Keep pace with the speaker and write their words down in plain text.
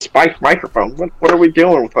spiked microphone. What are we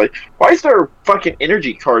doing with like? Why is there a fucking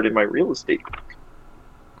energy card in my real estate?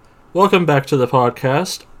 Welcome back to the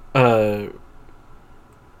podcast.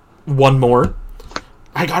 One more.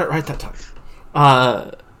 I got it right that time.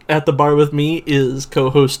 At the bar with me is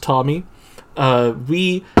co-host Tommy.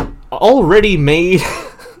 We already made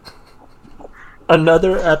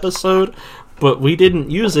another episode, but we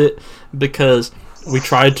didn't use it because we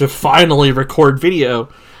tried to finally record video.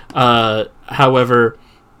 However,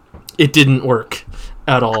 it didn't work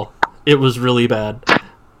at all. It was really bad.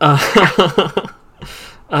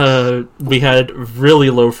 We had really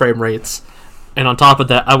low frame rates, and on top of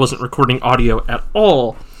that, I wasn't recording audio at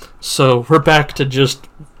all. So we're back to just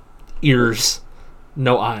ears,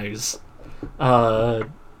 no eyes.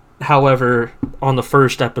 However, on the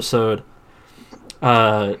first episode,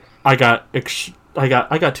 I got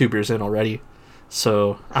 2 beers in already,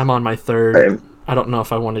 so I'm on my third. I don't know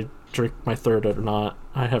if I want to drink my third or not.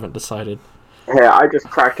 I haven't decided. Hey, I just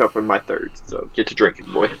cracked open my third, so get to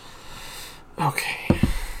drinking, boy. Okay.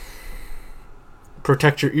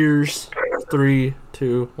 Protect your ears. 3,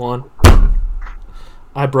 2, 1.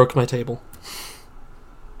 I broke my table.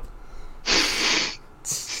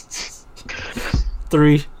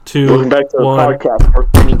 3, 2, Welcome back to the 1. podcast where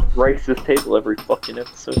Kenny breaks this table every fucking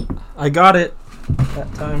episode. I got it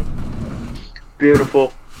that time.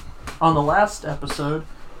 Beautiful. On the last episode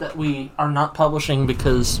that we are not publishing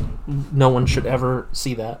because no one should ever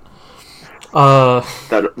see that.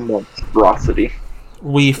 That monstrosity.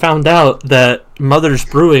 We found out that Mother's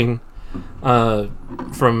Brewing,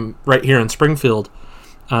 from right here in Springfield,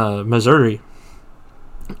 Missouri,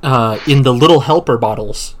 in the Little Helper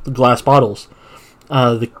bottles, the glass bottles,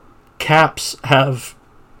 the caps have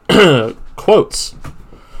quotes.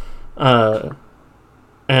 And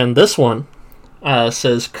this one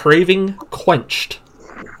says, "Craving quenched."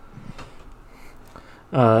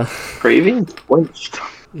 Craving quenched.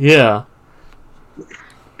 Yeah.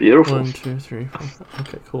 Beautiful. 1, 2, 3, 4, 5.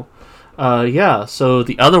 Okay, cool. Yeah, so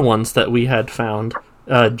the other ones that we had found,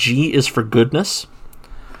 G is for goodness.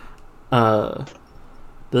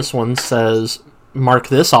 This one says, mark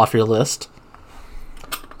this off your list.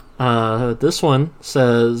 This one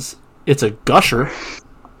says, it's a gusher.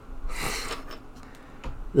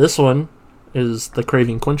 This one is the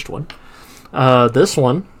craving quenched one. This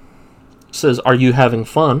one says, are you having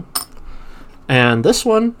fun? And this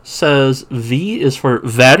one says V is for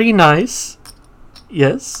very nice.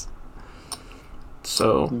 Yes.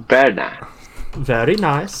 So Very nice. Very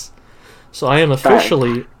nice. So I am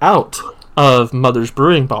officially out of Mother's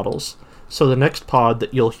Brewing bottles. So the next pod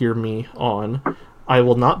that you'll hear me on, I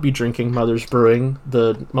will not be drinking Mother's Brewing,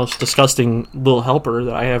 the most disgusting Little Helper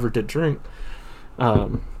that I ever did drink.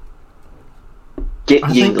 Get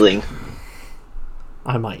Yingling.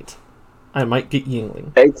 I might get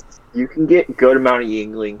Yingling. You can get a good amount of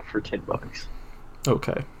Yingling for $10.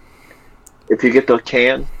 Okay. If you get the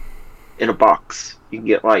can in a box, you can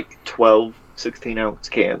get like 12 16-ounce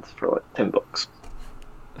cans for like $10.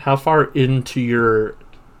 How far into your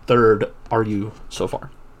third are you so far?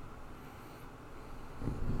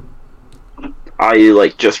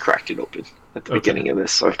 I just cracked it open at the beginning of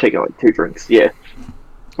this, so I've taken like 2 drinks. Yeah.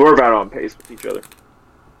 We're about on pace with each other.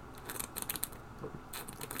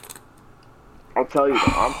 I'll tell you,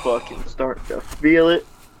 I'm fucking starting to feel it.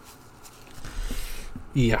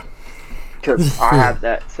 Yeah. Because I had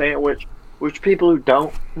that sandwich, which people who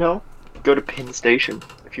don't know, go to Penn Station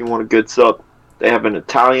if you want a good sub. They have an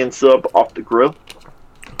Italian sub off the grill.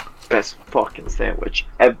 Best fucking sandwich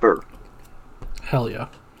ever. Hell yeah.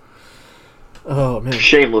 Oh, man.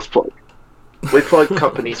 Shameless plug. We plug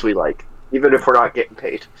companies we like, even if we're not getting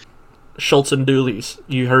paid. Schultz and Dooley's,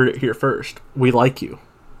 you heard it here first. We like you.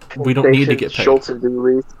 We don't need to get paid. Schultz and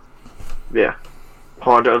Dooley's. Yeah.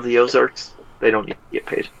 Honda of the Ozarks. They don't need to get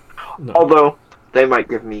paid. No. Although, they might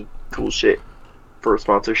give me cool shit for a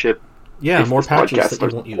sponsorship. Yeah, more patches that you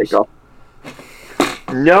won't use.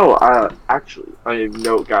 No, actually, I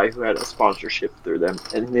know a guy who had a sponsorship through them,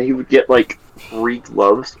 and he would get, free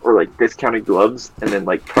gloves, or, discounted gloves, and then,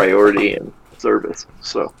 priority and service,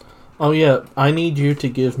 so. Oh, yeah, I need you to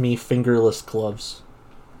give me fingerless gloves.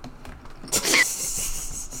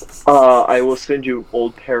 I will send you an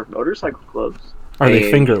old pair of motorcycle gloves. Are they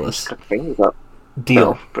fingerless? Cut the fingers up.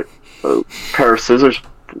 Deal. No, but a pair of scissors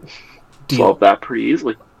solve that pretty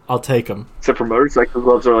easily. I'll take them. Except for motorcycle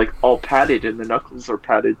gloves are all padded and the knuckles are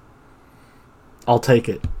padded. I'll take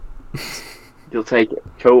it. You'll take it.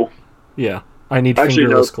 Cool. Yeah, I need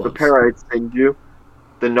fingerless gloves. The pair I'd send you,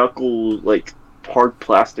 the knuckle, hard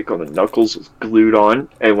plastic on the knuckles was glued on,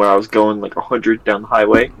 and when I was going 100 down the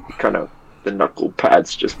highway, the knuckle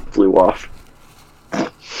pads just flew off.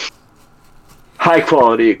 high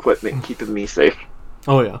quality equipment, keeping me safe.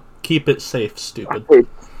 Oh yeah, keep it safe, I stupid. paid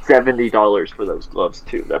 $70 for those gloves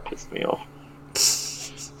too. That pissed me off.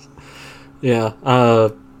 Yeah,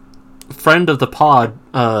 friend of the pod,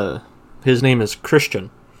 his name is Christian,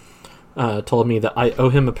 told me that I owe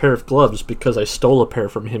him a pair of gloves because I stole a pair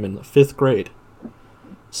from him in the 5th grade.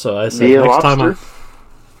 So I said Via next Lobster? time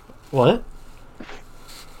What?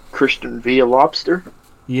 Christian Via Lobster?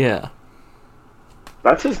 Yeah.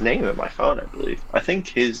 That's his name in my phone, I believe. I think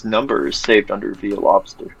his number is saved under Via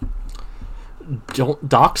Lobster. Don't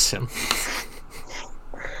dox him.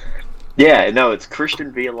 Yeah, no, it's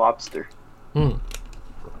Christian Via Lobster.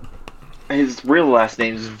 His real last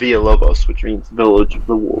name is Villalobos, which means Village of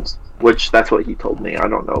the Wolves. Which, that's what he told me. I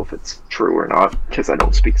don't know if it's true or not, because I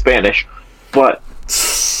don't speak Spanish. But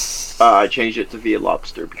I changed it to Via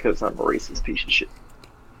Lobster because I'm a racist piece of shit.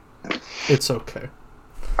 It's okay.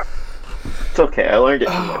 It's okay, I learned it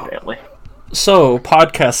from my family. So,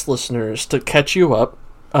 podcast listeners, to catch you up,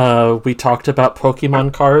 we talked about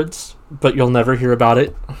Pokemon cards, but you'll never hear about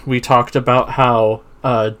it. We talked about how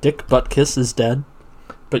Dick Buttkiss is dead,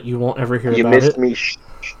 but you won't ever hear You about it. missed me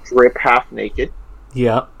strip half naked.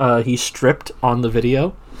 Yeah, he stripped on the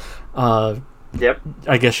video. Yep.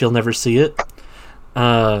 I guess you'll never see it.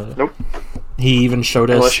 Nope. He even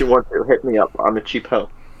showed us... Unless you want to, hit me up. I'm a cheap hoe.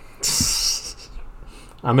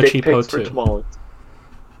 I'm a Dick cheapo pics for too. tamales.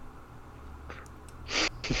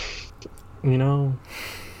 You know...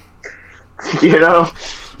 You know?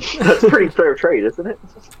 That's pretty fair trade, isn't it?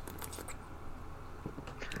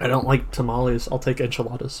 I don't like tamales. I'll take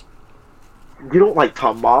enchiladas. You don't like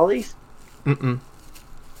tamales? Mm-mm.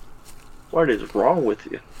 What is wrong with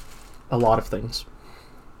you? A lot of things.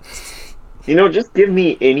 You know, just give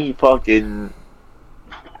me any fucking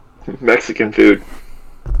Mexican food.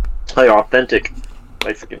 Like authentic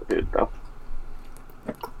Mexican food, though.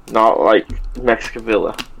 Not like Mexican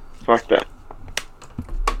Villa. Fuck that.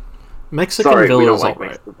 Mexican Sorry, we Villa don't is like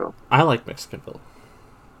alright. Mexican Villa. I like Mexican Villa.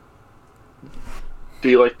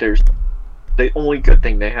 Feel like there's the only good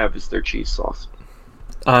thing they have is their cheese sauce.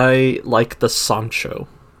 I like the Sancho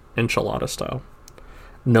enchilada style.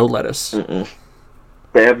 No lettuce. Mm-mm.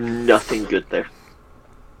 They have nothing good there.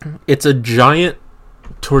 It's a giant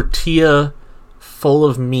tortilla full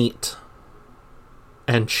of meat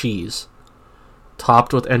and cheese,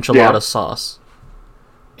 topped with enchilada sauce.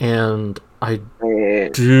 And I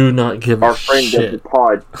And do not give our a friend of the shit.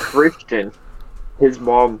 pod, Christian, his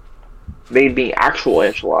mom made me actual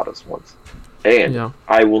enchiladas once. And Yeah.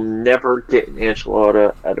 I will never get an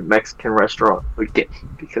enchilada at a Mexican restaurant again.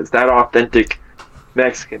 Because that authentic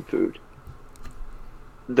Mexican food,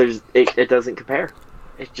 it doesn't compare.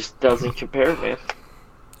 It just doesn't compare, man.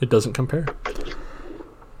 It doesn't compare.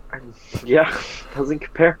 Yeah, it doesn't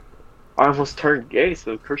compare. I almost turned gay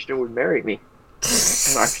so Christian would marry me.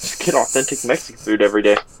 And I could just get authentic Mexican food every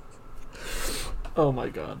day. Oh my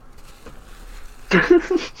god.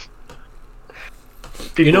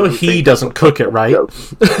 People You know who he think doesn't that's a cook it, right? joke.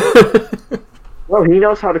 Well, he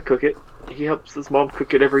knows how to cook it. He helps his mom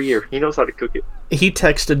cook it every year. He knows how to cook it. He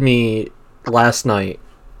texted me last night,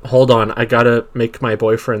 hold on, I gotta make my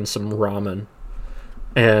boyfriend some ramen.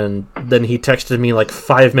 And then he texted me like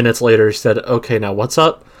 5 minutes later, he said, okay, now what's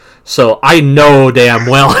up? So I know damn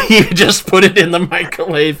well he just put it in the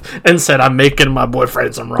microwave and said, I'm making my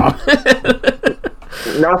boyfriend some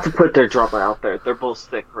ramen. Not to put their drama out there. They're both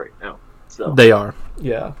sick right now. So They are,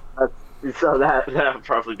 yeah. that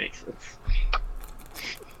probably makes sense.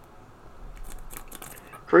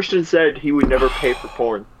 Christian said he would never pay for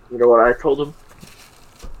porn. You know what I told him?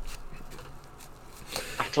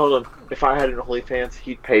 I told him if I had an OnlyFans,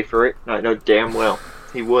 he'd pay for it, and I know damn well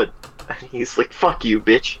he would. And he's like, "Fuck you,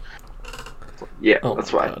 bitch." Yeah, Oh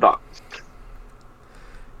that's my what I God.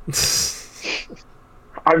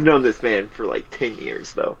 thought. I've known this man for like 10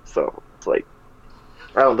 years, though, so it's like,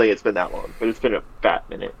 I don't think it's been that long, but it's been a fat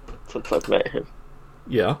minute since I've met him.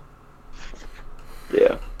 Yeah.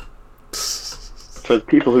 Yeah. For the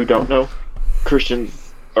people who don't know,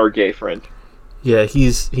 Christian's our gay friend. Yeah,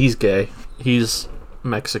 he's gay. He's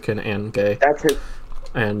Mexican and gay. That's his.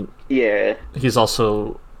 And Yeah. he's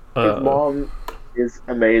also... His mom is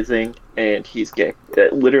amazing, and he's gay.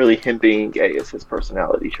 Literally, him being gay is his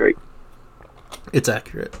personality trait. It's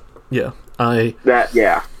accurate. Yeah. I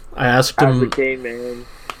Yeah. asked As a him... gay man,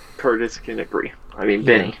 Curtis can agree. I mean, Yeah.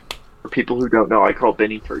 Benny. For people who don't know, I call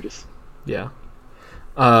Benny Curtis. Yeah.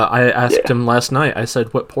 I asked him last night, I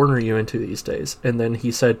said, what porn are you into these days? And then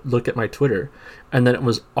he said, look at my Twitter. And then it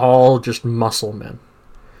was all just muscle men.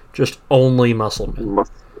 Just only muscle men.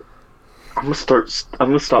 I'm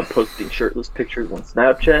gonna stop posting shirtless pictures on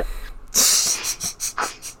Snapchat.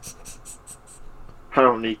 I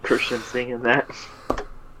don't need Christian singing that.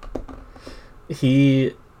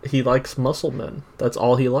 He likes muscle men. That's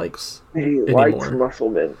all he likes. He anymore. likes muscle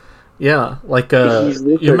men. Yeah, like He's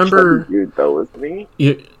you remember? chubby dude, though, isn't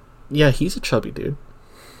he? Yeah, he's a chubby dude.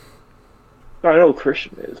 I know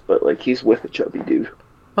Christian is, but like he's with a chubby dude.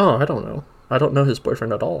 Oh, I don't know. I don't know his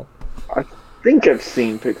boyfriend at all. I think I've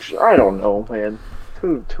seen pictures. I don't know, man.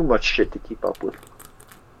 Too much shit to keep up with.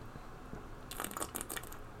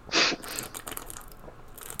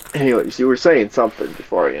 Anyways, you were saying something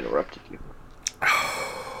before I interrupted you.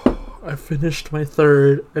 I finished my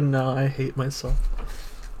third, and now I hate myself.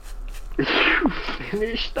 You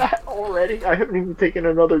finished that already? I haven't even taken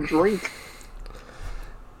another drink.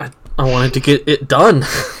 I wanted to get it done.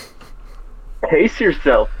 Pace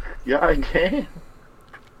yourself. Yeah, I can.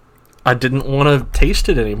 I didn't want to taste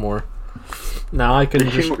it anymore. Now I can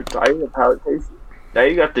just... You were tired of how it tasted. Now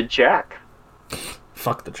you got the Jack.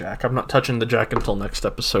 Fuck the Jack. I'm not touching the Jack until next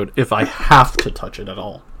episode, if I have to touch it at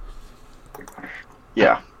all.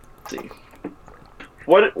 Yeah. Let's see.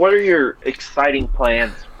 What are your exciting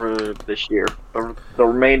plans for this year? The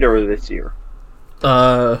remainder of this year?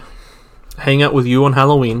 Hang out with you on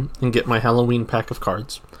Halloween and get my Halloween pack of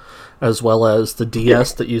cards, as well as the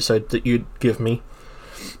DS that you said that you'd give me.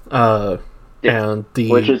 And the...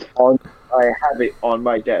 Which is on... I have it on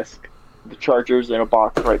my desk. The charger's in a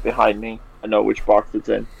box right behind me. I know which box it's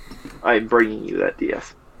in. I'm bringing you that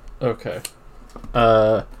DS. Okay.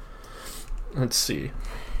 Let's see.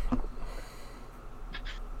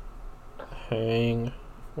 Hang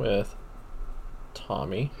with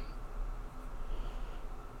Tommy.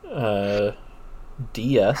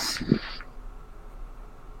 DS.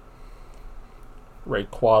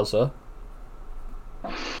 Rayquaza.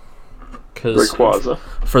 Rayquaza.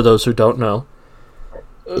 For those who don't know.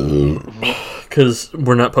 Because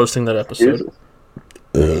we're not posting that episode.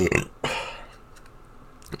 If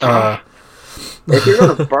you're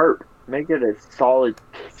gonna burp, make it a solid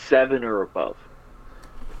 7 or above.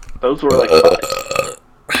 Those were like 5.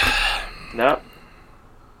 No.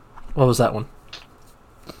 What was that one?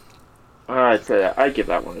 I'd say that. I'd give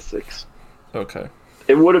that one a 6. Okay.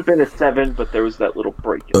 It would have been a 7, but there was that little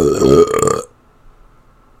break in the middle.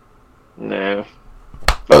 No.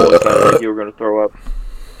 That was not like you were gonna throw up.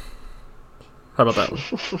 How about that one?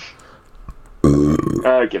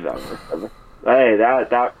 I'd give that one a 7. Hey,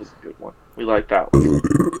 that was a good one. We like that one.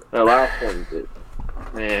 The last one did.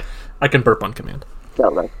 I can burp on command.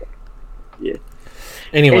 That like that. Yeah.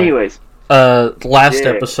 Anyways. Last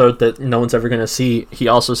episode that no one's ever going to see, he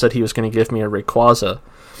also said he was going to give me a Rayquaza.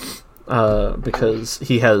 Because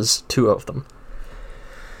he has 2 of them.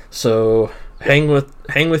 So, hang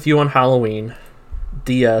with you on Halloween.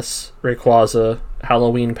 DS, Rayquaza,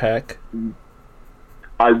 Halloween pack.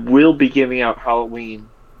 I will be giving out Halloween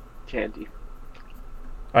candy.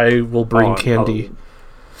 I will bring candy. Halloween.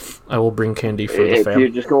 I will bring candy for the family. If you're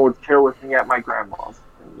just going to chill with me at my grandma's,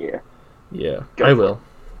 then yeah. Yeah, I will.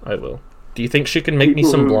 I will. Do you think she can make me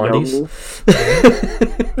some blondies?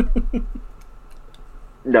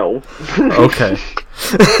 No. Okay.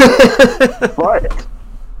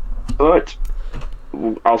 but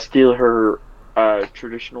I'll steal her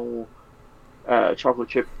traditional chocolate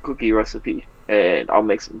chip cookie recipe, and I'll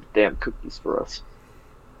make some damn cookies for us.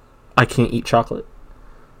 I can't eat chocolate.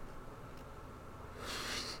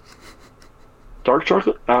 Dark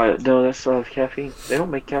chocolate? No, that's caffeine. They don't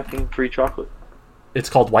make caffeine-free chocolate. It's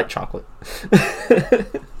called white chocolate.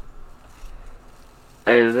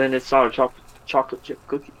 And then it's not a chocolate chip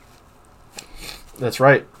cookie. That's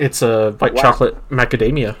right. It's a white chocolate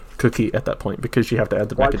macadamia cookie at that point, because you have to add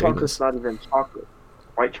the white macadamias. White chocolate's not even chocolate.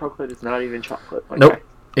 White chocolate is not even chocolate. Okay? Nope.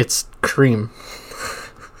 It's cream.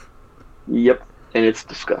 Yep. And it's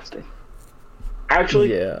disgusting.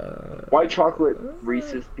 Actually, yeah. White chocolate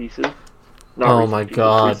Reese's Pieces. Oh my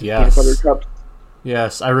god, Reese's yes. Peanut butter cups.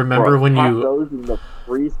 Yes, I remember when you... those in the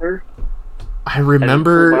freezer. I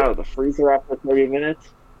remember... Wow, the freezer after 30 minutes.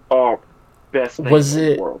 Oh, best thing in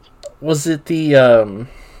the world. Was it the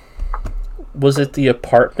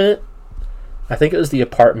apartment? I think it was the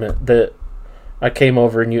apartment that I came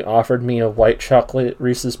over and you offered me a white chocolate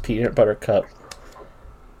Reese's peanut butter cup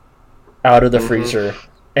out of the freezer.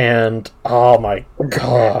 And, oh my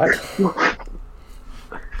god.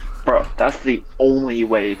 Bro, that's the only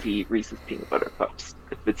way to eat Reese's peanut butter cups.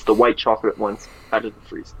 If it's the white chocolate ones out of the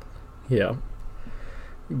freezer. Yeah.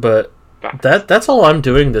 But that's all I'm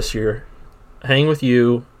doing this year. Hang with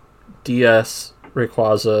you, DS,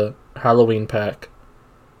 Rayquaza, Halloween pack,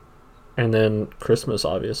 and then Christmas,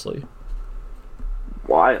 obviously.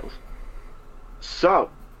 Wild.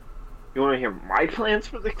 So, you want to hear my plans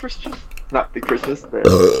for the Christmas? Not the Christmas, the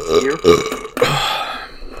year?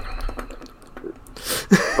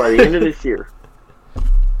 by the end of this year,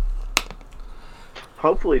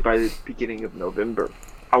 hopefully by the beginning of November,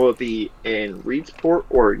 I will be in Reedsport,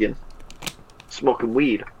 Oregon, smoking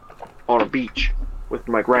weed on a beach with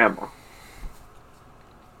my grandma.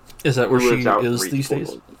 Is that where Who she lives out in is these Reedsport, days?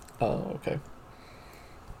 Oregon. Oh, okay.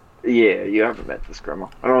 Yeah, you haven't met this grandma.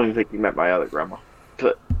 I don't even think you met my other grandma.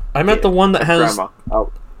 But I met the one that has. grandma.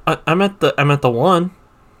 Oh, I met the one.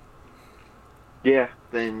 yeah,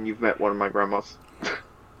 then you've met one of my grandmas.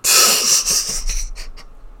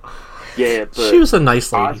 Yeah, but She was a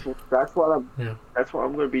nice lady. that's what I'm. Yeah. That's what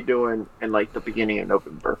I'm going to be doing in like the beginning of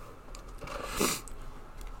November.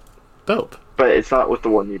 Dope. But it's not with the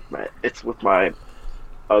one you've met. It's with my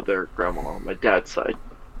other grandma on my dad's side.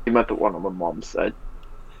 You met the one on my mom's side.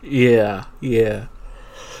 Yeah. Yeah.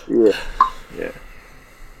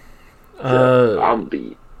 I'll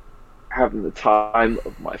be having the time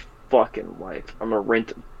of my fucking life. I'm gonna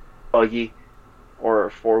rent a buggy or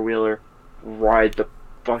a 4-wheeler, ride the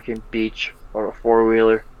fucking beach on a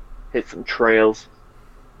 4-wheeler, hit some trails,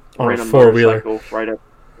 On rent a a 4-wheeler. motorcycle, ride up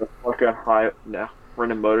the fucking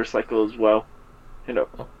rent a motorcycle as well. You know,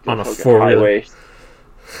 On a fucking 4-wheeler. highways.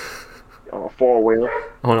 On a 4-wheeler.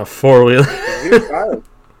 On a 4-wheeler.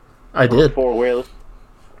 I On a did. 4-wheeler.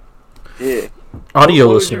 Yeah. Audio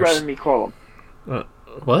What would you rather listeners. me call them?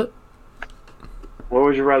 What? What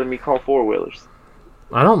would you rather me call 4-wheelers?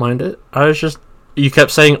 I don't mind it. I was just. You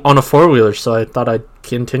kept saying on a 4-wheeler, so I thought I'd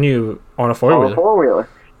continue on a On a 4-wheeler. 4-wheeler.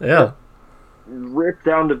 Yeah. Rip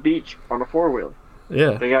down the beach on a 4-wheeler.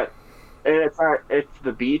 Yeah. They got, and it's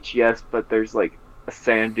the beach, yes, but there's like a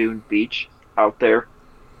sand dune beach out there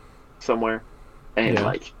somewhere, and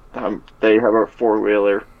Yeah. they have a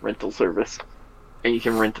 4-wheeler rental service, and you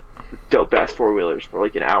can rent dope ass 4-wheelers for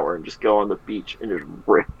like an hour and just go on the beach and just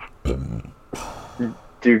rip,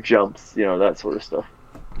 do jumps, that sort of stuff.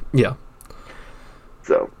 Yeah.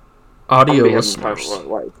 So Audio I'll be having time listeners. of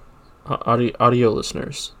my life. Audio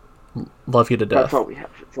listeners. Love you to That's death. all we have.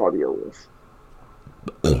 It's audio list.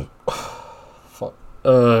 Fuck.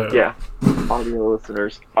 Yeah, audio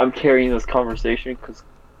listeners. I'm carrying this conversation because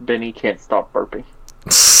Benny can't stop burping.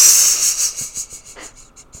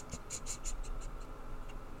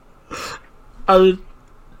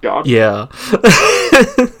 God. Yeah.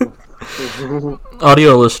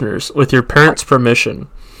 Audio listeners, with your parents' permission,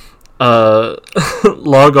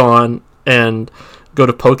 log on and go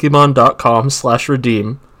to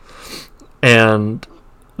Pokemon.com/redeem and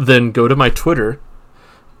then go to my Twitter.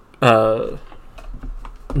 No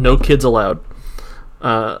kids allowed.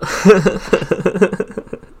 So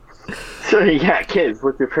you got kids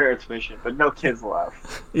with your parents' permission, but no kids allowed.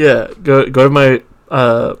 Yeah, go to my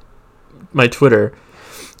my Twitter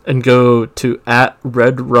and go to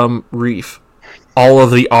 @RedRumReef. All of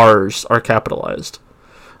the R's are capitalized.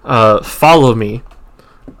 Follow me,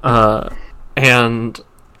 and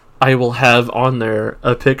I will have on there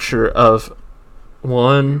a picture of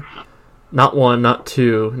not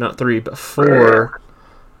two, not three, but 4.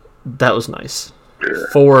 That was nice.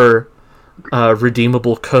 4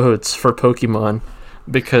 redeemable codes for Pokemon,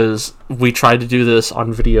 because we tried to do this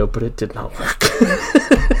on video, but it did not work.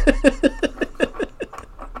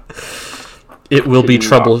 It will be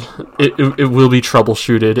it will be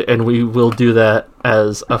troubleshooted, and we will do that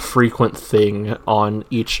as a frequent thing on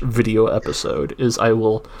each video episode. Is I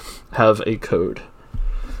will have a code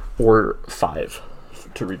or 5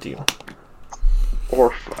 to redeem.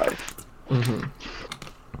 Or 5. Mm-hmm.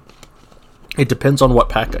 It depends on what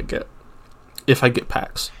pack I get. If I get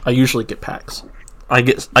packs, I usually get packs. I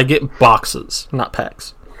get boxes, not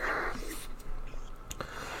packs.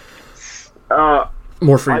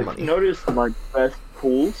 More for your I've money. noticed my best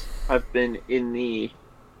pulls have been in the,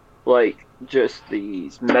 just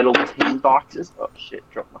these metal tin boxes. Oh shit,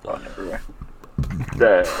 dropped my phone everywhere.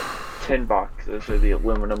 The tin boxes, or the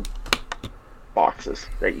aluminum boxes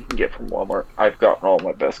that you can get from Walmart. I've gotten all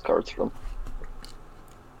my best cards from.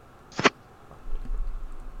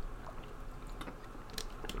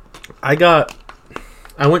 I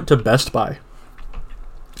went to Best Buy,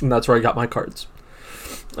 and that's where I got my cards.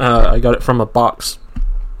 I got it from a box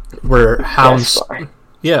where Hounds. Best Buy.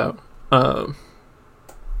 Yeah,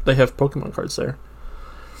 they have Pokemon cards there.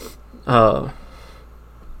 I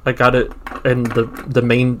got it, and the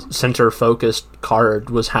main center focused card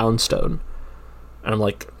was Houndstone, and I'm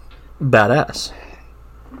like, badass.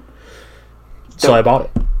 So I bought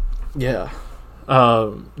it. Yeah.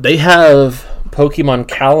 They have Pokemon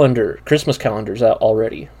Christmas calendars out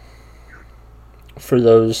already. For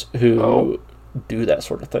those who do that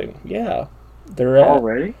sort of thing. Yeah. They're at...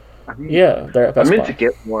 Already? Yeah, they're at Best I meant Buy. to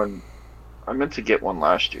get one. I meant to get one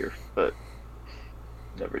last year, but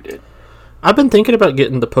never did. I've been thinking about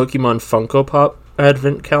getting the Pokemon Funko Pop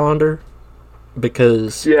Advent Calendar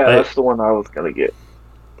because that's the one I was gonna get.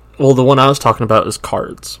 Well, the one I was talking about is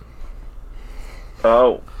cards.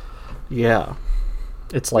 Oh, yeah,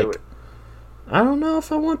 it's like I don't know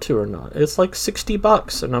if I want to or not. It's like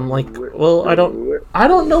 $60, and I'm like, well, I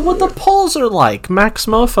don't know what the polls are like. Max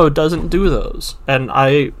Mofo doesn't do those, and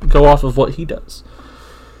I go off of what he does.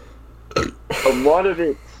 A lot of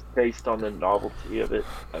it's based on the novelty of it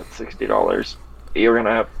at $60. You're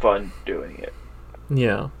gonna have fun doing it.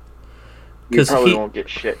 Yeah. You probably won't get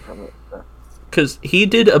shit from it. Because he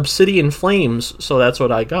did Obsidian Flames, so that's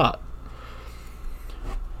what I got.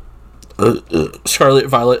 Scarlet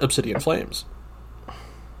Violet Obsidian Flames.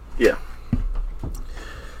 Yeah.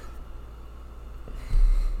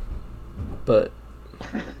 But...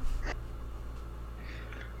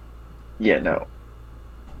 yeah, no.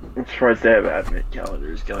 I'm surprised they have advent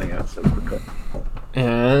calendars going out so quickly.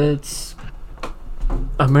 And it's...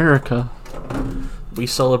 America. We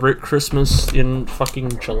celebrate Christmas in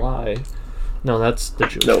fucking July. No, that's the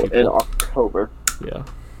Jewish people. In October. Yeah.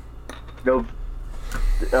 No,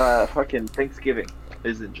 fucking Thanksgiving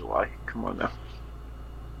is in July. Come on now.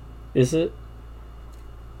 Is it?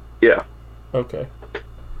 Yeah. Okay.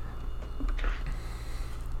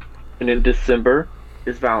 And in December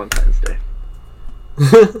is Valentine's Day.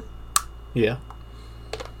 Yeah.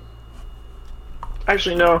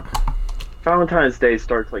 Actually, no. Valentine's Day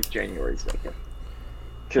starts like January 2nd.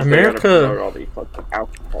 Because America... they're gonna promote all the fucking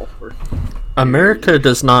alcohol for... America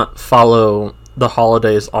does not follow the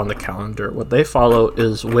holidays on the calendar. What they follow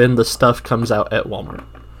is when the stuff comes out at Walmart.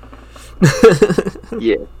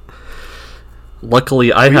 Yeah.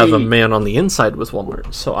 Luckily, I have a man on the inside with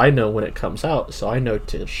Walmart, so I know when it comes out, so I know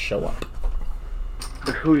to show up.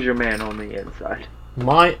 Who's your man on the inside?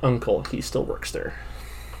 My uncle, he still works there.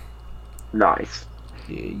 Nice.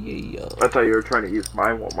 Yeah. I thought you were trying to use my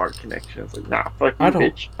Walmart connection. I was like, nah, fuck you,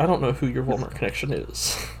 bitch. I don't know who your Walmart connection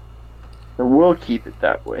is. And we'll keep it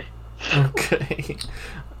that way. Okay.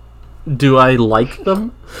 Do I like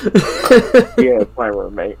them? Yeah, it's my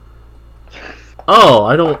roommate. Oh,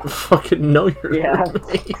 I don't fucking know your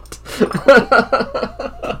roommate.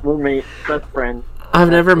 Roommate, best friend. I've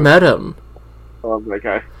never met him. I love that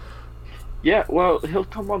guy. Yeah, well, he'll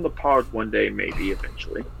come on the pod one day, maybe,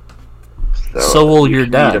 eventually. So will your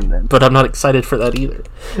dad, but I'm not excited for that either.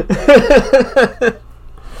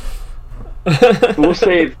 We'll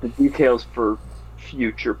save the details for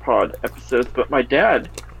future pod episodes, but my dad,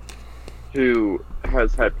 who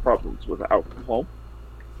has had problems with alcohol,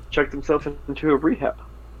 checked himself into a rehab.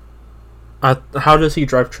 How does he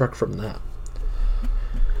drive truck from that?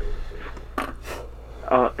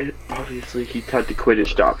 Obviously, he had to quit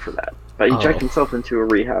his job for that. But he checked himself into a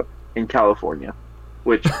rehab in California,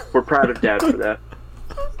 which we're proud of Dad for that.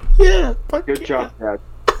 Yeah. Good job, Dad.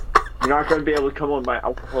 You're not going to be able to come on my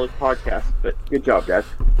alcoholic podcast, but good job, Dad.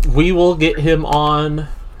 We will get him on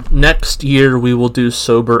next year. We will do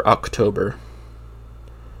Sober October.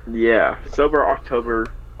 Yeah, Sober October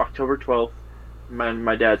 12th,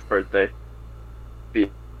 my dad's birthday.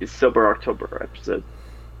 Be Sober October episode.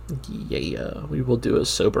 Yeah, we will do a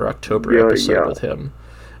Sober October episode with him,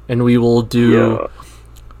 and we will do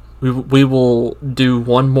we will do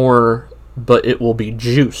one more, but it will be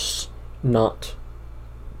juice, not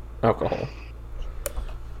alcohol.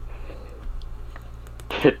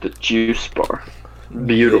 Hit the juice bar.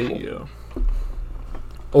 Beautiful. Yeah.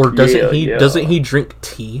 Or doesn't he? Doesn't he drink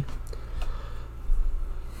tea?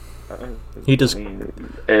 He does.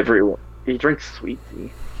 Everyone. He drinks sweet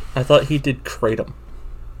tea. I thought he did kratom.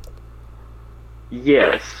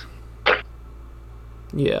 Yes.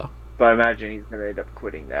 Yeah. But I imagine he's gonna end up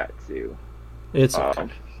quitting that too. It's okay.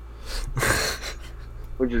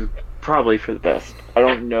 Which is probably for the best. I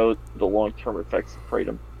don't know the long-term effects of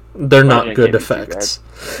kratom. They're not good effects.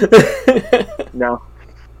 No.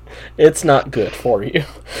 It's not good for you.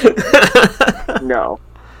 No.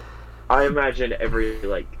 I imagine every,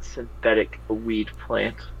 synthetic weed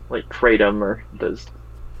plant, like kratom or those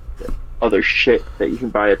other shit that you can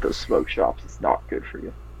buy at those smoke shops, is not good for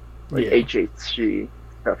you. Like HHC,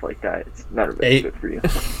 stuff like that. It's none of it's good for you.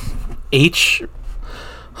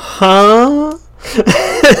 Huh?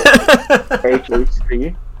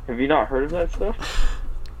 HHC? Have you not heard of that stuff?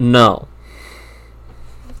 No.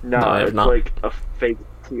 No, I have it's not. like a fake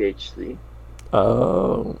THC.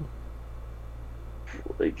 Oh.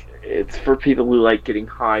 Like, it's for people who like getting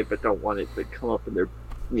high but don't want it to come up in their,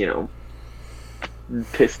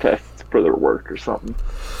 piss tests for their work or something.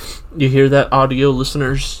 You hear that, audio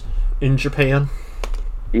listeners in Japan?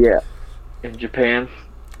 Yeah. In Japan,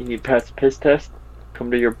 you need to pass a piss test? Come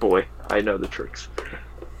to your boy. I know the tricks.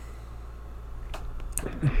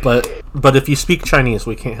 But if you speak Chinese,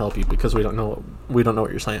 we can't help you because we don't know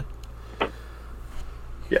what you're saying.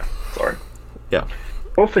 Yeah, sorry. Yeah.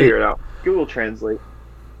 We'll figure it out. Google Translate.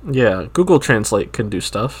 Yeah, Google Translate can do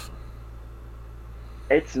stuff.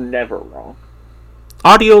 It's never wrong.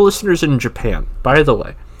 Audio listeners in Japan, by the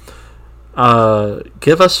way,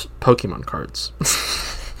 give us Pokemon cards.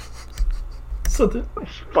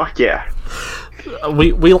 Fuck yeah.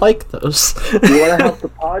 We like those. You want to help the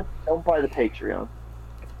pod? Don't buy the Patreon.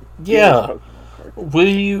 Yeah.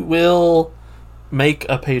 We will make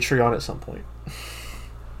a Patreon at some point.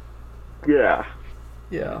 Yeah.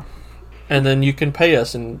 Yeah. And then you can pay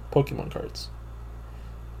us in Pokemon cards.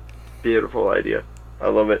 Beautiful idea. I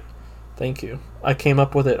love it. Thank you. I came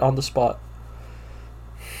up with it on the spot.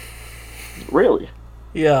 Really?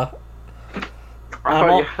 Yeah.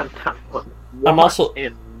 I'm also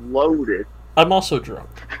loaded. I'm also drunk.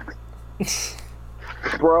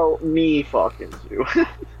 Bro, me fucking too.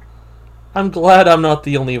 I'm glad I'm not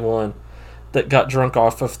the only one that got drunk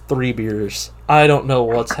off of 3 beers. I don't know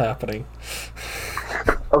what's happening.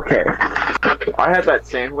 Okay. I had that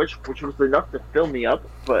sandwich, which was enough to fill me up,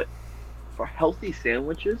 but for healthy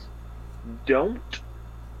sandwiches, don't,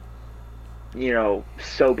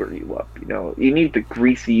 sober you up. You need the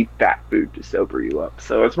greasy, fat food to sober you up.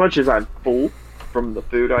 So as much as I'm full from the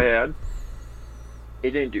food I had,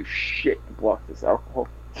 it didn't do shit to block this alcohol.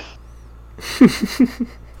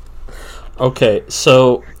 Okay,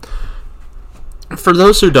 so for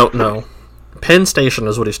those who don't know, Penn Station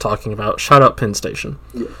is what he's talking about. Shout out Penn Station.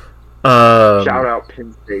 Yeah. Shout out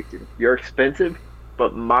Penn Station. You're expensive,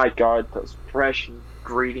 but my God, those fresh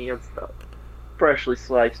ingredients, the freshly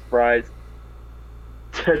sliced fries,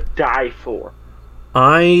 to die for.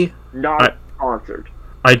 Not sponsored.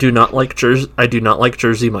 I do not like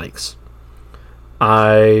Jersey Mike's.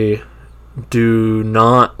 I do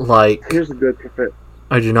not like. Here's a good fit.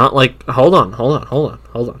 I do not like. Hold on. Oh,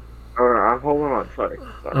 I'm holding on. Sorry.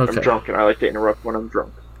 Okay. I'm drunk, and I like to interrupt when I'm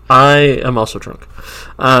drunk. I am also drunk.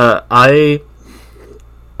 I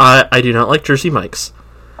do not like Jersey Mike's.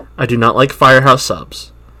 I do not like Firehouse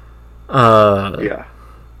Subs. Yeah.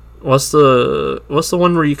 What's the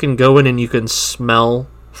one where you can go in and you can smell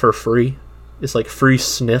for free? It's like free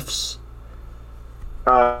sniffs.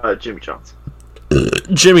 Jimmy John's.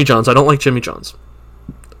 Jimmy John's. I don't like Jimmy John's.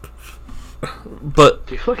 But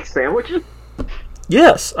do you like sandwiches?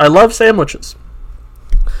 Yes, I love sandwiches.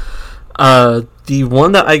 The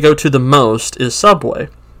one that I go to the most is Subway,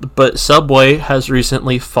 but Subway has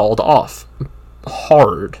recently fallen off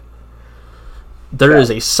hard. There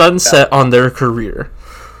is a sunset on their career.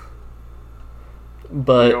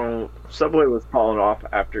 But Subway was falling off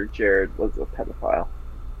after Jared was a pedophile.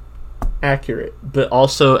 Accurate, but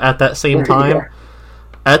also at that same time,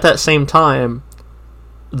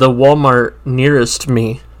 the Walmart nearest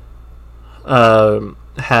me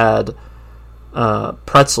had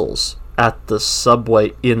pretzels at the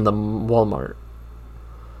Subway in the Walmart,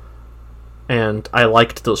 and I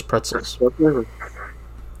liked those pretzels.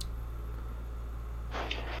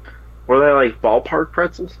 Were they like ballpark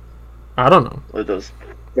pretzels? I don't know. Or those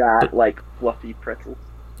fluffy pretzels?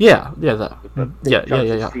 Yeah. Yeah.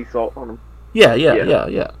 Sea salt on them.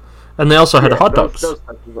 Yeah. And they also had hot dogs. Those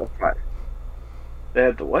pretzels are fire. They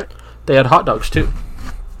had the what? They had hot dogs too.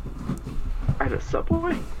 At a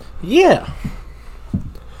Subway? Yeah.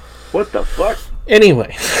 What the fuck?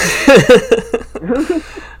 Anyway.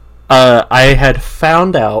 I had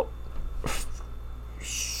found out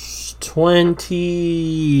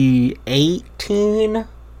 2018,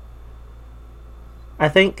 I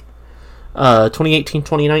think. 2018,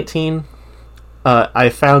 2019. I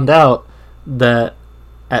found out that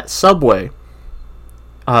at Subway,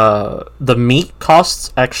 the meat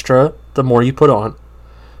costs extra the more you put on,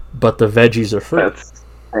 but the veggies are free. That's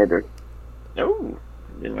standard. No,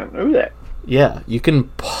 I did not know that. Yeah, you can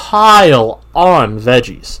pile on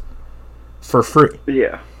veggies for free.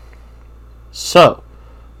 Yeah. So,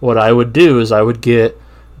 what I would do is I would get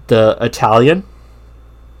the Italian,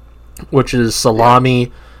 which is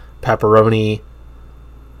salami, pepperoni,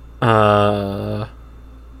 an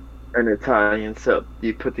Italian sub.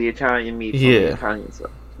 You put the Italian meat on the Italian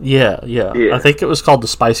sub. Yeah. I think it was called the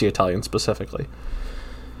spicy Italian specifically.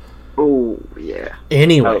 Oh, yeah.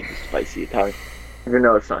 Anyway. I love the spicy Italian. Even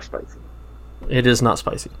though it's not spicy. It is not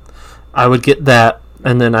spicy. I would get that,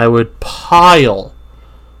 and then I would pile,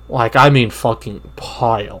 fucking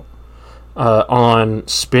pile, on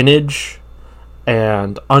spinach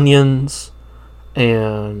and onions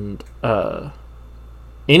and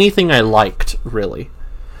anything I liked, really.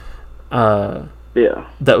 That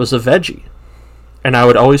was a veggie. And I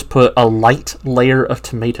would always put a light layer of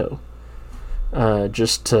tomato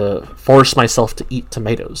just to force myself to eat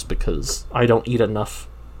tomatoes because I don't eat enough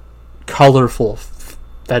colorful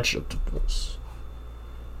vegetables,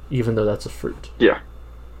 even though that's a fruit. Yeah.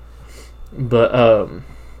 But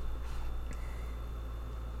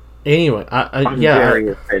anyway, I'm very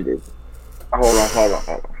offended. Hold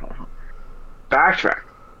on. Backtrack.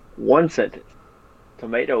 One sentence.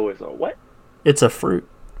 Tomato is a what? It's a fruit.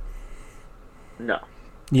 No.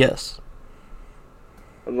 Yes.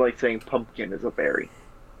 It's like saying pumpkin is a berry.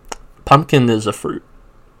 Pumpkin is a fruit.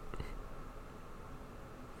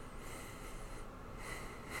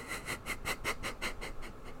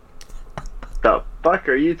 The fuck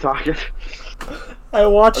are you talking? I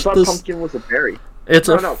watched thought this. Pumpkin was a berry. It's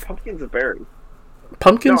No, pumpkin's a berry.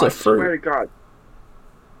 Pumpkin's No, a I swear fruit. to God.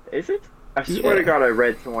 Is it? I swear to God I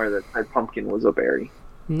read somewhere that said pumpkin was a berry.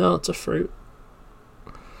 No, it's a fruit.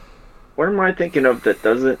 What am I thinking of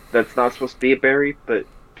that's not supposed to be a berry, but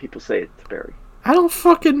people say it's a berry? I don't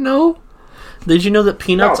fucking know. Did you know that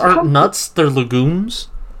peanuts No, aren't pumpkin- nuts? They're legumes.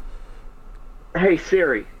 Hey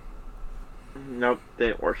Siri. Nope,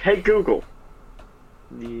 didn't work. Hey Google.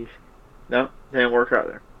 Nope, didn't work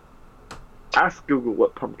either. Ask Google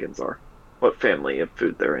what pumpkins are. What family of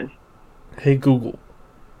food they're in. Hey Google.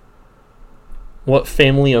 What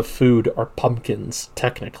family of food are pumpkins,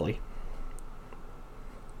 technically?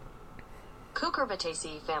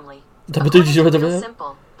 Cucurbitaceae family. The- According to Real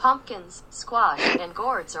Simple, pumpkins, squash, and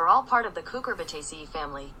gourds are all part of the Cucurbitaceae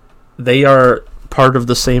family. They are part of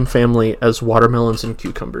the same family as watermelons and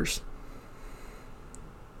cucumbers.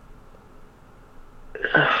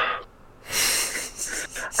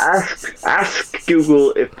 Ask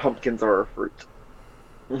Google if pumpkins are a fruit.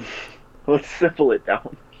 Let's simple it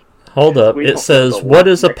down. Hold up. We It don't says, know the what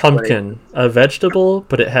is a explanation. pumpkin? A vegetable,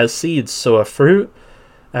 but it has seeds, so a fruit.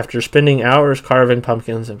 After spending hours carving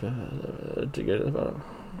pumpkins to get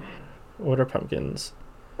what are pumpkins?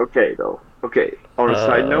 Okay, though. Okay, on a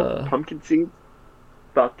side Uh, note, pumpkin seeds,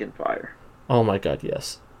 fucking fire. Oh my god,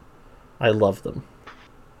 yes. I love them.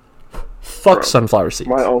 Fuck Bro, sunflower seeds.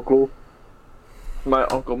 My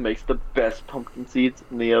uncle makes the best pumpkin seeds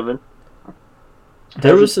in the oven.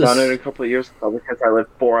 There was Hasn't done it in this. a couple of years because I live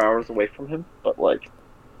 4 hours away from him, but like,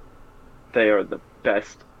 they are the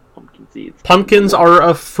best pumpkin seeds. Pumpkins are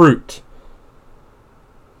a fruit.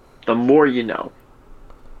 The more you know.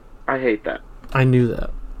 I hate that. I knew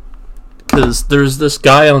that. Because there's this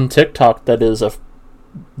guy on TikTok that is a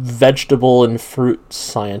vegetable and fruit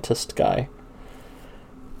scientist guy.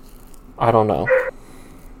 I don't know.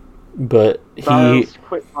 But Styles,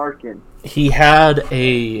 quit barking. he had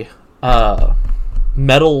a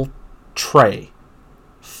metal tray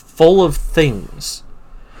full of things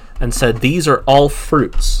and said, these are all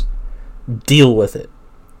fruits. Deal with it.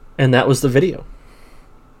 And that was the video.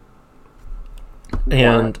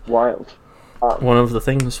 And Wild. one of the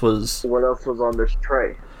things was, What else was on this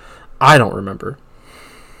tray? I don't remember.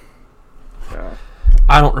 Yeah.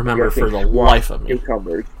 I don't remember Yeah, I for think the life of me.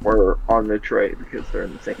 Cucumbers were on the tray because they're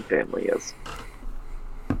in the same family as.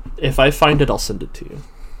 If I find it, I'll send it to you.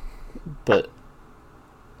 But,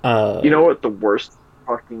 You know what the worst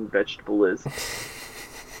fucking vegetable is?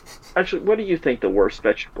 Actually, what do you think the worst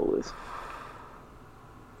vegetable is?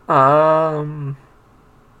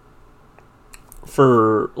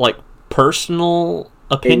 For, like, personal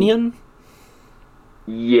opinion,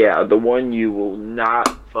 Yeah, the one you will not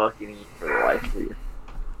fucking eat for the life of you.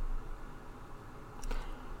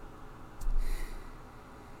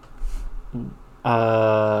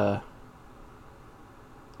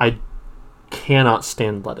 I cannot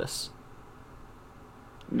stand lettuce.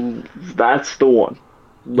 That's the one.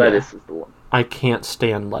 Lettuce is the one. I can't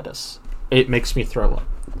stand lettuce. It makes me throw up.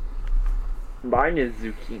 Mine is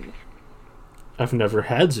zucchini. I've never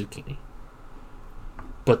had zucchini.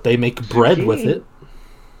 But they make bread with Zucchini? it.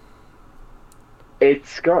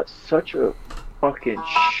 It's got such a fucking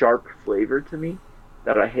sharp flavor to me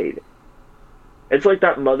that I hate it. It's like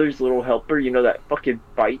that Mother's Little Helper, you know, that fucking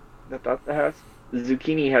bite that has? The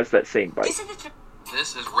zucchini has that same bite.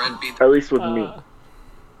 This is red beet. At least with me.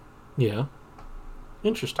 Yeah.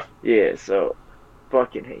 Interesting. Yeah, so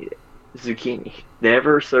fucking hate it. Zucchini.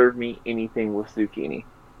 Never serve me anything with zucchini.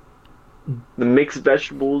 The mixed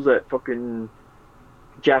vegetables at fucking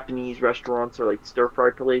Japanese restaurants or like stir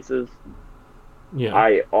fry places, Yeah.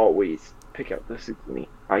 I always pick out the zucchini.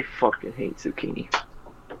 I fucking hate zucchini.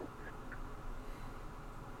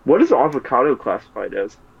 What is avocado classified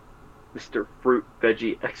as? Mr. Fruit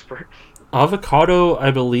Veggie Expert. Avocado,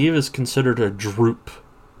 I believe, is considered a drupe.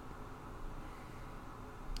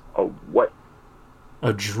 Oh, what?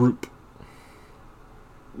 A drupe.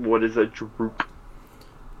 What is a droop?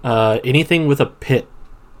 Anything with a pit,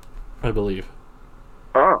 I believe.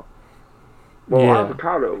 Well, Yeah.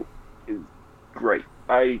 avocado is great.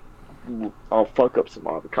 I'll fuck up some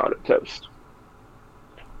avocado toast.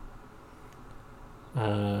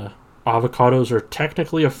 Avocados are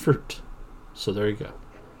technically a fruit. So there you go.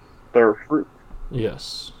 They're a fruit.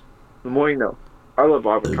 Yes. The more you know. I love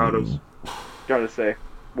avocados. Gotta say,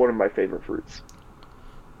 one of my favorite fruits.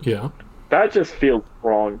 Yeah. That just feels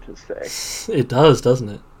wrong to say. It does, doesn't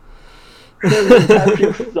it? That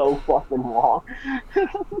feels so fucking wrong.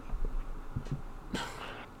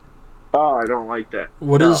 Oh, I don't like that.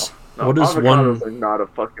 What No, is no, what is avocados one? are not a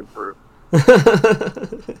fucking fruit.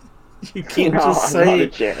 You can't No, just not a say.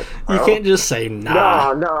 chance, You bro. can't just say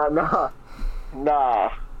nah. Nah.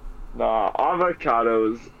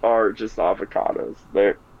 Avocados are just avocados.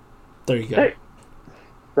 There you go.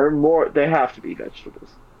 They're more. They have to be vegetables.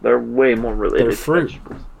 They're way more related They're to fruit.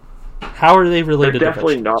 vegetables. How are they They're related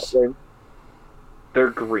definitely to not. vegetables? They're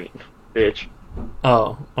green, bitch.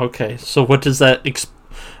 Oh, okay. So what does that?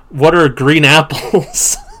 What are green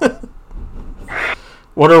apples?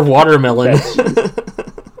 What are watermelon?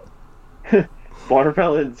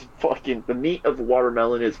 Watermelon's fucking. The meat of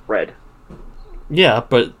watermelon is red. Yeah,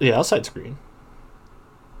 but the outside's green.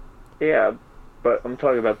 Yeah, but I'm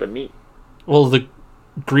talking about the meat. Well, the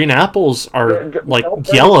green apples are like Don't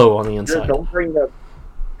bring- yellow on the inside. Don't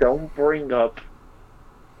bring up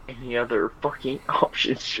any other fucking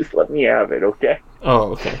options. Just let me have it, okay?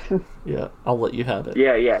 Oh, okay. Yeah, I'll let you have it.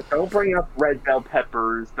 Yeah. Don't bring up red bell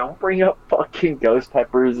peppers. Don't bring up fucking ghost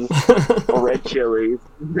peppers or red chilies.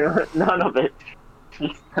 None of it.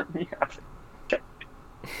 Just let me have it.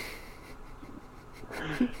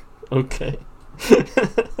 Okay.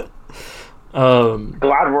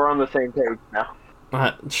 Glad we're on the same page now.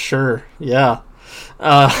 Sure. Yeah.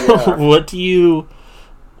 Yeah. What do you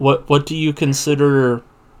consider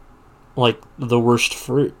like the worst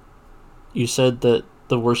fruit? You said that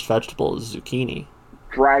the worst vegetable is zucchini.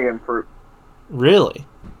 Dragon fruit. Really?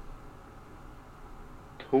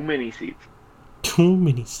 Too many seeds. Too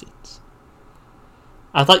many seeds.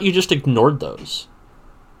 I thought you just ignored those.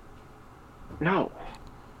 No.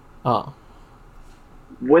 Oh.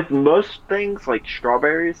 With most things like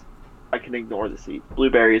strawberries, I can ignore the seeds.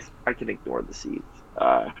 Blueberries, I can ignore the seeds.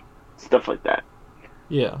 Stuff like that.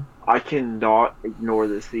 Yeah. I cannot ignore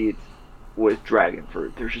the seeds with dragon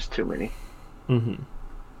fruit. There's just too many. Mm-hmm.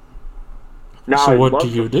 Now, So I what love do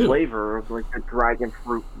you the do? flavor of like the dragon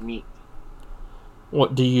fruit meat.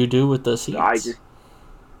 What do you do with the seeds? I just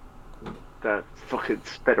fucking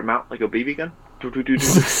spit them out like a BB gun.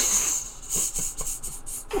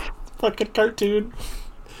 Fucking cartoon.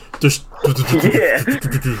 Just. Yeah.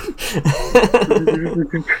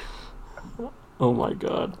 Oh my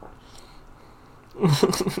god.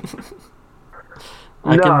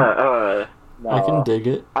 No, I can dig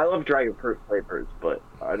it. I love dragon fruit flavors, but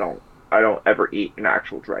I don't ever eat an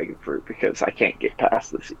actual dragon fruit because I can't get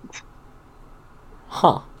past the seeds.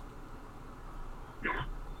 Huh.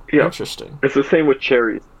 Yeah. Interesting. It's the same with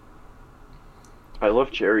cherries. I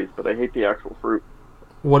love cherries, but I hate the actual fruit.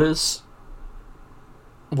 What is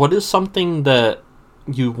something that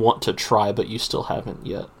you want to try but you still haven't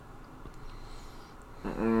yet?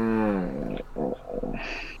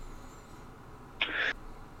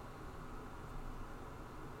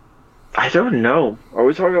 I don't know. Are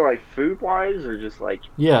we talking like food wise or just like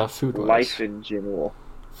Yeah, food wise. life in general?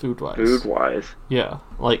 Food wise. Food wise. Yeah,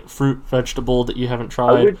 like fruit, vegetable that you haven't I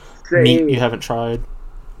tried, would say meat you haven't tried.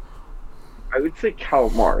 I would say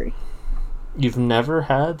calamari. You've never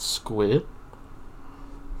had squid?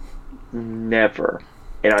 Never.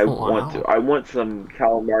 And I Oh, want wow. to. I want some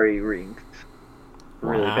calamari rings.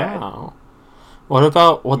 Really bad. Wow. What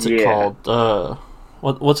about what's it Yeah. called?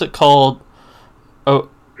 What's it called? Oh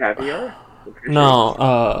Caviar?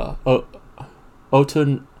 no,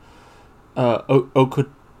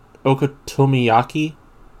 okotomiyaki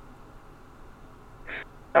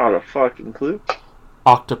Not a fucking clue.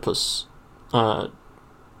 octopus,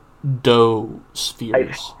 dough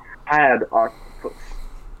spheres. Had octopus.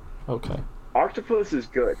 Okay. Octopus is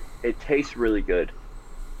good. It tastes really good.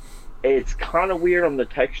 It's kind of weird on the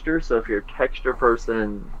texture, so if you're a texture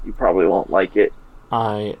person, you probably won't like it.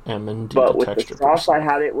 I am indeed But a with the texture sauce person.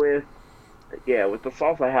 I had it with, with the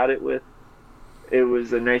sauce I had it with, it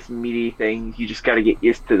was a nice meaty thing. You just got to get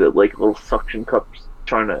used to the like little suction cups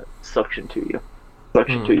trying to suction to you,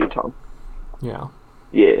 to your tongue. Yeah.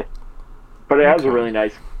 Yeah, but it has a Okay. really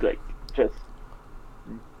nice like just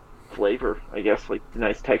flavor. I guess like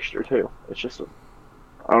nice texture too. It's just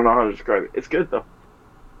I don't know how to describe it. It's good though.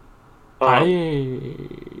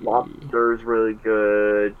 Lobster is really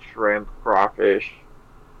good. Shrimp, crawfish.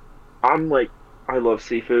 I love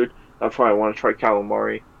seafood. That's why I want to try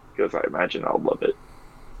calamari because I imagine I'll love it.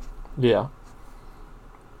 Yeah.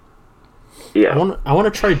 Yeah. I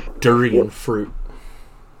want to try durian fruit.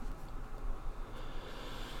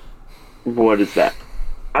 What is that?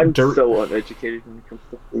 I'm so uneducated when it comes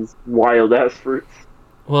to these wild ass fruits.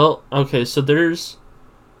 Well, okay, so there's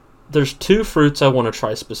two fruits I want to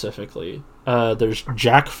try specifically. There's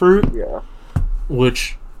jackfruit, Yeah.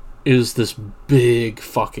 which is this big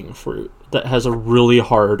fucking fruit that has a really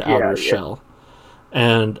hard outer shell,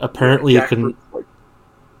 and apparently it can. Like,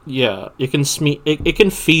 Yeah, it can it can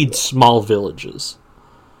feed small villages.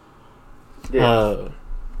 yeah.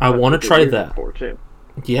 I want to try that. For, too.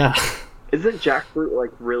 Yeah. Isn't jackfruit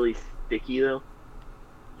like really sticky though?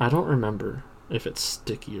 I don't remember if it's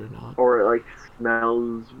sticky or not. Or it like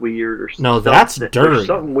smells weird or something. No, that's There's durian.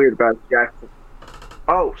 something weird about jackfruit.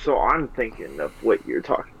 Oh, so I'm thinking of what you're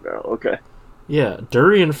talking about. Okay. Yeah,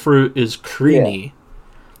 durian fruit is creamy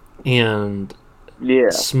and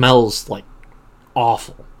smells like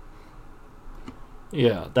awful.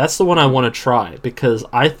 Yeah, that's the one I want to try because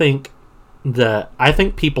I think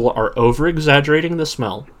people are over exaggerating the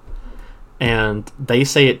smell, and they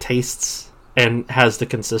say it tastes and has the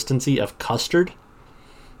consistency of custard.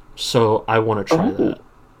 So I want to try that.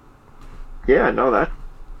 Yeah, no, that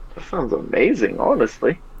sounds amazing,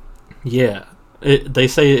 honestly. Yeah. They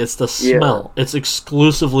say it's the smell. Yeah. It's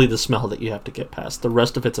exclusively the smell that you have to get past. The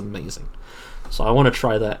rest of it's amazing. So I want to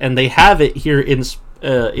try that. And they have it here in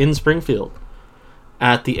Springfield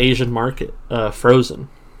at the Asian market, frozen.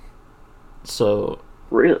 So...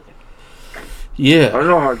 Really? Yeah. I don't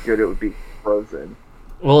know how good it would be frozen.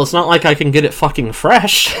 Well, it's not like I can get it fucking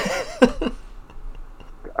fresh.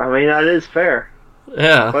 I mean, that is fair.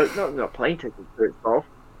 Yeah. But no plane tickets for itself.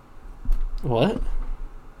 What?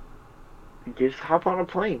 Just hop on a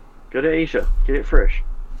plane. Go to Asia. Get it fresh.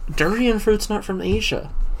 Durian fruit's not from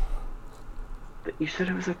Asia. You said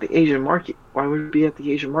it was at the Asian market. Why would it be at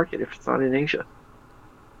the Asian market if it's not in Asia?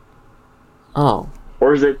 Oh.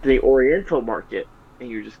 Or is it the Oriental market and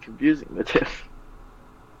you're just confusing the two?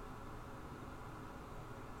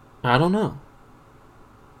 I don't know.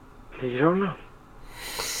 You don't know.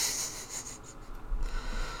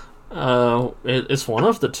 It's one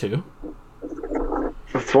of the two.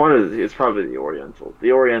 It's probably the Oriental.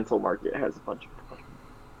 The Oriental market has a bunch of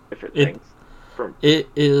different things from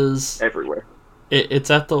everywhere.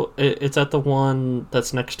 It's at the one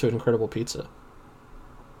that's next to Incredible Pizza.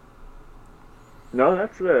 No,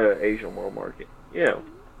 that's the Asian World Market. Yeah.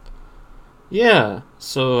 Yeah.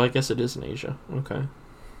 So I guess it is in Asia. Okay.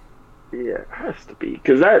 Yeah, it has to be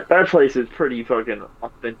because that place is pretty fucking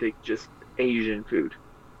authentic, just Asian food.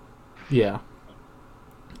 Yeah.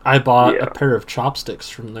 I bought a pair of chopsticks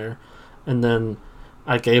from there, and then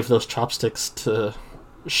I gave those chopsticks to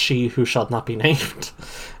she who shall not be named,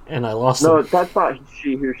 and I lost them. No, that's not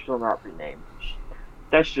she who shall not be named.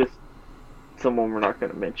 That's just someone we're not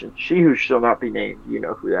going to mention. She who shall not be named, you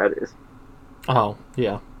know who that is. Oh,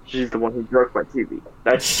 yeah. She's the one who broke my TV.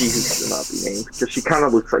 That's she who shall not be named, because she kind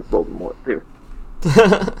of looks like Voldemort, too.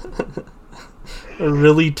 A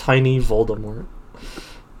really tiny Voldemort.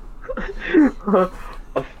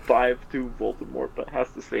 A 5'2" Voldemort, but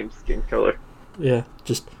has the same skin color. Yeah,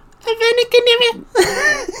 just...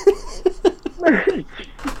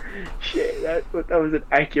 Shit, that was an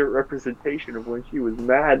accurate representation of when she was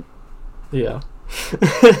mad. Yeah.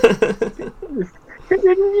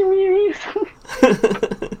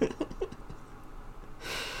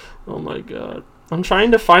 Oh my god. I'm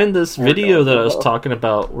trying to find this video that I was talking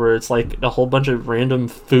about where it's like a whole bunch of random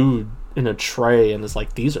food in a tray and it's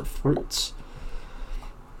like, these are fruits.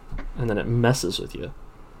 And then it messes with you.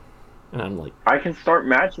 And I'm like... I can start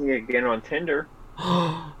matching it again on Tinder.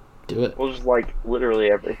 Do it. We'll just like literally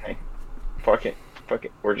everything. Fuck it.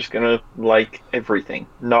 We're just gonna like everything,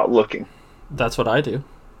 not looking. That's what I do.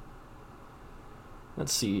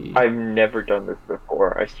 Let's see. I've never done this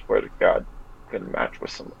before. I swear to God, I'm gonna match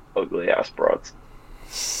with some ugly ass broads.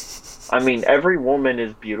 I mean, every woman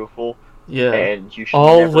is beautiful. Yeah. And you should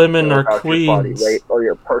all never women are queens. Your body weight queens. or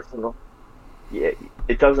your personal. Yeah,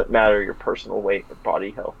 it doesn't matter your personal weight or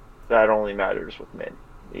body health. That only matters with men.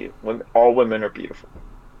 All women are beautiful.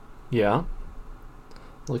 Yeah.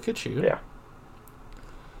 Look at you. Yeah.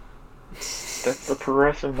 That's the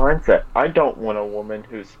progressive mindset. I don't want a woman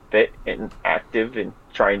who's fit and active and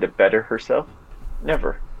trying to better herself.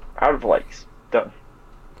 Never. Out of likes. Done.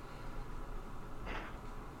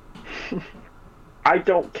 I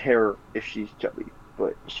don't care if she's chubby,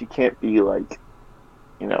 but she can't be like,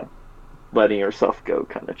 letting herself go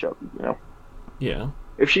kind of chubby, Yeah.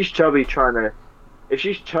 If she's chubby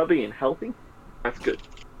and healthy, that's good.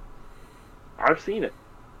 I've seen it.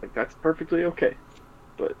 Like, that's perfectly okay.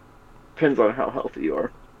 But Depends on how healthy you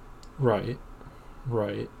are. Right.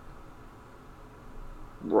 Right.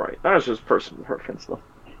 Right. That's just personal preference, though.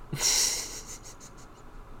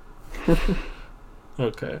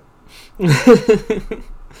 Okay.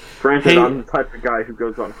 Granted, Hey- I'm the type of guy who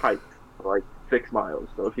goes on hikes for like 6 miles,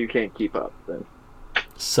 so if you can't keep up, then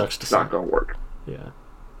Sucks to it's not suck. gonna work. Yeah.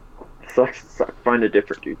 Sucks to suck. Find a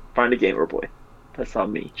different dude. Find a gamer boy. That's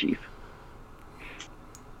on me, Chief.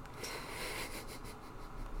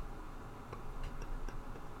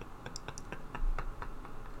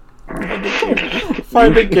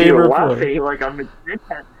 Find a gamer You're boy. laughing like I'm a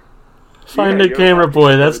dickhead. Find Yeah, a you're gamer laughing boy.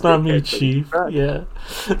 like That's I'm a not me, dickhead, but Chief. it's not. Yeah.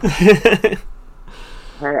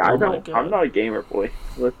 Hey, Oh my I'm God. not a gamer boy.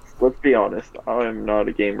 Let's be honest. I am not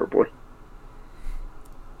a gamer boy.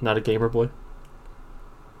 Not a gamer boy?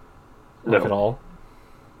 Like No. at all?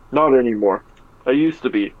 Not anymore. I used to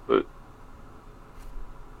be, but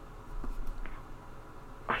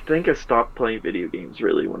I think I stopped playing video games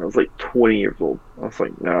really when I was like 20 years old. I was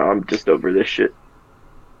like, nah, I'm just over this shit.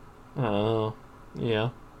 Oh. Yeah.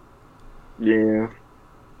 Yeah.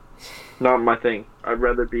 Not my thing. I'd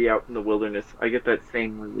rather be out in the wilderness. I get that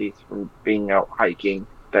same release from being out hiking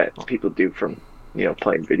that people do from,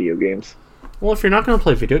 playing video games. Well, if you're not going to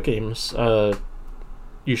play video games,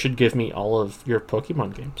 you should give me all of your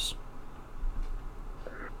Pokemon games.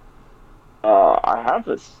 I have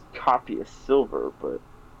a copy of Silver, but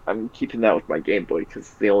I'm keeping that with my Game Boy because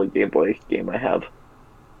it's the only Game Boy game I have.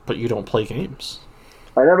 But you don't play games.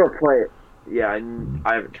 I never play it. Yeah,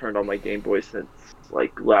 I haven't turned on my Game Boy since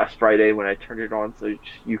like last Friday when I turned it on, so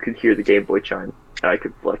you could hear the Game Boy chime, and I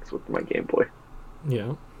could flex with my Game Boy.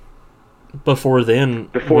 Yeah. Before then,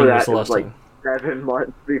 Before when that, was the it last was like time? 7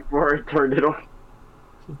 months before I turned it on,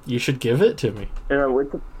 You should give it to me. and I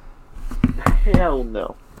went to. Hell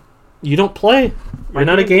no. You don't play. My You're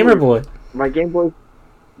not a Game gamer Boy- boy. My Game Boy.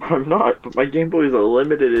 I'm not, but my Game Boy is a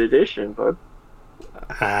limited edition, bud.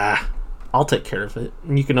 Ah, I'll take care of it.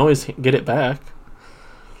 And you can always get it back.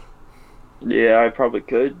 Yeah, I probably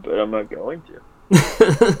could, but I'm not going to.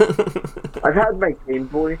 I've had my Game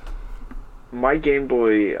Boy. My Game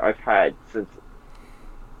Boy I've had since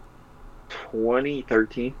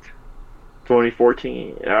 2013,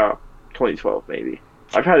 2014, 2012 maybe.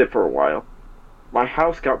 I've had it for a while. My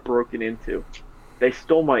house got broken into. They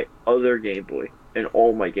stole my other Game Boy and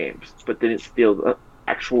all my games, but didn't steal the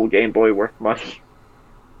actual Game Boy worth money.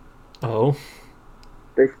 Oh.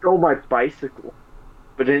 They stole my bicycle,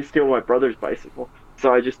 but didn't steal my brother's bicycle.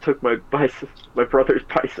 So I just took my brother's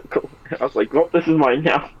bicycle. I was like, well, this is mine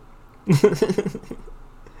now.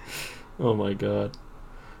 Oh my god.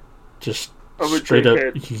 Just I'm a straight up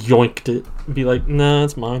dickhead. yoinked it. Be like, nah,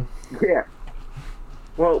 it's mine. Yeah.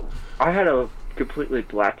 Well, I had a completely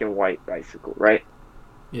black and white bicycle, right?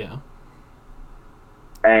 Yeah.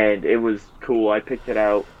 And it was cool. I picked it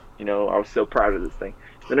out. I was so proud of this thing.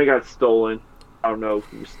 Then it got stolen. I don't know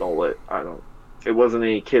who stole it. It wasn't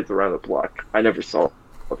any kids around the block. I never saw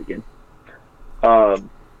it again. And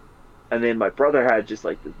then my brother had just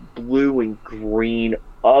like this blue and green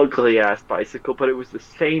ugly ass bicycle, but it was the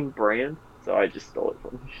same brand, so I just stole it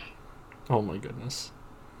from him. Oh my goodness.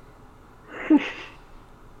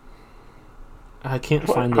 I can't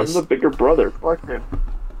find I'm this. the bigger brother. Fuck him.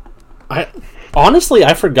 Honestly,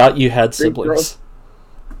 I forgot you had Big bro. siblings.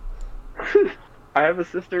 I have a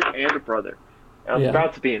sister and a brother. And I'm Yeah.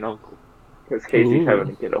 about to be an uncle because Casey's Ooh. having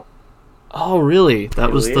a kiddo. Oh, really?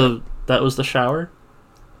 That was Yeah. the shower?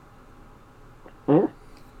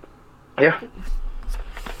 Yeah.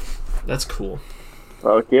 That's cool.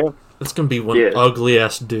 Fuck yeah. That's gonna be one Yeah. ugly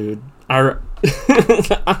ass dude. Like,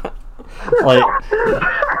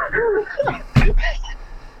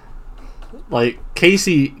 like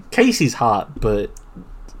Casey's hot, but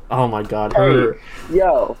oh my god, her.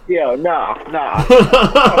 Yo, nah.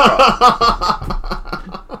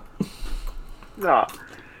 Nah.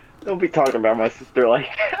 Don't be talking about my sister like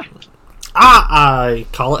that. I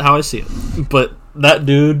call it how I see it. But that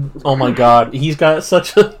dude, oh my god, he's got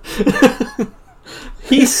such a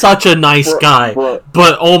he's such a nice guy. Bro.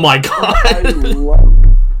 But oh my god.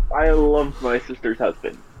 I love my sister's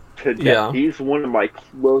husband to death. Yeah. He's one of my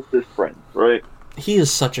closest friends, right? He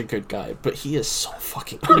is such a good guy, but he is so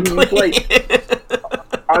fucking He's ugly.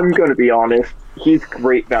 I'm gonna be honest. He's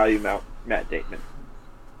great value, Matt Damon.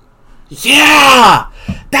 Yeah!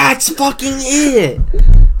 That's fucking it!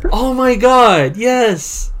 Oh my god,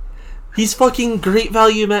 yes! He's fucking great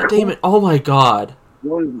value Matt Damon. Oh my god.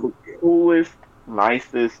 One of the coolest,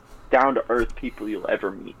 nicest, down to earth people you'll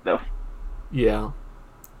ever meet, though. Yeah.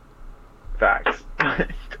 Facts.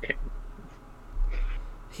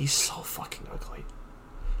 He's so fucking ugly.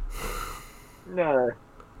 No.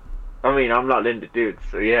 I mean, I'm not into dudes,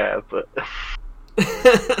 so yeah, but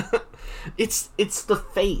It's the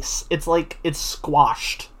face. It's like it's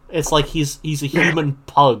squashed. It's like he's a human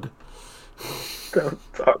pug. don't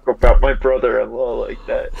talk about my brother-in-law like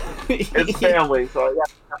that. It's family, so I got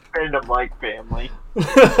to defend him like family.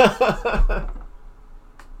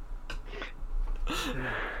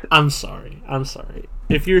 I'm sorry.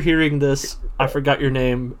 If you're hearing this, I forgot your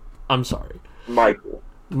name. I'm sorry. Michael,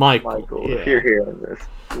 Michael. Yeah. if you're hearing this,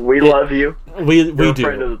 we love you. We You're a do.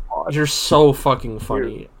 friend of the pod. You're so fucking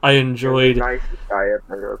funny. I enjoyed. You're the nicest guy I've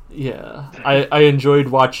heard of. Yeah, I enjoyed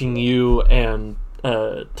watching you and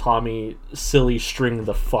Tommy silly string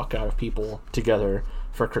the fuck out of people together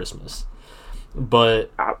for Christmas.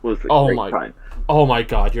 But That was a oh great my, time. oh my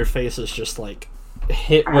god, your face is just like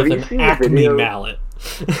hit Have with you an seen the Acme video? mallet,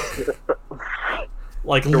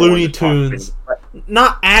 like Don't Looney want to talk to me, Tunes.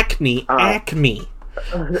 Not Acme, Uh, Acme,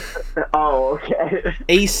 Oh, okay.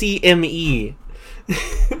 ACME.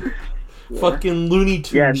 Fucking Looney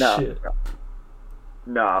Tunes Yeah, no. shit.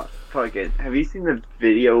 Nah, fuck it. Have you seen the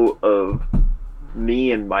video of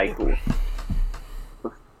me and Michael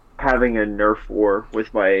having a Nerf war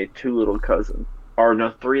with my two little cousins? Or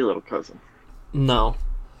no, three little cousins. No.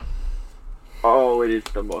 Oh, it is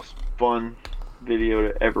the most fun video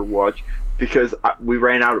to ever watch because we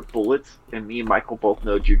ran out of bullets, and me and Michael both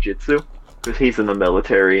know jujitsu because he's in the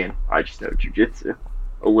military and I just know jujitsu,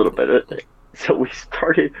 a little bit of it. So we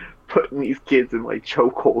started putting these kids in like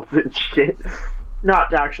chokeholds and shit.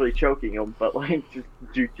 Not actually choking them, but like just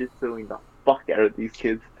jujitsuing the fuck out of these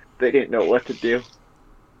kids. They didn't know what to do.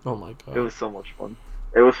 Oh my god. It was so much fun.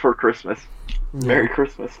 It was for Christmas. Merry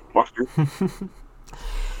Christmas, fuckers.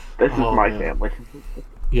 This is my man. family.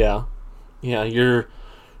 Yeah, your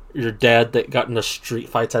dad that got into street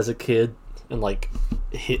fights as a kid and like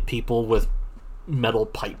hit people with metal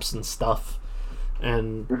pipes and stuff.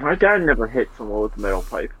 And My dad never hit someone with a metal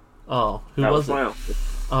pipe. oh, who That was was it? my uncle.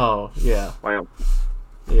 Oh, yeah, My uncle.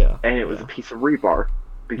 yeah. And it was a piece of rebar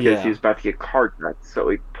because Yeah. he was about to get carjacked. So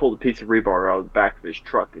he pulled a piece of rebar out of the back of his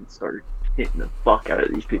truck and started hitting the fuck out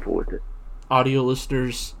of these people with it. Audio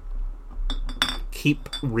listeners, keep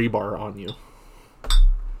rebar on you.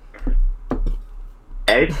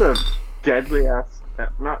 It's a deadly ass.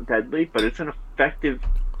 Not deadly, but it's an effective.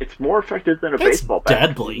 It's more effective than a It's baseball bat.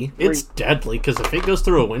 deadly. It's deadly because if it goes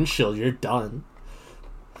through a windshield, you're done.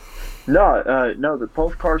 No,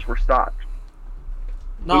 both cars were stopped.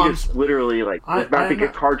 No, He I'm, just literally like was I- about to I'm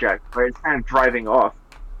get carjacked, but instead of driving off,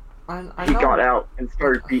 I he know. got out and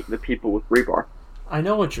started beating the people with rebar. I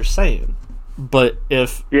know what you're saying, but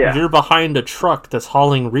if Yeah. you're behind a truck that's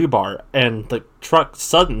hauling rebar and the truck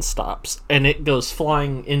sudden stops and it goes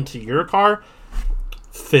flying into your car,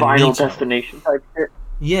 Final finito. destination type shit.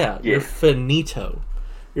 Yeah, Yeah. you're finito.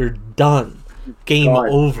 You're done. Game Done.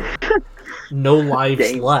 over. No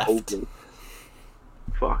lives Game left. over.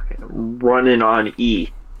 Fucking running on E.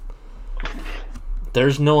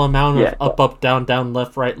 There's no amount of Yeah. up, down,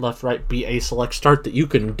 left, right, B, A, select, start that you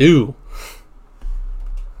can do.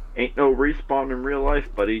 Ain't no respawn in real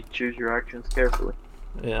life, buddy. Choose your actions carefully.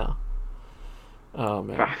 Yeah. Oh,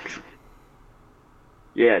 man. Facts.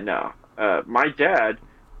 Yeah, no. My dad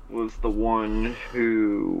was the one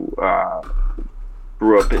who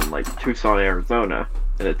grew up in like Tucson, Arizona,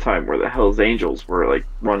 at a time where the Hells Angels were like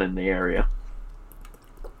running the area.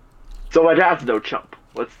 So my dad's no chump.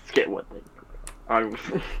 Let's get one thing.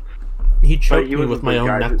 He choked he me was with a my good own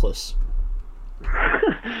guy who- necklace.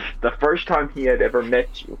 The first time he had ever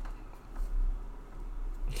met you.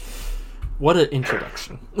 What an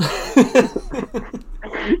introduction.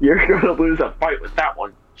 You're gonna lose a fight with that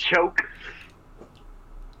one. Choke.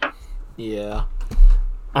 Yeah.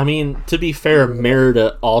 I mean, to be fair,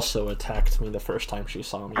 Merida also attacked me the first time she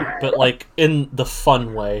saw me. But, like, in the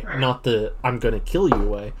fun way, not the I'm gonna kill you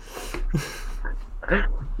way.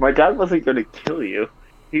 My dad wasn't gonna kill you.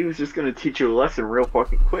 He was just gonna teach you a lesson real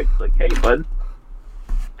fucking quick. Like, hey, bud,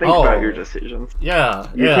 think Oh. about your decisions. Yeah,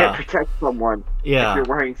 You yeah, can't protect someone if yeah. you're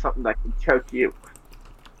wearing something that can choke you.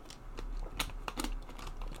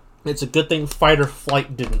 It's a good thing fight or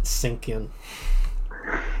flight didn't sink in.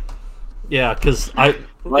 Yeah, because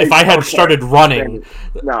if I had okay, started running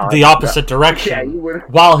No, the opposite Yeah, direction you would.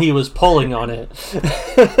 while he was pulling on it.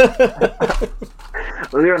 I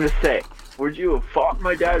was gonna say, would you have fought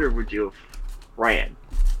my dad or would you have ran?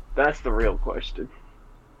 That's the real question.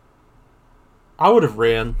 I would have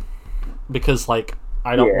ran because, like,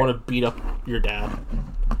 I don't Yeah. want to beat up your dad.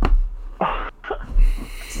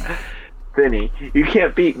 Vinny, you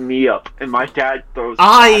can't beat me up, and my dad throws.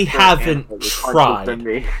 I faster haven't and harder punches tried. than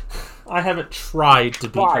me, I haven't tried to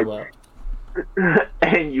beat you up.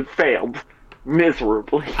 and you failed.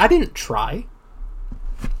 Miserably. I didn't try.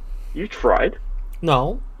 You tried.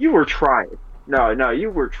 No. You were trying. No, you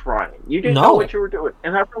were trying. You didn't No. know what you were doing,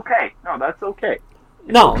 and that's okay. No, that's okay.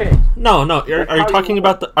 It's No. okay. No. Are That's you how talking you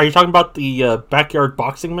about the? Are you talking about the backyard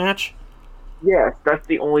boxing match? Yes, that's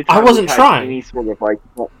the only I time wasn't we had trying. any sort of like.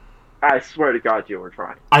 I swear to God, you were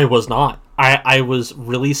trying. I was not. I was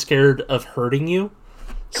really scared of hurting you,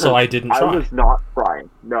 so I didn't try. I was not trying.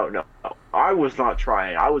 No. I was not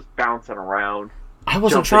trying. I was bouncing around. I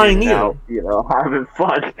wasn't jumping in trying and either. out, having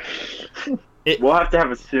fun. We'll have to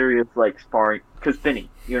have a serious sparring. Because Benny,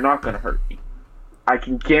 you're not gonna hurt me. I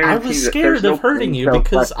can guarantee. I was that scared there's no of hurting you pain,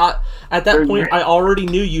 because at that there's point no- I already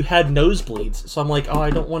knew you had nosebleeds. So I'm like, oh, I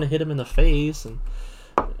don't want to hit him in the face, and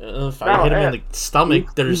if I hit him in the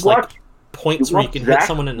stomach, there's like points where you can hit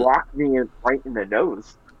someone in. Rocked me right in the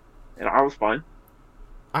nose, and I was fine.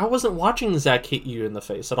 I wasn't watching Zach hit you in the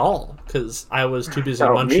face at all because I was too busy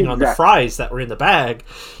No, munching me on and the Zach- fries that were in the bag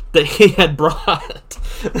that he had brought.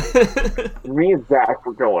 Me and Zach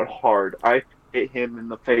were going hard. I hit him in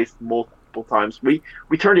the face multiple times. We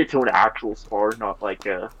turned it to an actual spar, not like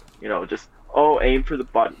just aim for the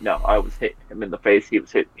button. No, I was hitting him in the face. He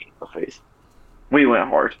was hitting me in the face. We went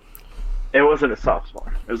hard. It wasn't a soft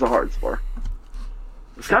spar. It was a hard spar.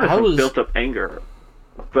 It's kind of some built up anger,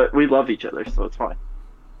 but we love each other, so it's fine.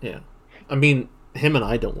 Yeah. I mean, him and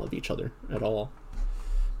I don't love each other at all.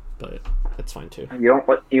 But it's fine too.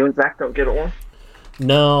 You and Zach don't get along?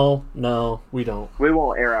 No, we don't. We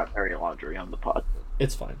won't air out dirty laundry on the pod.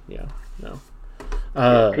 It's fine, yeah.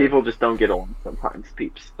 No. People just don't get along sometimes,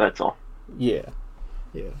 peeps. That's all. Yeah.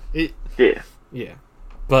 Yeah.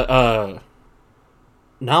 But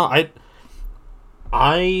no,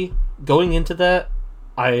 I going into that,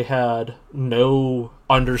 I had no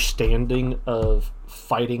understanding of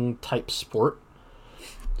fighting type sport.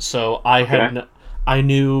 So I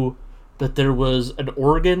knew that there was an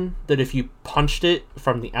organ that if you punched it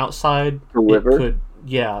from the outside, The liver?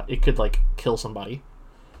 it could like kill somebody.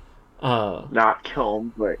 Not kill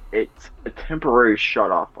them, but it's a temporary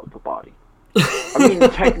shut off of the body. I mean,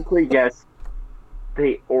 technically, yes,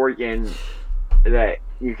 the organ that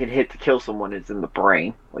you can hit to kill someone is in the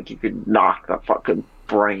brain. Like, you could knock the fucking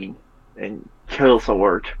brain and kill someone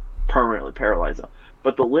or permanently paralyze them.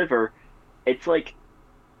 But the liver, it's like,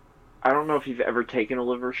 I don't know if you've ever taken a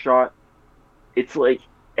liver shot. It's like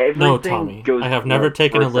everything No, Tommy, goes. I have never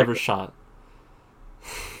taken for a liver second. shot.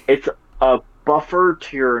 It's a buffer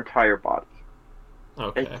to your entire body.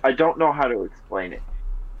 Okay. I don't know how to explain it.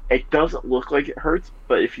 It doesn't look like it hurts,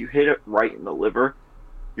 but if you hit it right in the liver,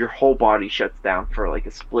 your whole body shuts down for like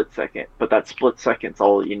a split second. But that split second's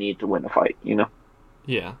all you need to win a fight, you know?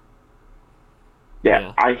 Yeah.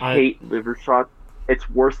 Yeah, I hate liver shots. It's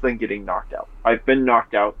worse than getting knocked out. I've been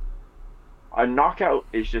knocked out. A knockout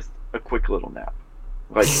is just a quick little nap.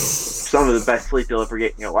 Like, some of the best sleep you'll ever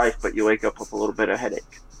get in your life, but you wake up with a little bit of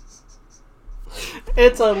headache.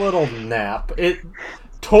 It's a little nap. It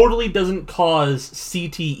totally doesn't cause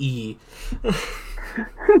CTE.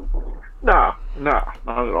 No, not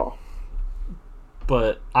at all.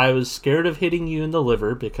 But I was scared of hitting you in the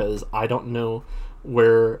liver because I don't know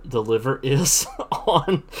where the liver is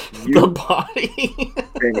on the body.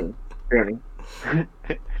 Fanny.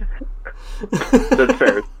 That's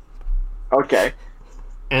fair. Okay.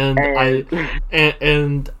 And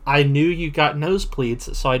I knew you got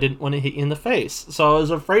nosebleeds, so I didn't want to hit you in the face. So I was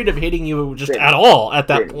afraid of hitting you just at all at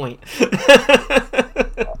that point.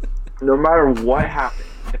 No matter what happens,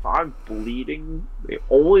 if I'm bleeding, the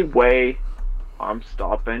only way I'm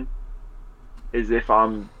stopping is if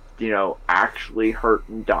I'm, actually hurt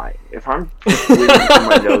and dying. If I'm just bleeding from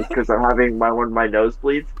my nose because I'm having one of my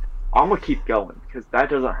nosebleeds, I'm gonna keep going because that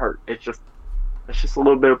doesn't hurt. It's just a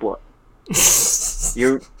little bit of blood.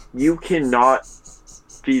 You cannot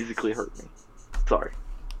physically hurt me. Sorry.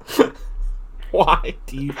 Why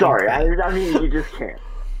do you? Sorry, I mean you just can't.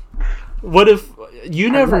 What if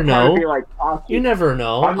you never know? Like, you never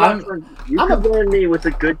know. You could win me with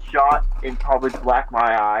a good shot and probably black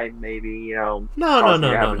my eye, maybe No.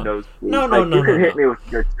 You could hit me with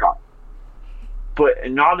a good shot,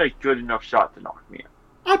 but not a good enough shot to knock me out.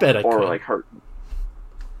 I bet I or could. like hurt me.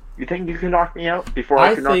 You think you can knock me out before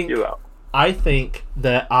I can knock you out? I think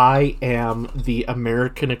that I am the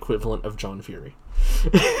American equivalent of John Fury.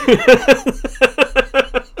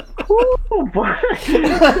 Ooh,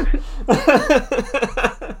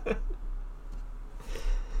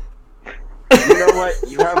 You know what?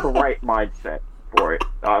 You have the right mindset for it.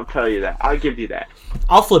 I'll tell you that. I'll give you that.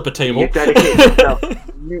 I'll flip a table. You dedicate yourself.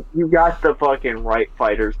 You got the fucking right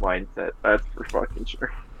fighter's mindset. That's for fucking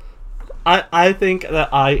sure. I think that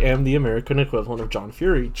I am the American equivalent of John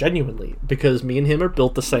Fury, genuinely, because me and him are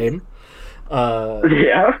built the same.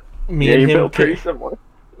 Yeah. Me Yeah, and you him built pretty similar.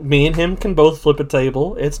 Me and him can both flip a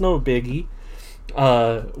table. It's no biggie.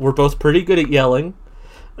 We're both pretty good at yelling.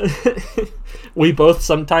 We both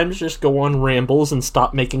sometimes just go on rambles and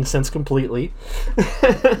stop making sense completely.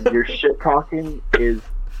 Your shit talking is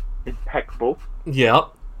impeccable.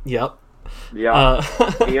 Yep. Yeah.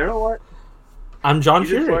 Hey, you know what? I'm John You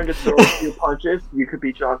just Fury. learned to throw a few punches, you could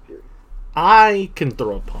be John Fury. I can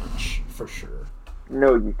throw a punch, for sure.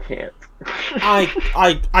 No, you can't.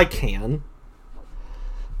 I can.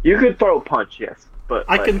 You could throw a punch, yes, but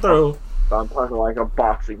I can throw... I'm talking like a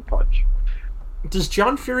boxing punch. Does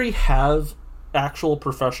John Fury have actual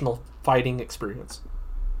professional fighting experience?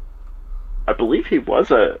 I believe he was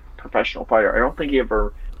a professional fighter. I don't think he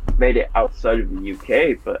ever made it outside of the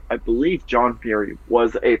UK, but I believe John Fury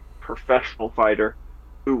was a professional fighter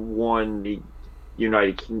who won the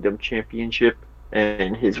United Kingdom Championship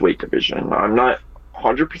in his weight division. I'm not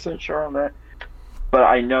 100% sure on that, but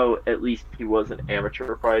I know at least he was an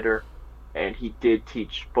amateur fighter, and he did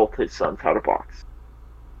teach both his sons how to box.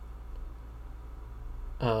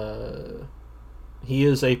 He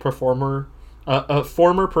is a former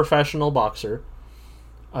professional boxer,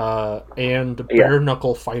 and bare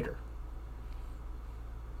knuckle fighter.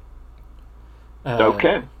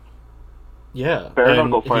 Okay. Yeah. Bare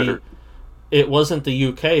knuckle fighter. It wasn't the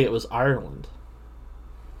UK, it was Ireland.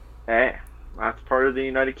 Hey, that's part of the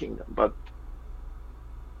United Kingdom, but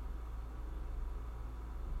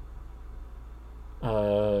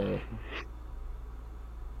the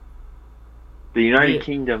United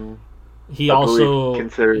Kingdom, he I also believe,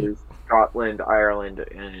 considers Scotland, Ireland,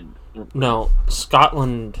 and England. No,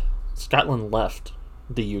 Scotland left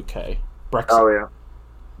the UK. Brexit. Oh yeah.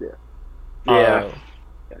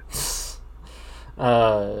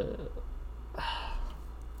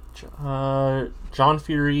 John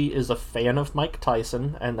Fury is a fan of Mike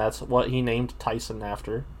Tyson, and that's what he named Tyson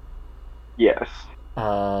after. Yes.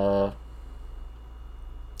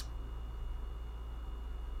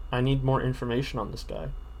 I need more information on this guy.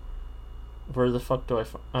 Where the fuck do I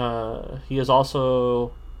he is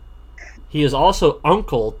also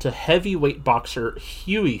uncle to heavyweight boxer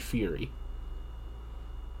Hughie Fury.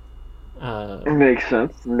 It makes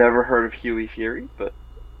sense. Never heard of Hughie Fury, but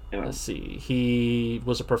you know. Let's see. He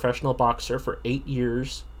was a professional boxer for 8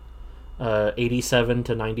 years, 87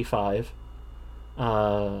 to 95.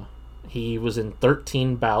 He was in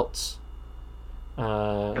 13 bouts.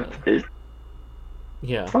 It's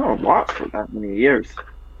Yeah. not a lot for that many years.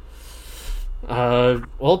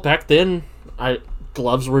 Well, back then,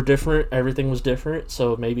 gloves were different. Everything was different.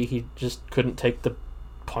 So maybe he just couldn't take the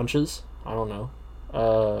punches. I don't know.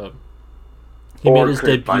 He made his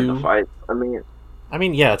couldn't find the debut. fight. I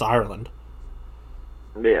mean, yeah, it's Ireland.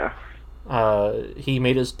 Yeah. He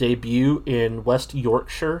made his debut in West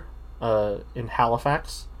Yorkshire, in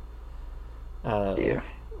Halifax. Yeah.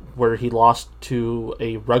 Where he lost to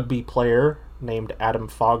a rugby player named Adam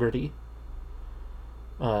Fogarty.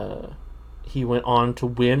 He went on to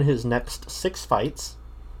win his next 6 fights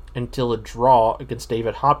until a draw against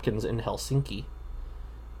David Hopkins in Helsinki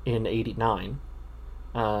in '89.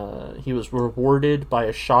 He was rewarded by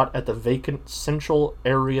a shot at the vacant Central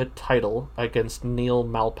Area title against Neil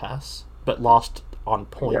Malpass, but lost on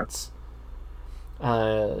points.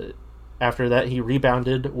 After that, he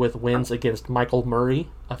rebounded with wins against Michael Murray,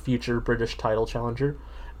 a future British title challenger,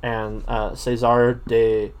 and Cesare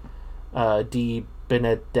Di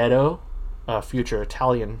Benedetto, a future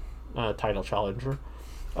Italian title challenger.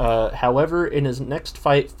 However, in his next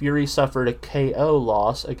fight, Fury suffered a KO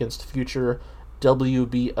loss against future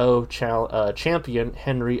WBO champion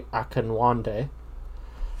Henry Akinwande.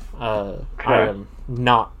 I am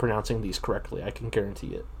not pronouncing these correctly, I can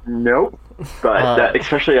guarantee it. Nope. But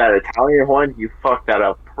especially that Italian one, you fucked that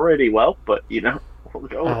up pretty well, but we'll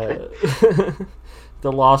go with it.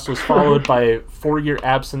 The loss was followed by a 4-year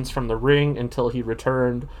absence from the ring until he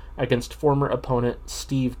returned against former opponent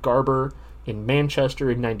Steve Garber in Manchester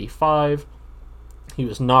in '95. He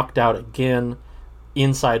was knocked out again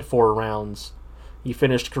inside 4 rounds. He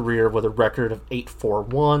finished career with a record of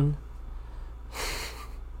 8-4-1.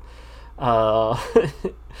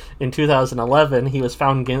 In 2011, he was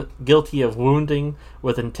found guilty of wounding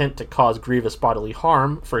with intent to cause grievous bodily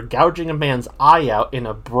harm for gouging a man's eye out in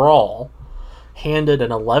a brawl. Handed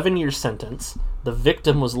an 11-year sentence. The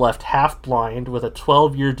victim was left half-blind with a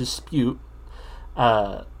 12-year dispute.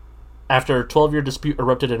 After a 12-year dispute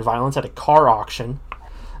erupted in violence at a car auction,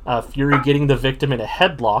 Fury getting the victim in a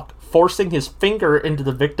headlock, forcing his finger into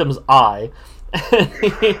the victim's eye,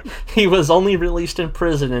 He was only released in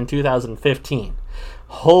prison in 2015.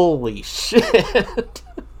 Holy shit!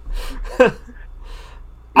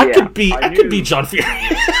 I could be John Fury.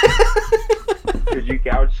 Could you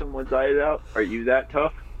gouge someone's eyes out? Are you that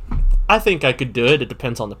tough? I think I could do it. It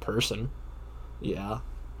depends on the person. Yeah.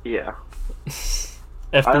 Yeah.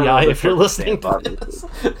 FBI, if you're listening to this.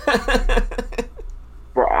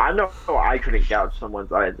 Bro, I know I couldn't gouge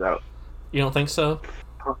someone's eyes out. You don't think so?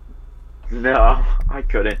 No, I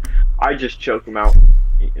couldn't. I just choke them out.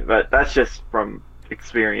 But that's just from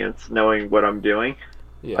experience, knowing what I'm doing.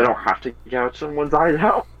 Yeah. I don't have to gouge someone's eyes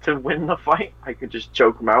out to win the fight. I could just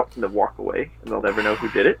choke them out and then walk away, and they'll never know who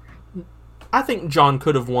did it. I think John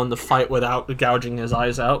could have won the fight without gouging his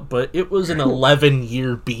eyes out, but it was an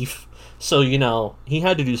 11-year beef, so he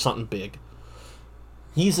had to do something big.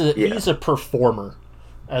 He's a performer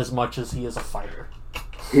as much as he is a fighter.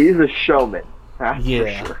 He's a showman, that's for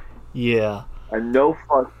sure. Yeah. A no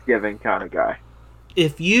fucks given kind of guy.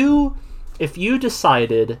 If you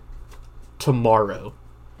decided tomorrow,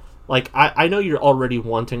 like I know you're already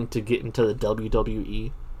wanting to get into the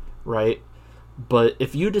WWE, right? But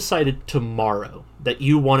if you decided tomorrow that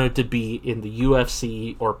you wanted to be in the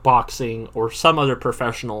UFC or boxing or some other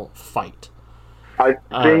professional fight, I've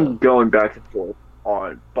been going back and forth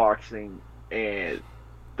on boxing and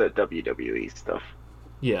the WWE stuff.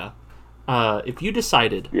 Yeah. If you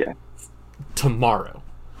decided Yeah. tomorrow,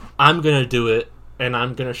 I'm going to do it, and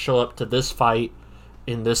I'm going to show up to this fight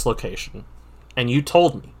in this location, and you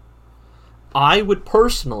told me, I would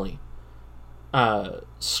personally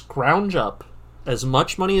scrounge up as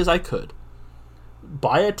much money as I could,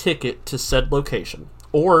 buy a ticket to said location,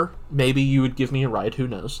 or maybe you would give me a ride, who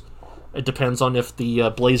knows. It depends on if the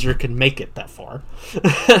Blazer can make it that far.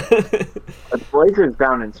 The Blazer's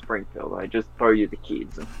down in Springfield. I just throw you the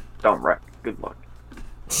keys and don't wreck. Good luck.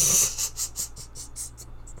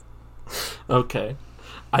 Okay.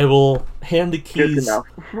 I will hand the keys. Good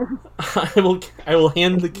to know. I will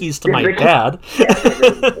hand the keys to my dad.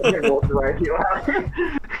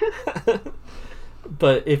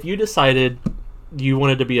 But if you decided you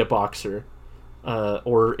wanted to be a boxer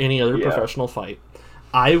or any other professional fight,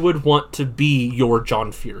 I would want to be your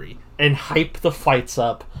John Fury and hype the fights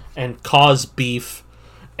up and cause beef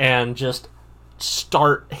and just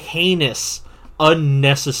start heinous,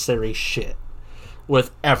 unnecessary shit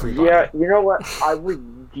with everybody. Yeah, you know what? I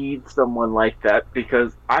would need someone like that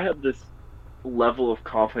because I have this level of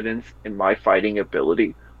confidence in my fighting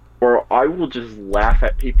ability where I will just laugh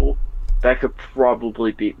at people that could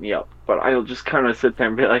probably beat me up. But I'll just kind of sit there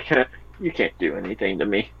and be like, you can't do anything to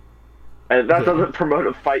me. And that doesn't promote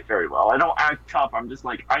a fight very well. I don't act tough. I'm just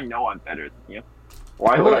like, I know I'm better than you.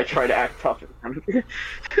 Why would I try to act tough in front of you?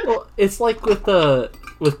 Well, it's like with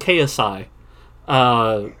KSI.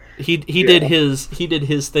 He did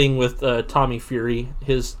his thing with Tommy Fury.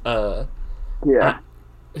 His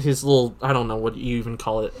his little, I don't know what you even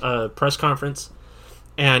call it, press conference,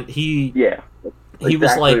 and he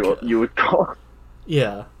was like, what you would call it.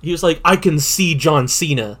 Yeah, he was like, I can see John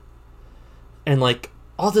Cena, and like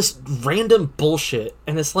all this random bullshit,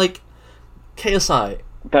 and it's like, KSI,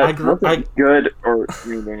 that wasn't good or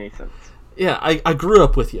mean any sense. Yeah, I grew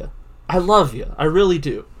up with you. I love you. I really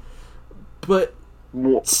do. But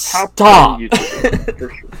stop. For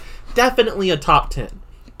sure. Definitely a top 10.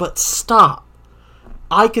 But stop.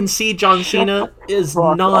 I can see John Cena is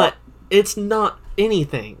not... It's not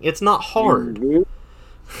anything. It's not hard.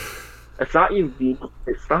 It's not unique.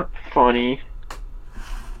 It's not funny.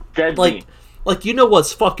 Deadly. Like, you know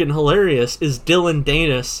what's fucking hilarious is Dylan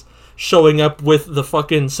Danis showing up with the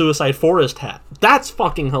fucking Suicide Forest hat. That's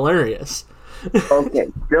fucking hilarious. Okay,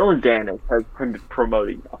 Dylan Danis has been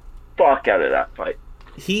promoting the fuck out of that fight.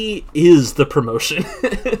 He is the promotion.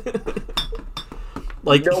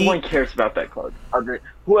 Like, no one cares about that card.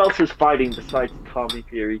 Who else is fighting besides Tommy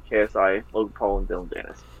Fury, KSI, Logan Paul, and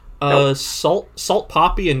Dylan Danis? Salt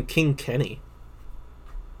Poppy and King Kenny.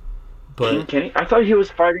 But King Kenny? I thought he was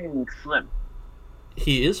fighting Slim.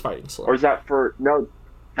 He is fighting Slim. Or is that for... No,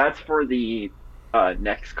 that's for the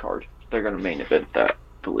next card. They're going to main event that, I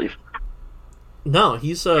believe. No,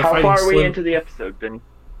 he's How fighting far are we Slim. into the episode, Benny?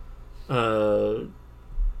 I'm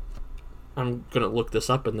going to look this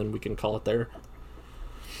up and then we can call it there.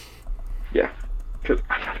 Yeah, because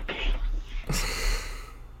I gotta pee.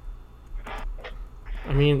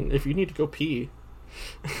 I mean, if you need to go pee.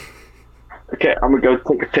 Okay, I'm gonna go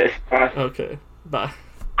take a piss. Bye. Okay, bye.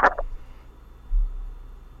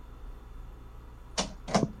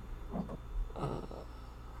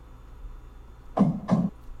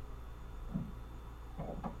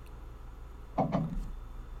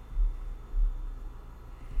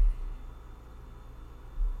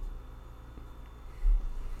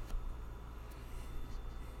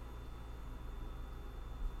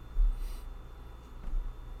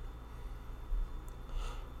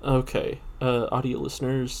 Okay, audio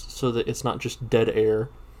listeners, so that it's not just dead air.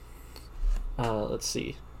 Let's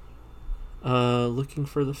see. Looking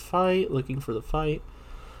for the fight.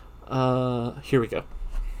 Here we go.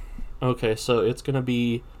 Okay, so it's gonna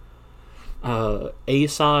be A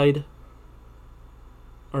side,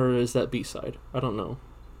 or is that B side? I don't know.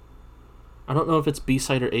 I don't know if it's B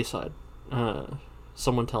side or A side.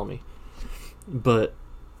 Someone tell me. But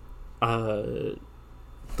the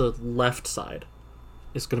left side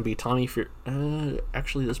is going to be Tommy Fury.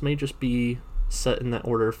 Actually, this may just be set in that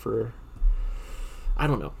order for, I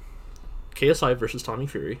don't know. KSI versus Tommy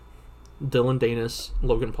Fury, Dylan Danis,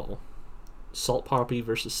 Logan Paul, Salt Poppy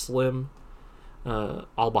versus Slim,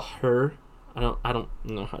 Al-Bahir, I don't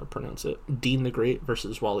know how to pronounce it, Dean the Great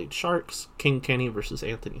versus Waleed Sharks, King Kenny versus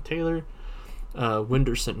Anthony Taylor,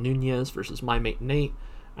 Wynderson Nunez versus My Mate Nate,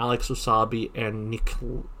 Alex Wasabi and Nick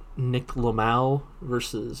Lamau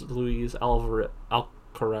versus Luis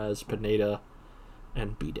Alcaraz Pineda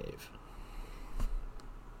and B-Dave.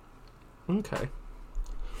 Okay.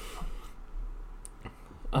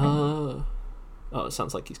 Oh, it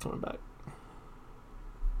sounds like he's coming back.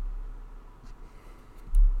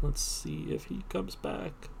 Let's see if he comes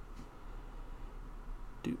back.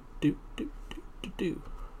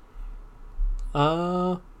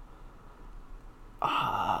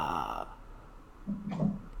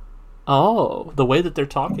 Oh, the way that they're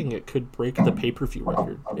talking, it could break the pay-per-view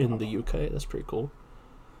record in the UK. That's pretty cool.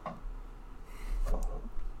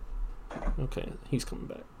 Okay, he's coming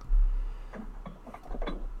back.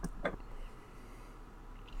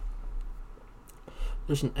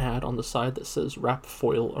 There's an ad on the side that says wrap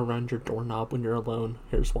foil around your doorknob when you're alone.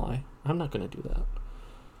 Here's why. I'm not gonna do that.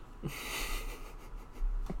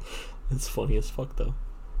 It's funny as fuck though.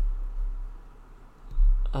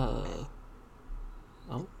 Oh.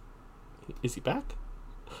 Is he back?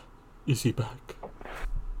 Is he back?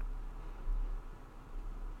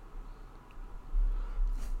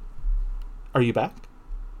 Are you back?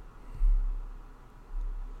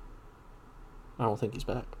 I don't think he's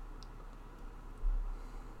back.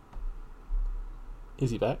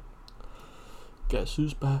 Is he back? Guess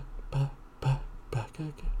who's back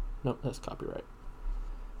again? Nope, that's copyright.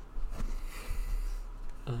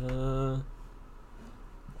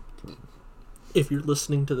 If you're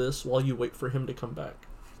listening to this while you wait for him to come back,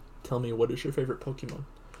 tell me, what is your favorite Pokemon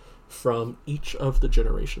from each of the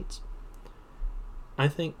generations? I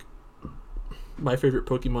think my favorite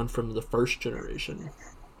Pokemon from the first generation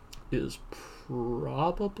is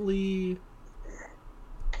probably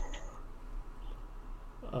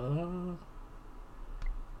I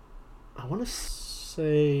want to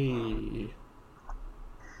say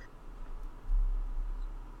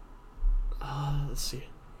let's see.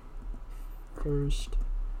 First,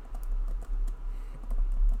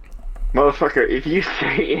 Motherfucker, if you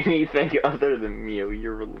say anything other than Mew,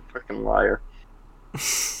 you're a fucking liar.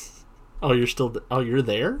 Oh, you're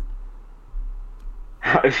there?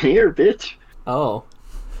 I'm here, bitch. Oh.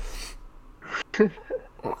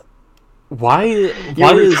 Why You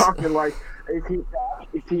were is talking like,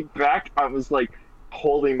 is he back? I was like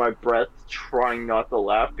holding my breath, trying not to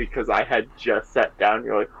laugh because I had just sat down.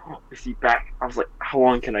 You're like, oh, is he back? I was like, how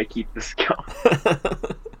long can I keep this going?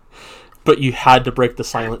 But you had to break the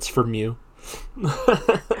silence for Mew.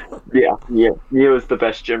 Yeah. Mew is the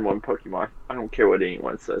best Gen 1 Pokemon. I don't care what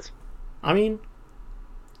anyone says. I mean,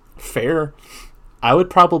 fair. I would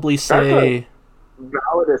probably say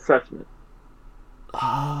Valid assessment.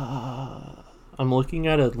 I'm looking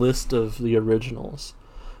at a list of the originals.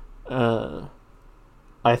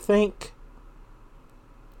 I think,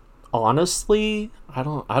 honestly, I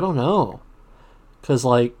don't know, cause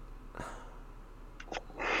like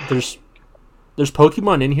there's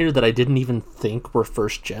Pokemon in here that I didn't even think were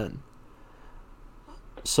first gen.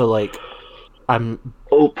 So like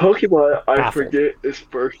Pokemon I baffled. forget is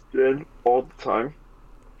first gen all the time.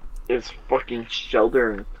 Is fucking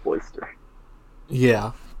Shelder and Cloyster.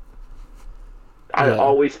 Yeah. I Yeah.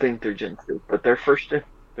 always think they're Gen 2, but they're first gen.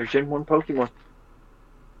 They're Gen 1 Pokemon.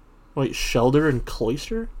 Wait, Shelder and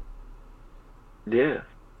Cloyster? Yeah.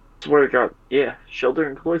 Swear to God. Yeah, Shelder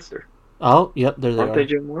and Cloyster. Oh, yep, there they Aren't are. they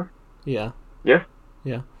Gen 1? Yeah. Yeah.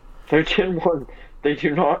 Yeah. They're Gen 1. They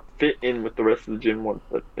do not fit in with the rest of the Gen 1,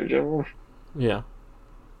 but they're Gen 1. Yeah.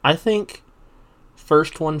 I think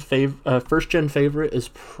first gen favorite is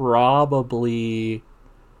probably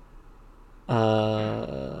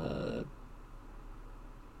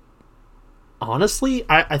honestly,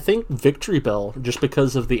 I think Victory Bell, just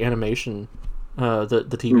because of the animation, the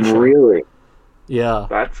TV show. Really? Yeah.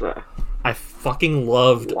 That's I fucking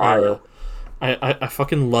loved Wild. I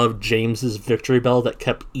fucking loved James's Victory Bell that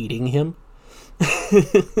kept eating him.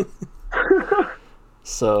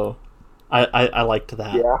 So, I liked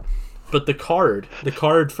that. Yeah. But the card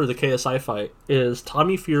for the KSI fight is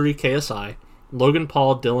Tommy Fury KSI, Logan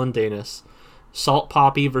Paul Dylan Danis, Salt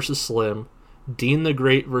Poppy versus Slim, Dean the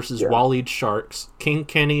Great versus Waleed Sharks, King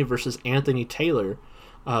Kenny versus Anthony Taylor,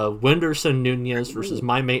 Wenderson Nunez versus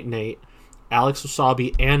My Mate Nate, Alex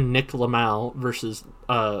Wasabi and Nick Lamal versus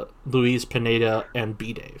Luis Pineda and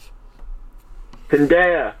B-Dave.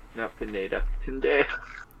 Pineda, not Pineda. Pineda,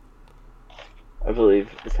 I believe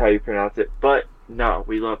is how you pronounce it. But no,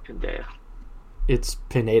 we love Pineda. It's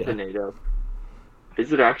Pineda. Pineda.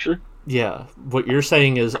 Is it actually? Yeah. What you're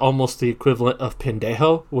saying is almost the equivalent of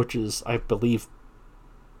pendejo, which is, I believe,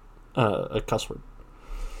 a cuss word.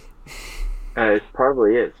 It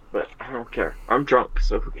probably is, but I don't care. I'm drunk,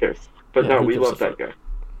 so who cares? But Yeah, no, who we gives love a that fuck? guy.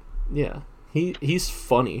 Yeah. He's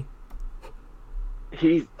funny.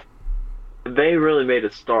 They really made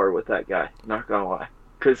a star with that guy, not gonna lie.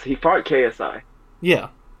 Because he fought KSI. Yeah.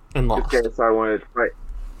 And lost. Because KSI wanted to fight.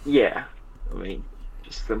 Yeah. I mean,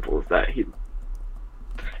 just simple as that.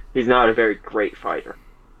 He's not a very great fighter.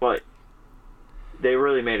 But they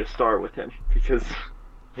really made a star with him. Because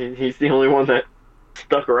he's the only one that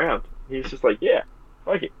stuck around. He's just like, yeah,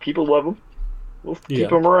 fuck it. People love him. We'll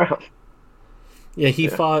keep him around. Yeah, he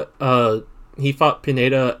fought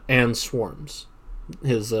Pineda and Swarms.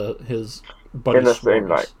 His buddy In the Swarms. same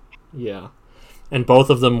night. Yeah. And both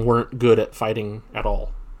of them weren't good at fighting at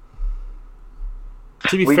all.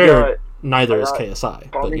 To be fair, neither is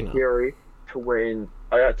KSI, but you know. Fury to win.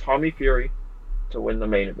 I got Tommy Fury to win the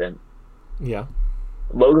main event. Yeah.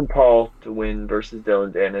 Logan Paul to win versus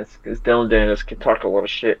Dylan Danis, because Dylan Danis can talk a lot of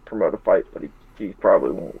shit, promote a fight, but he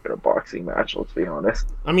probably won't win a boxing match, let's be honest.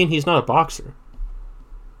 I mean, he's not a boxer.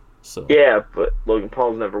 So Yeah, but Logan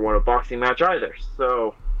Paul's never won a boxing match either,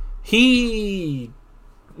 so... Yeah,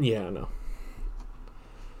 no.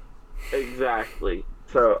 Exactly.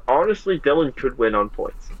 So, honestly, Dylan could win on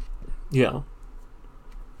points. Yeah.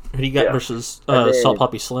 Who do you got versus Salt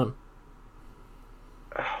Poppy Slim?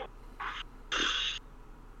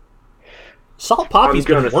 Salt Poppy's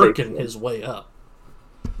been working his way up.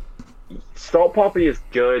 Salt Poppy is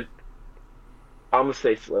good. I'm gonna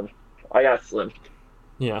say Slim. I got Slim.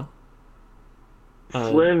 Yeah.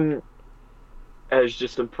 Slim has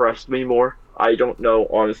just impressed me more. I don't know,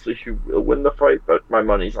 honestly, who will win the fight, but my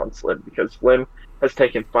money's on Slim, because Slim has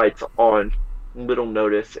taken fights on little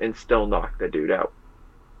notice and still knocked the dude out.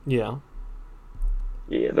 Yeah.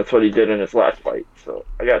 Yeah, that's what he did in his last fight, so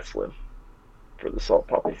I got Slim for the Salt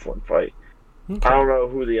Poppy Slim fight. Okay. I don't know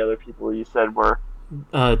who the other people you said were.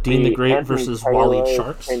 Dean the Great Anthony versus Taylor Waleed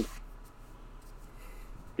Sharks.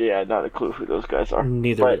 Yeah, not a clue who those guys are.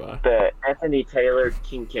 Neither do I. The Anthony Taylor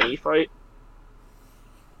King Kenny fight,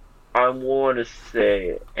 I want to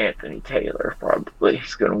say Anthony Taylor probably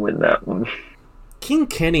is going to win that one. King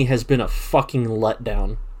Kenny has been a fucking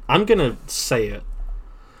letdown. I'm gonna say it.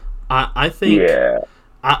 I think. Yeah.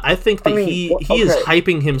 I think that he is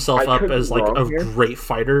hyping himself up as like a here. great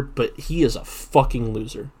fighter, but he is a fucking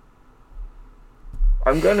loser.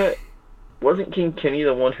 Wasn't King Kenny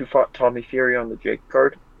the one who fought Tommy Fury on the Jake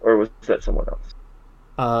card, or was that someone else?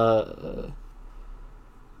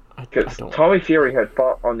 Because Tommy Fury had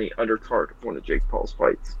fought on the undercard of one of Jake Paul's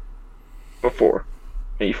fights before,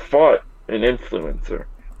 and he fought an influencer.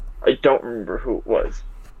 I don't remember who it was.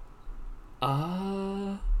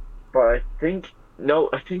 But I think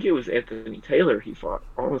it was Anthony Taylor he fought,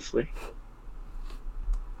 honestly.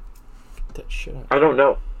 That shit out. I don't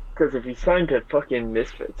know. Because if he signed to fucking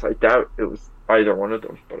Misfits, I doubt it was either one of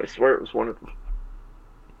them. But I swear it was one of them.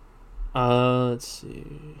 Let's see.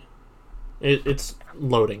 It's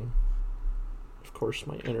loading. Of course,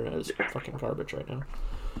 my internet is fucking garbage right now.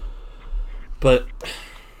 But,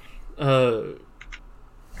 the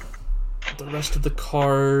rest of the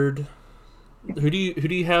card... Who do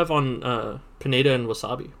you have on Pineda and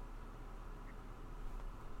Wasabi?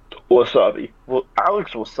 Wasabi. Well,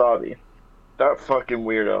 Alex Wasabi. That fucking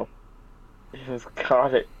weirdo. He's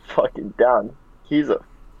got it fucking done. He's a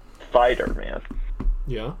fighter, man.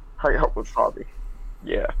 Yeah? I got Wasabi.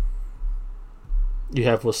 Yeah. You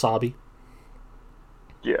have Wasabi?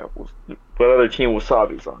 Yeah. What other team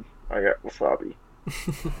Wasabi's on? I got Wasabi.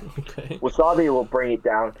 Okay. Wasabi will bring it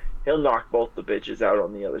down. He'll knock both the bitches out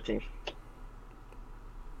on the other team.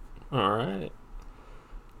 Alright.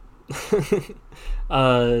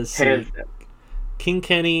 King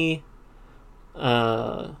Kenny,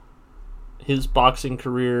 his boxing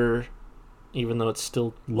career, even though it's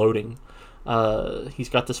still loading, he's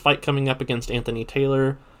got this fight coming up against Anthony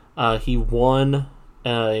Taylor. He won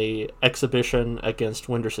a exhibition against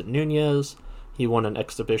Wenderson Nunez. He won an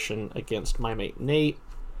exhibition against my mate Nate.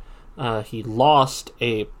 He lost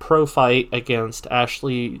a pro fight against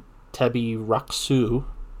Ashley Tebi Raksu.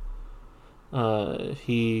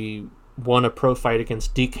 He won a pro fight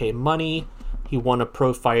against DK Money. He won a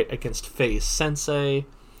pro fight against FaZe Sensei.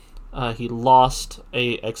 He lost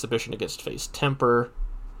a exhibition against FaZe Temper.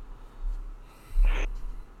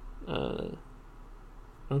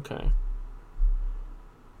 Okay.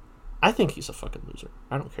 I think he's a fucking loser.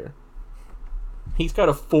 I don't care. He's got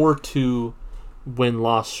a 4-2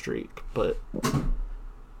 win-loss streak, but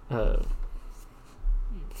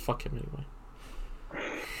fuck him anyway.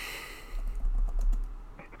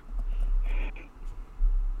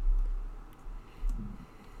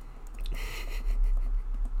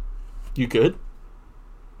 You good?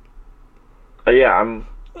 Yeah, I'm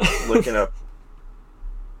looking up.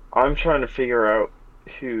 I'm trying to figure out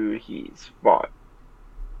who he's fought.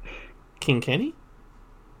 King Kenny?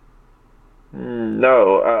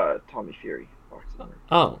 No, Tommy Fury.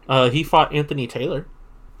 Oh, he fought Anthony Taylor.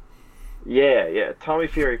 Yeah, Tommy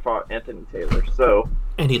Fury fought Anthony Taylor, so...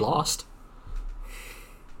 And he lost.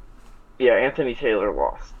 Yeah, Anthony Taylor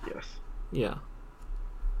lost, yes. Yeah.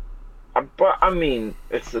 But, I mean,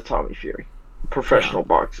 it's the Tommy Fury. Professional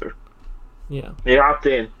boxer. Yeah. He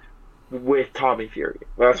opted in with Tommy Fury.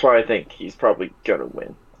 That's why I think he's probably gonna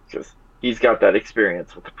win. Because he's got that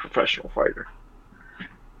experience with a professional fighter.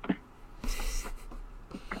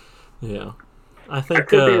 Yeah. I think... I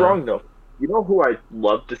could be wrong, though. You know who I'd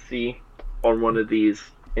love to see on one of these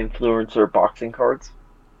influencer boxing cards?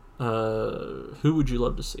 Who would you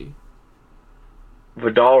love to see?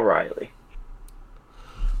 Vidal Riley.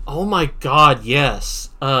 Oh my god, yes.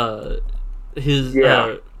 KSI's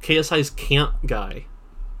camp guy.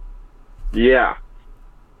 Yeah.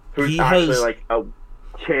 Who's He actually has- like a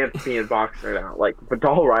champion boxer now. Like,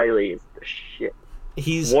 Vidal Riley is the shit.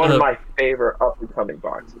 He's One of my favorite up-and-coming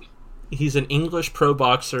boxers. He's an English pro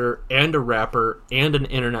boxer and a rapper and an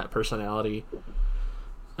internet personality.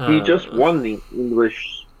 He just won the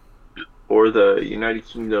English or the United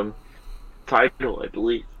Kingdom title, I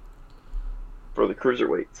believe, for the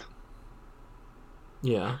cruiserweights.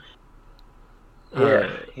 Yeah.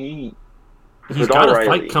 He's got a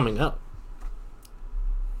fight coming up.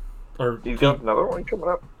 Or He's got another one coming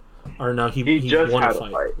up. Or no, he just won had a a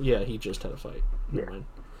fight. fight. Yeah, he just had a fight. Yeah. Never mind.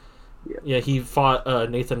 Yeah. Yeah, he fought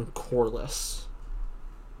Nathan Corliss.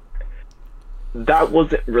 That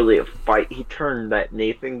wasn't really a fight. He turned that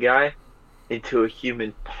Nathan guy into a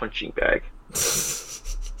human punching bag.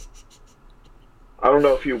 I don't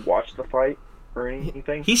know if you watched the fight or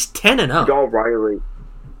anything. He's 10-0. Vidal Riley.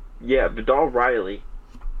 Yeah, Vidal Riley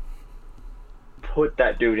put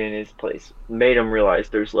that dude in his place. Made him realize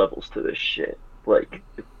there's levels to this shit. Like,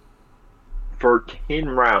 for 10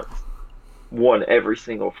 rounds, won every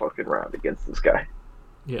single fucking round against this guy.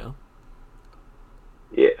 Yeah.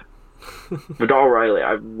 Yeah. Vidal Riley,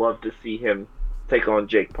 I'd love to see him take on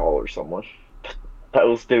Jake Paul or someone.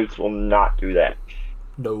 Those dudes will not do that.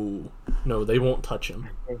 No, they won't touch him.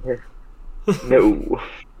 No.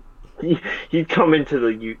 He'd come into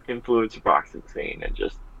the influencer boxing scene and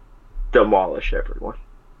just demolish everyone.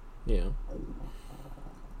 Yeah.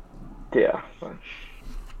 Yeah.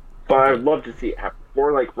 But I'd love to see,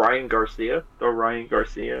 or like Ryan Garcia. Throw Ryan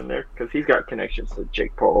Garcia in there, because he's got connections to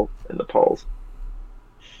Jake Paul and the Pauls.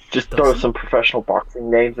 Just throw some professional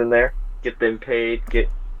boxing names in there. Get them paid.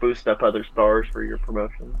 Boost up other stars for your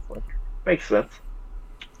promotions. Like, makes sense.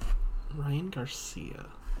 Ryan Garcia.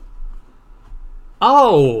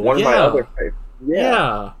 Oh, One of my other favorites.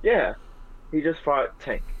 Yeah. Yeah. He just fought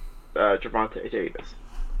Tank, Gervonta Davis.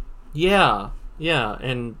 Yeah,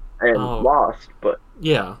 and lost, but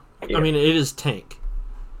yeah. Yeah. I mean, it is Tank.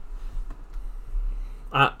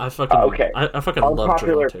 I fucking okay. I fucking love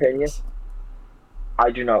Unpopular Gervonta opinion. Davis. I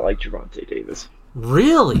do not like Gervonta Davis.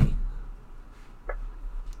 Really?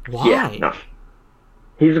 Why? Yeah, no.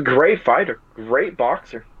 He's a great fighter, great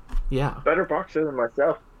boxer, Yeah. better boxer than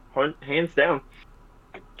myself, hands down.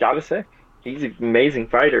 Gotta say, he's an amazing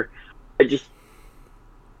fighter. I just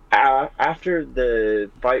after the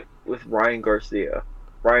fight with Ryan Garcia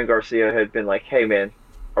had been like, "Hey man,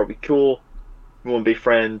 are we cool? We want to be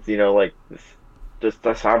friends? You know, like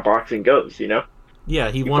that's how boxing goes. You know." Yeah,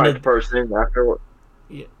 he You fight wanted the person after.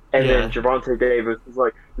 Yeah. And Yeah. then Gervonta Davis was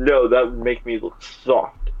like, "No, that would make me look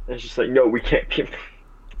soft." And it's just like, "No, we can't be."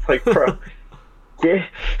 It's like, bro, get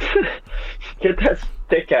that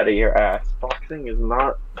stick out of your ass. Boxing is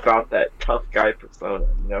not about that tough guy persona,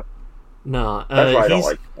 you know. No, That's why I don't he's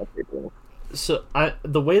like Gervonta Davis. so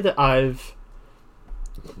the way that I've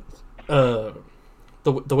the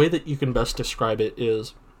way that you can best describe it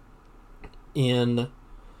is in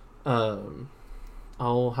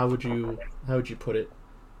how would you put it?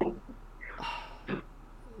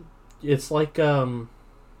 It's like oh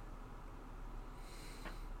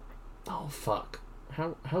fuck.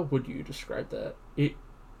 How would you describe that?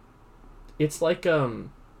 It's like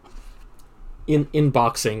in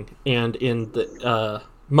boxing and in the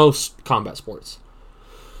most combat sports.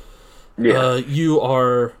 Yeah.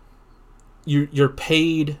 You're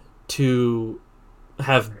paid to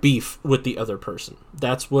have beef with the other person.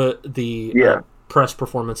 That's what the press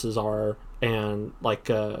performances are, and like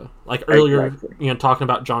earlier, Exactly. Talking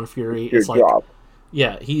about John Fury, Your it's like, job.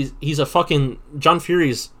 yeah, he's a fucking John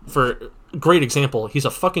Fury's for great example. He's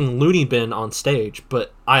a fucking loony bin on stage,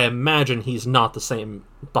 but I imagine he's not the same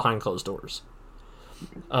behind closed doors.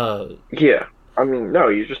 Yeah. I mean, no,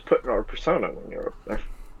 you're just putting on a persona when you're up there.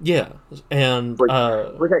 Yeah, and Look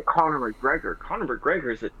at Conor McGregor. Conor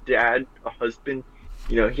McGregor is a dad, a husband.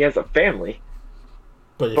 He has a family.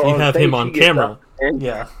 but if But you on have stage, him he on gets camera, up and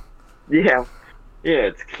yeah, yeah,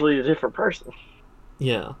 it's clearly a different person.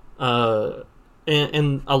 yeah,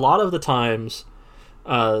 and a lot of the times,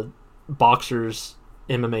 boxers,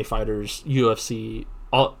 MMA fighters, UFC,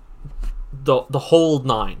 all the whole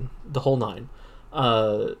nine,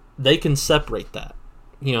 they can separate that.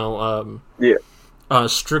 Yeah.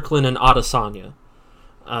 Strickland and Adesanya,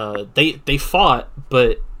 they fought,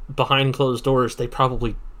 but behind closed doors, they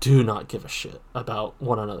probably do not give a shit about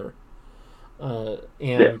one another. The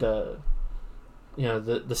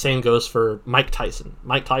same goes for Mike Tyson.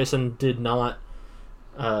 Mike Tyson did not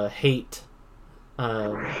hate.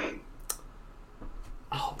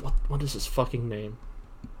 What is his fucking name?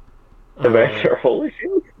 Evander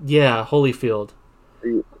Holyfield? Yeah, Holyfield.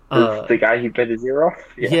 The guy he bit his ear off?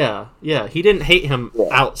 Yeah. He didn't hate him Yeah.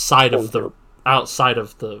 outside of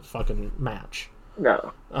the fucking match.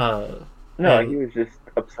 No. No, No, he was just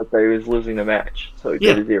upset that he was losing the match, so he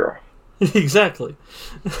Yeah. bit his ear off. exactly.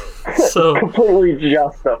 So Completely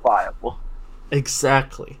justifiable.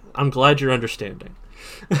 exactly. I'm glad you're understanding.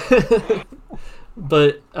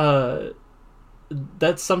 But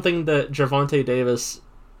that's something that Gervonta Davis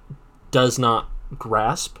does not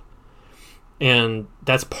grasp, and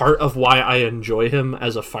that's part of why I enjoy him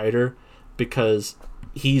as a fighter, because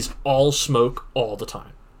he's all smoke all the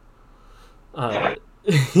time.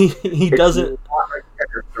 He doesn't. It's not a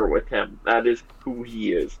character with him. That is who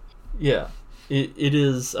he is. Yeah, it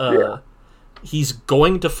is. He's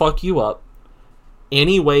going to fuck you up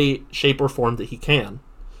any way, shape, or form that he can.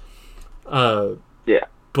 Yeah.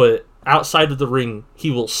 But outside of the ring,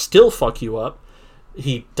 he will still fuck you up.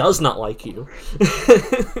 He does not like you.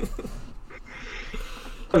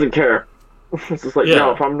 Doesn't care. It's just like, Yeah.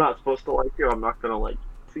 no, if I'm not supposed to like you, I'm not gonna like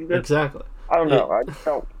you. See that? Exactly. I don't know. I just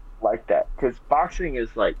don't like that, because boxing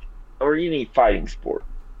is like, or any fighting sport,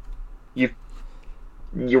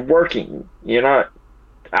 you're working. You're not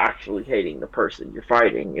actually hating the person you're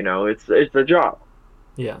fighting. It's a job,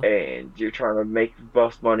 Yeah. and you're trying to make the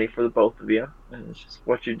most money for the both of you, and it's just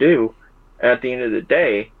what you do. And at the end of the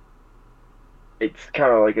day, it's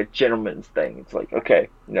kind of like a gentleman's thing. It's like, okay,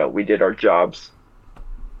 we did our jobs.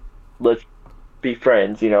 Let's be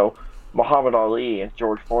friends. Muhammad Ali and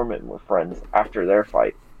George Foreman were friends after their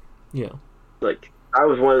fight. Yeah. Like, that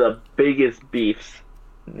was one of the biggest beefs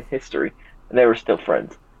in history, and they were still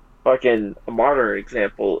friends. Fucking a modern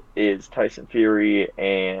example is Tyson Fury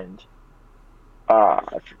and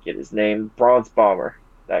I forget his name, Bronze Bomber,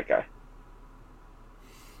 that guy.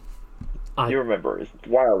 You remember? It's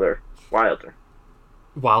Wilder.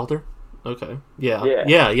 Wilder? Okay. Yeah.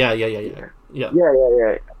 Yeah.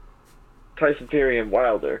 Yeah. Tyson Fury and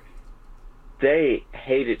Wilder, they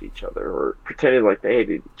hated each other, or pretended like they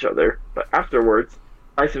hated each other. But afterwards,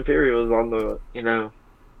 Tyson Fury was on the,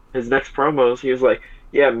 his next promos, he was like,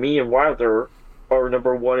 yeah, me and Wilder are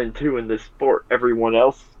number 1 and 2 in this sport. Everyone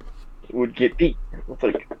else would get beat. It's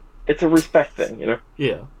like, it's a respect thing,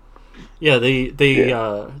 Yeah. Yeah,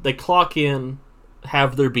 they clock in,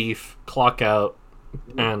 have their beef, clock out,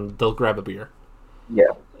 and they'll grab a beer. Yeah.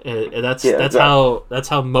 That's exactly. that's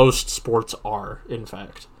how most sports are, in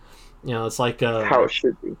fact. It's like How it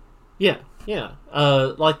should be. Yeah.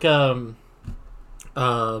 Like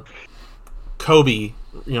Kobe,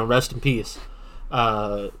 rest in peace.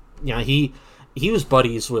 He was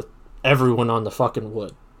buddies with everyone on the fucking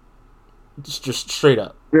wood. Just straight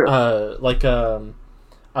up. Yeah.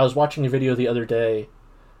 I was watching a video the other day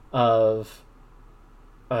of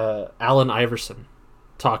Allen Iverson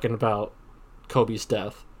talking about Kobe's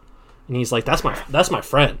death, and he's like, "That's my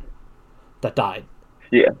friend that died."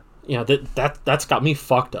 Yeah. That's got me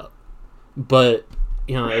fucked up. But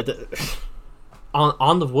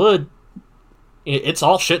on the wood, it's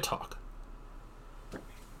all shit talk.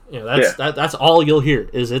 That's all you'll hear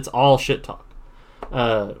is it's all shit talk.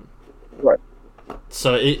 Right.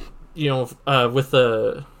 So it with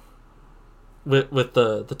the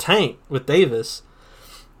Tank with Davis,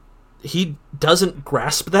 he doesn't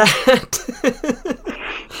grasp that.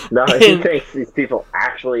 No, he thinks these people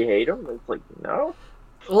actually hate him. It's like, no.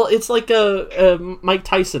 Well, it's like Mike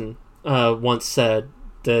Tyson once said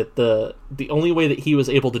that the only way that he was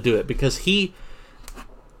able to do it, because he,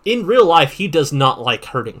 in real life, he does not like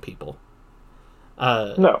hurting people.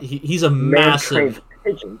 No. He's a Man massive... trains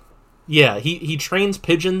pigeons. Yeah, he trains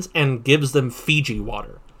pigeons and gives them Fiji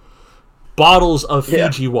water. Bottles of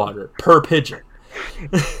Fiji water per pigeon.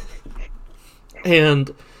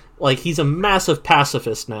 And, like, he's a massive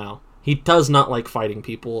pacifist now. He does not like fighting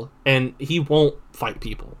people, and he won't fight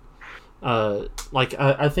people.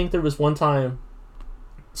 I think there was one time,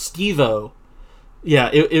 Steve-O. Yeah,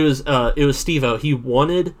 it was Steve-O. He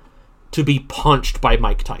wanted to be punched by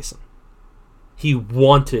Mike Tyson. He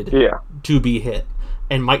wanted to be hit.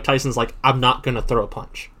 And Mike Tyson's like, I'm not going to throw a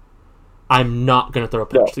punch. I'm not going to throw a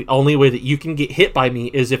punch. No. The only way that you can get hit by me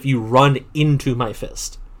is if you run into my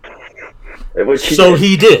fist.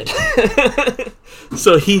 He did.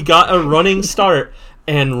 So he got a running start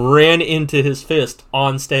and ran into his fist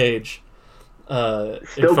on stage. Still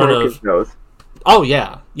in front of his nose. Oh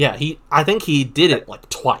yeah. I think he did it like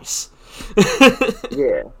twice.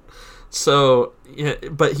 Yeah. So, yeah,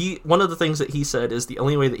 but one of the things that he said is the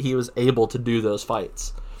only way that he was able to do those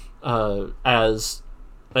fights as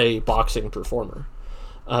a boxing performer,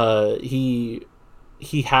 he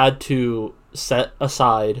had to set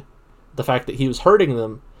aside the fact that he was hurting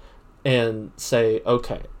them and say,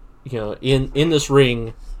 okay, in this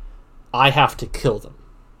ring, I have to kill them.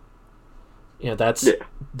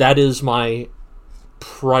 That is my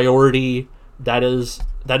priority. That is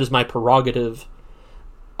my prerogative.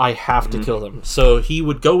 I have to kill them. So he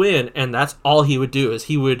would go in, and that's all he would do, is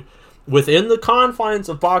he would, within the confines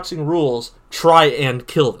of boxing rules, try and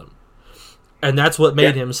kill them. And that's what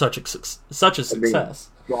made him such a success. I mean,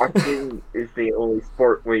 boxing is the only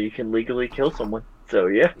sport where you can legally kill someone. So,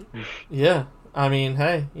 yeah. Yeah. I mean,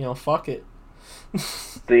 hey, fuck it.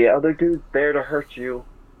 The other dude's there to hurt you.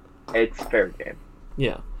 It's fair game.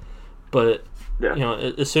 Yeah. But,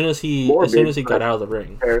 as soon as he got out of the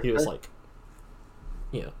ring, he was like,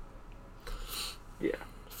 yeah.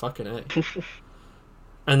 Fucking A.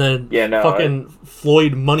 And then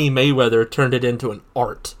Floyd Money Mayweather turned it into an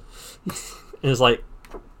art. It was like,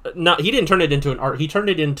 no, he didn't turn it into an art. He turned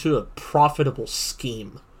it into a profitable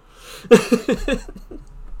scheme.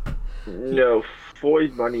 No,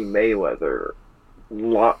 Floyd Money Mayweather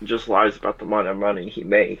just lies about the amount of money he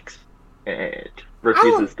makes and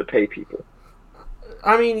refuses to pay people.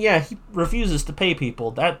 I mean, yeah, he refuses to pay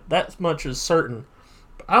people. That much is certain.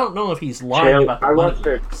 I don't know if he's lying about the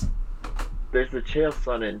money. There's the Chael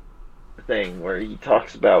Sonnen thing where he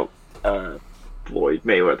talks about Floyd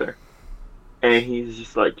Mayweather. And he's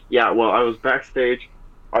just like, yeah, well, I was backstage.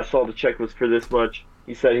 I saw the check was for this much.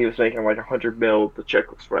 He said he was making like 100 mil. The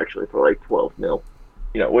check was actually for like 12 mil.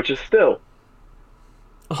 Which is still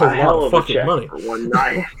a hell of a check money for one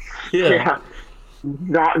night. Yeah.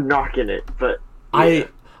 Not knocking it, but... Yeah.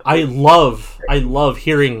 I love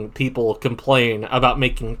hearing people complain about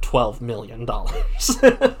making $12 million.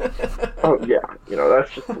 Oh yeah,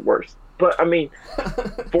 that's just the worst. But I mean,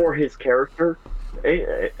 for his character,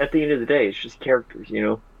 at the end of the day, it's just characters,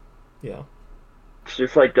 Yeah. It's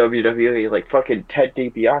just like WWE, like fucking Ted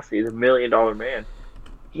DiBiase, the $1 Million Man.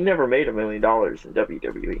 He never made $1 million in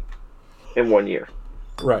WWE in 1 year.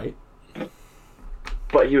 Right.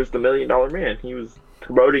 But he was the $1 Million Man. He was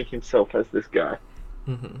promoting himself as this guy.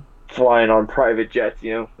 Mm-hmm. Flying on private jets,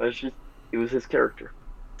 That's just, it was his character.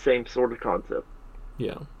 Same sort of concept.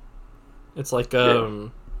 Yeah. It's like,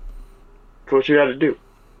 It's what you gotta do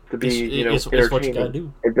to be, it's what you gotta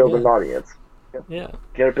do. And build an audience. Yeah.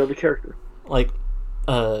 You gotta build a character. Like,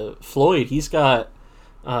 Floyd, he's got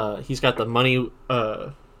the money,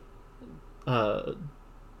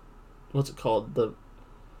 what's it called? The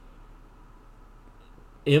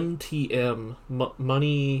MTM,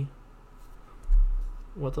 money...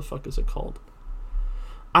 What the fuck is it called?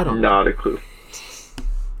 I don't know. Not a clue.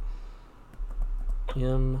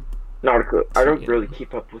 Not a clue. I don't really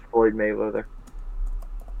keep up with Floyd Mayweather.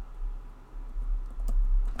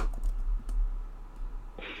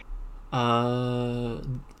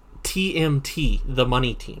 TMT, the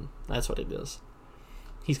money team. That's what it is.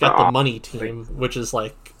 He's got the money team, which is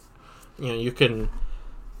like, you can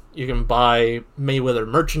buy Mayweather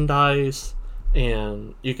merchandise,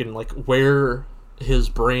 and you can like wear his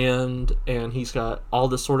brand, and he's got all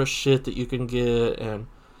this sort of shit that you can get, and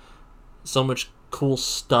so much cool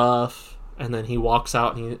stuff, and then he walks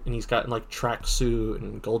out and he's got like tracksuit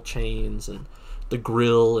and gold chains and the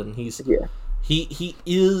grill, and he is he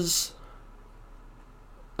is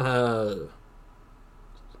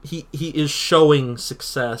showing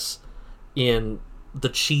success in the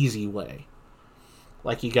cheesy way.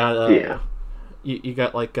 Like you got you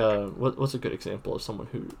got like what's a good example of someone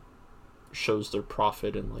who shows their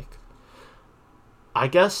profit in, like, I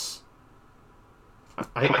guess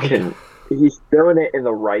he's doing it in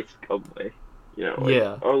the right scum way. You know, like,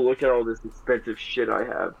 yeah. Oh, look at all this expensive shit I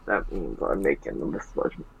have. That means I'm making this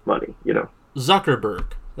much money. You know,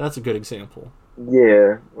 Zuckerberg. That's a good example.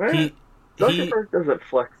 Yeah, well, He Zuckerberg doesn't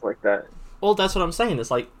flex like that. Well, that's what I'm saying. It's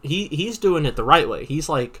like he's doing it the right way. He's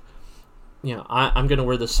like, you know, I'm gonna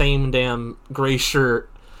wear the same damn gray shirt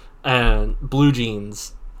and blue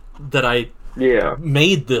jeans that I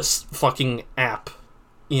made this fucking app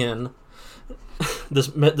in.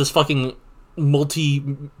 This fucking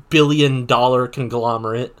multi-billion-dollar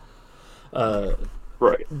conglomerate.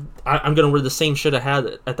 Right. I'm gonna wear the same shit I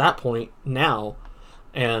had at that point now,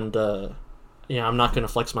 and I'm not gonna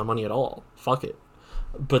flex my money at all. Fuck it.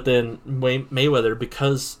 But then Mayweather,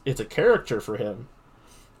 because it's a character for him,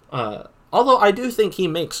 although I do think he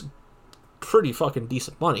makes pretty fucking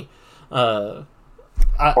decent money. 100%.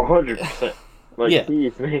 Like, yeah.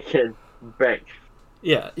 He's making bank.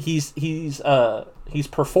 Yeah, he's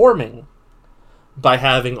performing by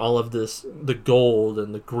having all of this, the gold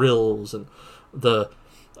and the grills and the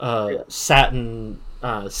satin,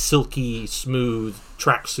 silky smooth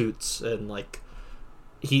tracksuits, and like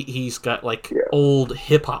he's got like old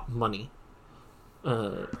hip hop money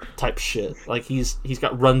type shit. Like he's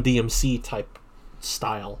got Run DMC type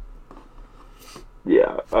style.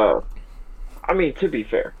 Yeah. I mean, to be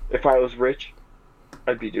fair, if I was rich,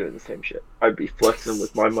 I'd be doing the same shit. I'd be flexing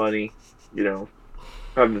with my money, you know,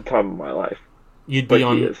 having the time of my life. You'd be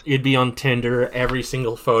on Tinder. Every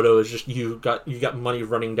single photo is just you got money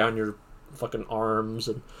running down your fucking arms,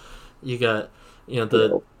 and you got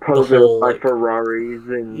the whole like Ferraris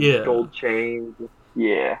and gold chains.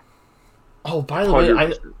 Yeah. Oh, by the 100%.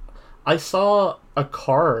 way, I saw a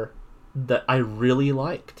car that I really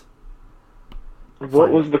liked.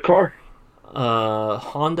 What was the car?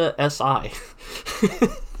 Honda SI.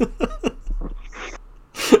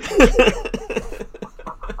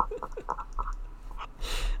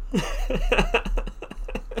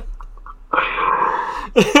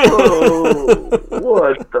 Oh,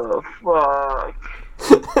 what the fuck?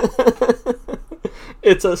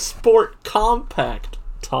 It's a sport compact,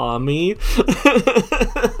 Tommy.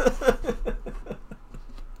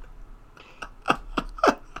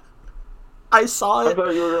 I saw it. I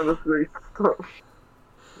thought you were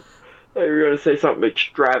going to say something.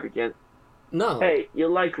 Extravagant. No. Hey, you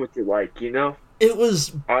like what you like, you know? It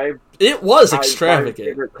was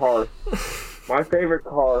extravagant. My favorite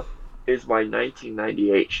car is my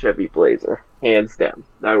 1998 Chevy Blazer, hands down.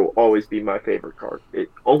 That will always be my favorite car.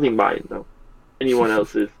 Only mine, though. Anyone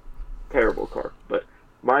else's terrible car. But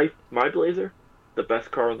my Blazer, the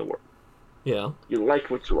best car in the world. Yeah. You like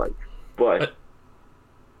what you like, but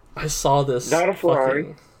I saw this. Not a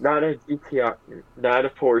Ferrari, not a GTI, not a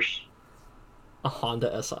Porsche. A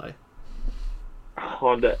Honda SI.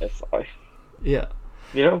 Honda SI. Yeah.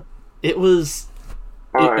 You know? It was.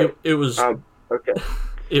 It was. Okay.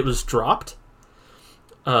 It was dropped.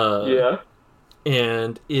 Yeah.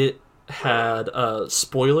 And it had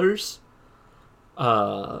spoilers.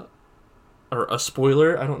 Or a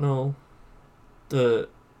spoiler. I don't know. The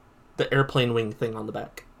airplane wing thing on the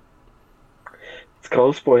back. It's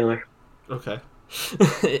called a spoiler. Okay.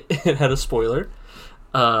 It had a spoiler.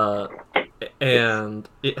 And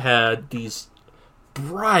it had these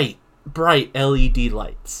bright LED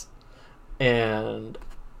lights. And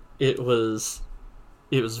it was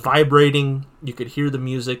vibrating. You could hear the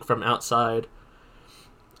music from outside.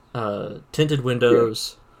 Tinted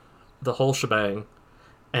windows, the whole shebang.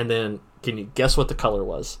 And then, can you guess what the color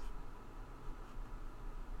was?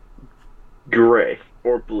 Gray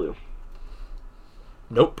or blue.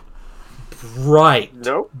 Nope. Bright.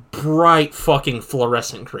 Nope. Bright fucking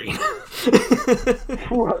fluorescent green.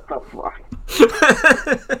 What the fuck?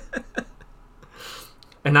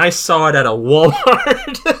 And I saw it at a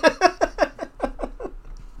Walmart.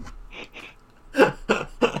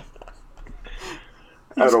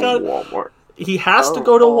 At a Walmart. He has to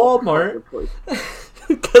go to Walmart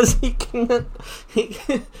because he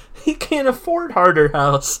can't afford Harder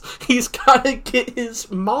House. He's got to get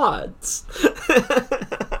his mods.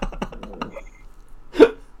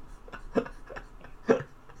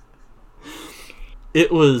 It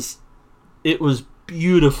was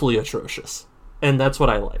beautifully atrocious. and that's what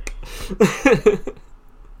I like.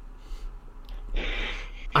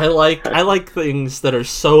 I like things that are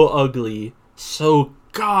so ugly, so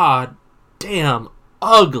goddamn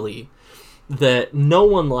ugly, that no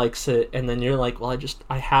one likes it, and then you're like, well,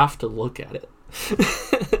 I have to look at it.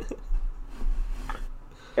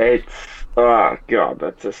 It's oh god,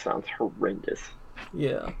 that just sounds horrendous.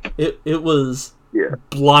 Yeah, it was Yeah.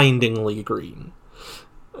 blindingly green.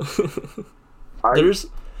 There's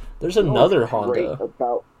another what's great Honda.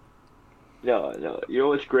 about no. You know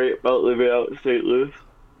what's great about living out in St. Louis?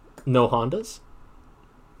 No Hondas?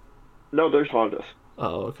 No, there's Hondas,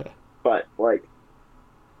 Oh, okay. but like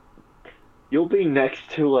you'll be next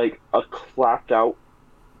to like a clapped out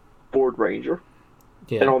Ford Ranger,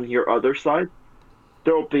 and Yeah. on your other side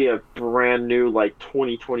there'll be a brand new like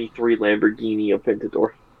 2023 Lamborghini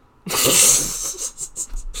Aventador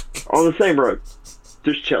on the same road,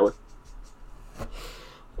 just chilling.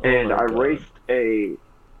 And my I God. raced a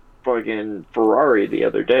fucking Ferrari the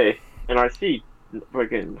other day, and I see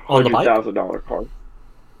fucking On the bike? $100,000 car.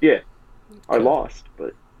 Yeah, I Okay. lost,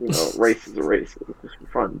 but you know, race is a race. It's just for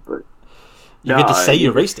fun. But You get to say you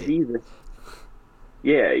just raced it. see this-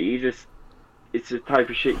 Yeah, it's the type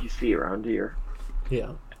of shit you see around here.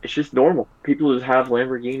 Yeah. It's just normal. People just have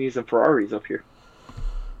Lamborghinis and Ferraris up here.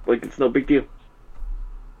 Like it's no big deal.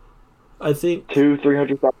 I think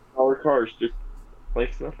 $200,000-$300,000 cars just like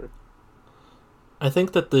it's nothing. I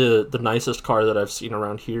think that the nicest car that I've seen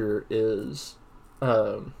around here is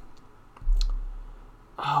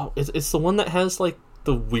it's the one that has like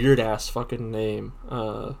the weird ass fucking name.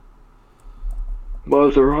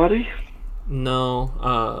 Maserati?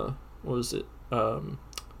 No, what was it?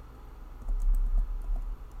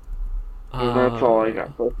 That's all I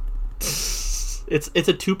got. But It's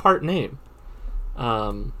a two-part name.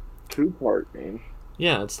 two-part name.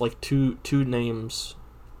 Yeah, it's like two names.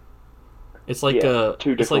 It's like Yeah,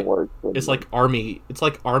 two it's different like words. it's like army. It's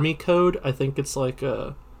like army code. I think it's like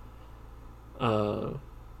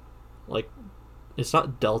like it's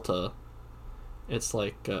not Delta. It's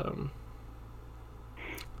like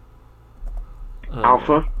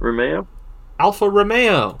Alfa Romeo. Alfa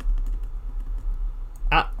Romeo.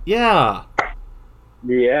 Yeah.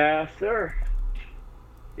 Yeah, sir.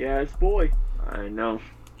 Yeah, it's boy. I know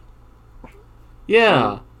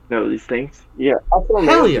Yeah. these things. Yeah, Alfa Hell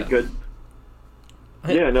Romeo yeah. is good.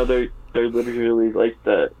 I- Yeah, no, they're literally like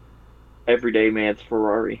the everyday man's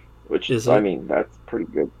Ferrari, which Is I it? mean that's pretty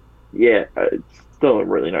good. Yeah, it's still a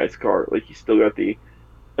really nice car. Like you still got the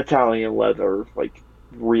Italian leather, like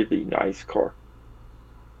really nice car.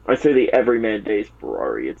 I say the everyman days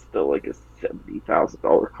Ferrari. It's still like a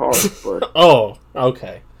 $70,000 car, but Oh,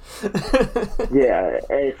 okay. yeah,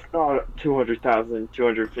 it's not a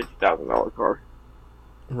 $250,000 car.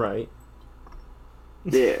 Right.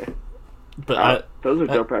 Yeah, But those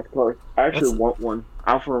are I- dope ass cars. I actually that's- want one.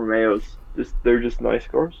 Alfa Romeos, they're just nice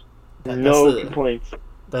cars. That's No the- complaints.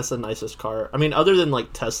 that's the nicest car. I mean, other than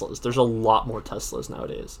like Teslas, there's a lot more Teslas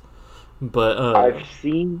nowadays. But I've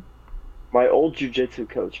seen my old jiu-jitsu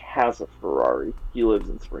coach has a Ferrari. He lives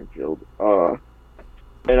in Springfield.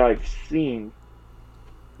 And I've seen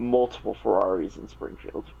multiple Ferraris in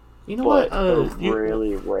Springfield. you know But what? they're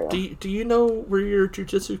really rare. Do you know where your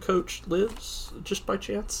jiu-jitsu coach lives, just by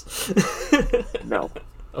chance? No,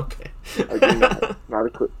 Okay. I do not. Not a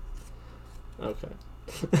clue. Okay.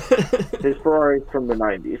 His Ferrari's from the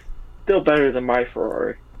 90s. Still better than my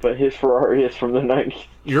Ferrari, but his Ferrari is from the 90s.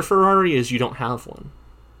 Your Ferrari is you don't have one.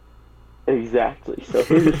 Exactly. So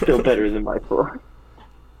his is still better than my Ferrari.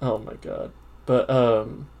 Oh my god. But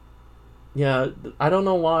yeah, I don't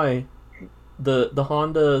know why the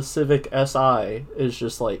Honda Civic Si is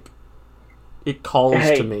just like it calls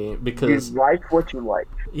Hey, to me because You like what you like.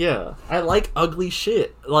 yeah, I like ugly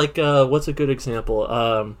shit. Like what's a good example?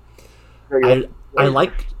 So you I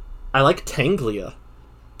like Tanglia.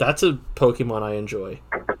 That's a Pokemon I enjoy.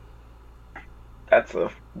 That's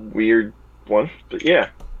a weird one, but yeah.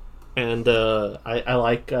 And I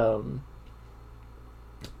like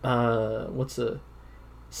what's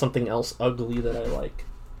something else ugly that I like.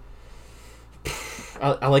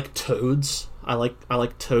 I like toads. I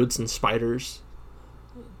like toads and spiders.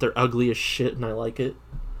 They're ugly as shit, and I like it.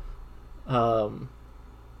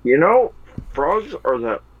 You know, frogs are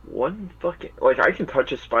that one fucking like I can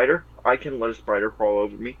touch a spider, I can let a spider crawl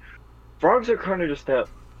over me. Frogs are kind of just that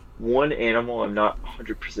one animal I'm not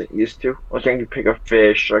 100% used to. Like I can pick a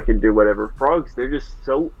fish, I can do whatever. Frogs, they're just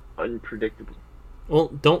so unpredictable. Well,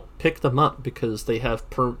 don't pick them up because they have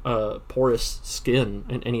porous skin,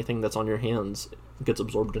 and anything that's on your hands gets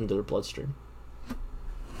absorbed into their bloodstream.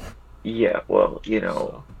 Yeah, well, you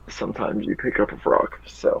know, sometimes you pick up a frog,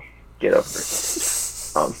 so get over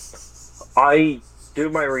it. I do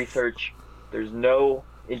my research. There's no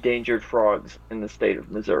endangered frogs in the state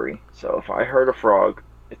of Missouri. So if I hurt a frog,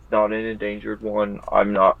 it's not an endangered one.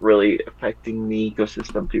 I'm not really affecting the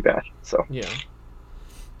ecosystem too bad. So Yeah.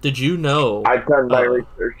 Did you know? I've done my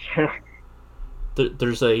research.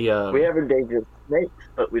 There's a. We have endangered snakes,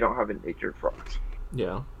 but we don't have endangered frogs.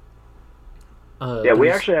 Yeah. Yeah, we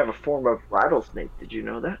actually have a form of rattlesnake. Did you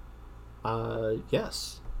know that?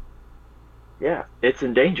 Yes. Yeah, it's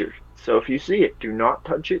endangered. So if you see it, do not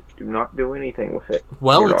touch it. Do not do anything with it.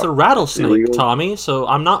 Well, You're it's a not rattlesnake, illegal. Tommy. So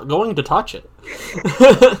I'm not going to touch it.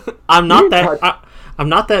 I'm not that. I'm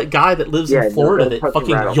not that guy that lives Yeah, in Florida don't that touch a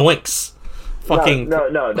fucking rattlesnake. yoinks. Fucking.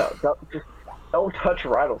 No. Don't touch a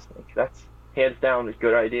rattlesnake. That's hands down a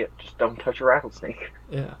good idea. Just don't touch a rattlesnake.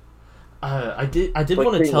 Yeah. I did Like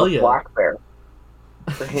want to being tell a you. black bear.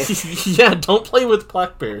 Yeah, don't play with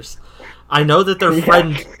black bears. I know that they're Yeah.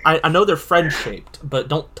 friend. I know they're friend shaped, but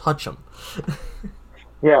don't touch them.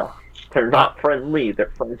 Yeah, they're not friendly.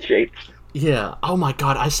 They're friend shaped. Yeah. Oh my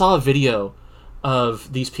god, I saw a video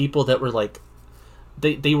of these people that were like,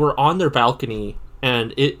 they were on their balcony,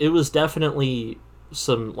 and it was definitely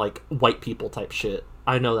some like white people type shit.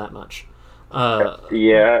 I know that much.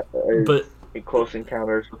 Yeah, But close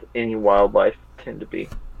encounters with any wildlife tend to be.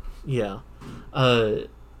 yeah,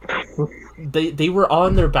 they were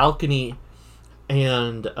on their balcony,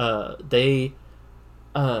 and they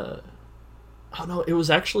oh no, it was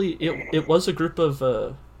actually it was a group of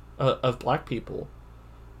black people,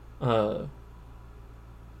 or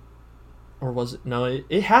was it? No,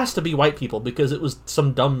 it has to be white people because it was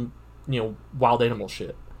some dumb, wild animal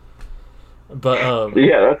shit. But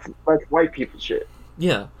Yeah, that's white people shit.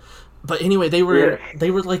 yeah, but anyway, they were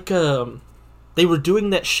like they were doing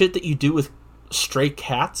that shit that you do with stray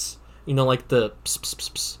cats, like the pss, pss, pss,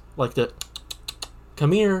 pss, like the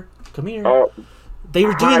come here. Oh, They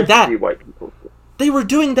were doing has to that. be white people shit. They were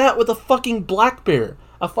doing that with a fucking black bear,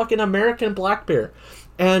 a fucking American black bear,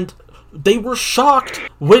 and they were shocked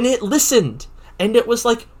when it listened. And it was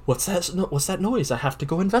like, what's that noise? I have to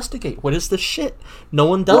go investigate. What is this shit? No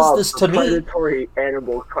one does Wow, this the to me. predatory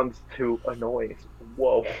animal comes to a noise.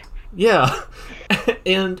 Whoa. Yeah.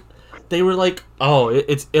 And they were like, oh,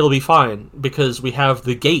 it'll be fine because we have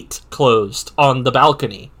the gate closed on the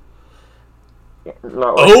balcony.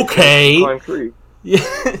 Not like Okay. climb trees. Yeah.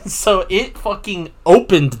 So it fucking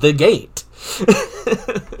opened the gate.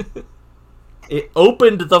 It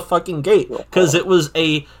opened the fucking gate because it was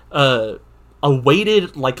a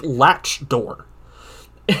weighted like latch door,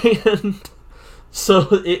 and so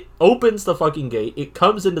it opens the fucking gate. It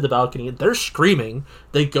comes into the balcony, and they're screaming.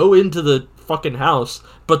 They go into the fucking house,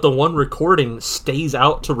 but the one recording stays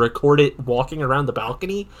out to record it walking around the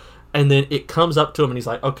balcony, and then it comes up to him, and he's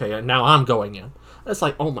like, "Okay, and now I'm going in." That's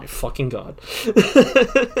like, oh my fucking god.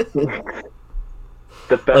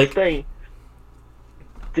 The best thing,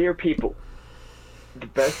 dear people, the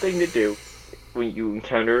best thing to do when you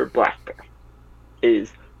encounter a black bear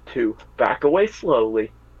is to back away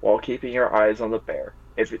slowly while keeping your eyes on the bear.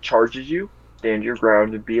 If it charges you, stand your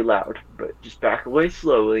ground and be loud, but just back away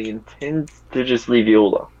slowly and tend to just leave you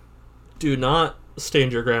alone. Do not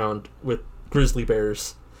stand your ground with grizzly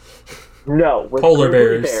bears. No, with Polar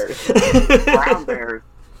grizzly bears. brown bears.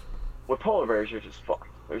 With polar bears, you're just fucked.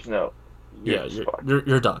 There's no. Yeah, just fucked.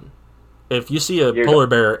 you're done. If you see a You're polar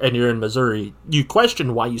bear and you're in Missouri, you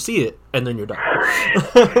question why you see it, and then you're done.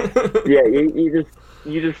 Yeah, you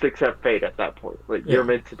just accept fate at that point. Like Yeah. you're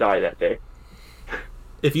meant to die that day.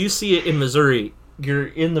 If you see it in Missouri, you're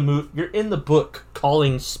in the book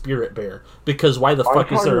calling spirit bear because why the I'm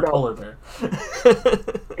fuck is there a talking polar bear?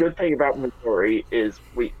 Good thing about Missouri is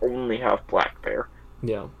we only have black bear,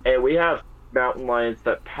 Yeah, and we have mountain lions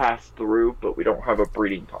that pass through, but we don't have a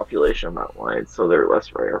breeding population of mountain lions, so they're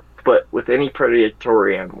less rare. But with any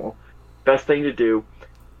predatory animal, best thing to do: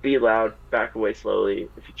 be loud, back away slowly.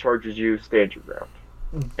 If he charges you, stand your ground.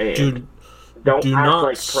 And do don't act not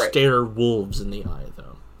like prey. stare wolves in the eye,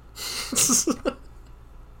 though.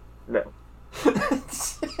 No.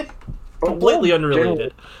 Completely Wolves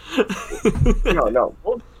unrelated. No.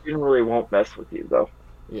 Wolves generally won't mess with you, though.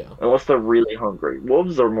 Yeah, Unless they're really hungry.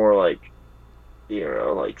 Wolves are more like,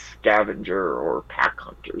 like scavenger or pack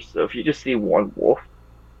hunters. So if you just see one wolf,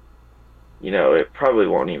 it probably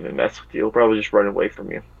won't even mess with you. It'll probably just run away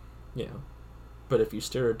from you. yeah. But if you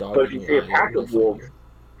stare a dog But if in you the see a eye, pack it'll of fight wolves, you.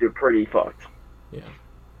 you're pretty fucked. Yeah.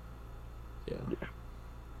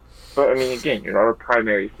 But I mean, again, you're not a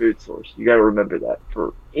primary food source. You gotta remember that.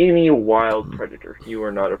 For any wild predator, you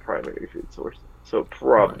are not a primary food source. So it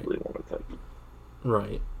probably won't attack you.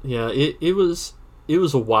 Right. Yeah, it was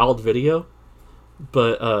a wild video,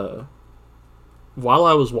 But while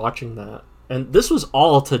I was watching that, and this was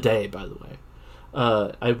all today, by the way,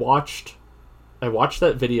 I watched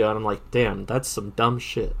that video and I'm like, damn, that's some dumb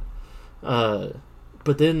shit.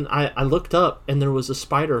 But then I looked up and there was a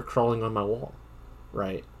spider crawling on my wall,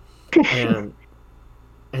 right?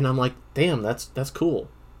 And I'm like, damn, that's cool,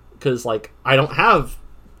 because like I don't have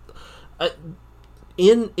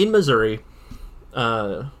in Missouri,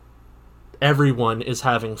 everyone is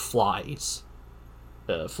having fly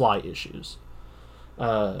issues,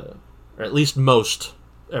 or at least most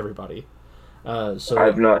everybody. So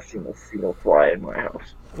I've not seen a single fly in my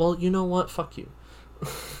house. well, you know what? Fuck you.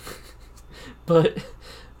 But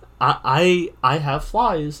I have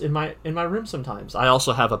flies in my room sometimes. I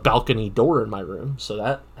also have a balcony door in my room, so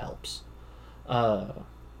that helps. But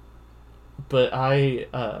I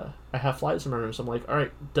have flies in my room, so I'm like, all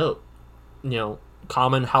right, dope. You know,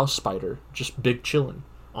 common house spider, just big chillin'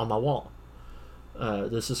 on my wall.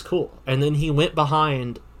 This is cool. And then he went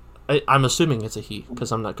behind. I'm assuming it's a he,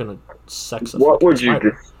 because I'm not gonna sex a What fucking would you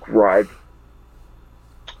spider. describe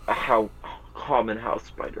a common house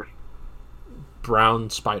spider? Brown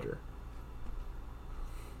spider.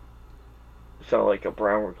 Sound like a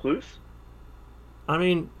brown recluse? I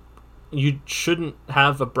mean, you shouldn't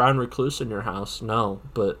have a brown recluse in your house, no,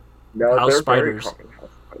 but No, house they're spiders. very common house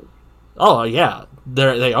spiders. Oh yeah,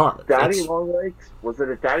 they are. Daddy That's- longlegs? Was it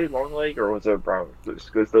a daddy longleg or was it a brown recluse?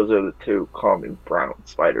 Because those are the two common brown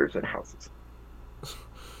spiders in houses.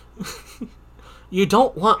 You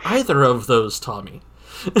don't want either of those, Tommy.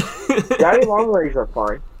 Daddy longlegs are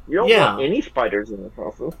fine. You don't Yeah. want any spiders in the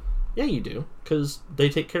houses. Yeah, you do, because they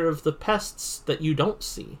take care of the pests that you don't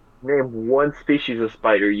see. Name one species of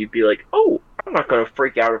spider, you'd be like, oh, I'm not going to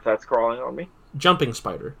freak out if that's crawling on me. Jumping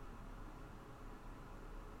spider.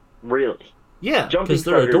 Really? Yeah, Jumping because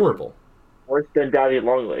they're spiders. adorable. Worse than daddy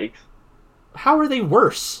longlegs. How are they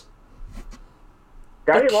worse?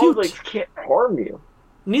 Daddy They're cute. longlegs can't harm you.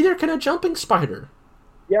 Neither can a jumping spider.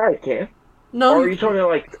 Yeah, I can. No, Or are you talking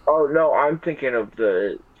like, oh no, I'm thinking of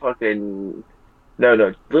the fucking,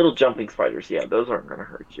 no, little jumping spiders. Yeah, those aren't going to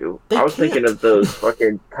hurt you. They I was thinking can't. of those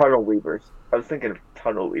fucking tunnel weavers. I was thinking of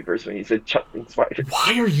tunnel weavers when you said jumping spiders.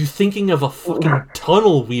 Why are you thinking of a fucking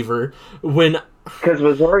tunnel weaver when... Because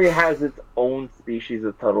Missouri has its own species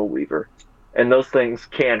of tunnel weaver. And those things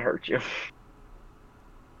can hurt you.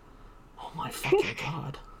 Oh my fucking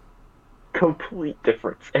god. Complete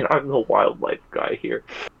difference. And I'm the wildlife guy here.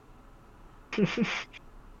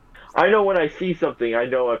 I know when I see something, I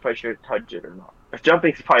know if I should touch it or not. A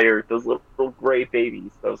jumping spider, those little gray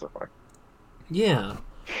babies, those are fine. Yeah.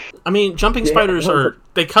 I mean, jumping Yeah, spiders those are...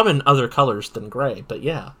 They come in other colors than gray, but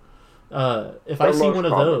yeah. If I They're see most one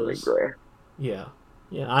of commonly those... gray. Yeah.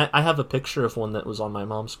 Yeah, I have a picture of one that was on my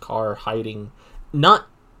mom's car hiding... Not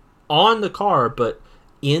on the car, but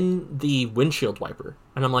in the windshield wiper.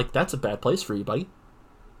 And I'm like, that's a bad place for you, buddy.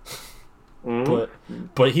 Mm.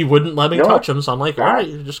 But he wouldn't let me No. touch him, so I'm like, Yeah. alright,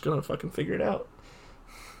 you're just gonna fucking figure it out.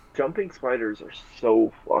 Jumping spiders are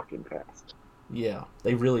so fucking fast. Yeah,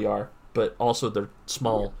 they really are. But also they're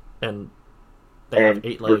small and they have And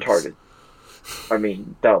 8 legs. retarded. I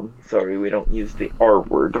mean, dumb. Sorry, we don't use the R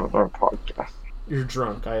word on our podcast. You're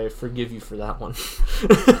drunk. I forgive you for that one.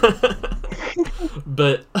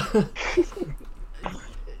 But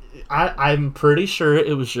I'm pretty sure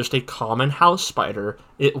it was just a common house spider.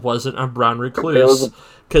 It wasn't a brown recluse.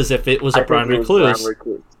 Because if it was a brown recluse,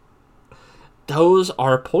 those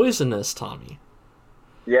are poisonous, Tommy.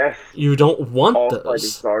 Yes, You don't want all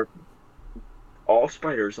those. spiders are. All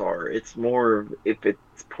spiders are. It's more of if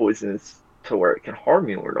it's poisonous to where it can harm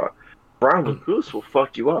you or not. Brown recluse will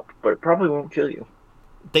fuck you up, but it probably won't kill you.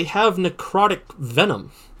 They have necrotic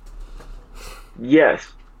venom.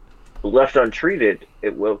 Yes, left untreated,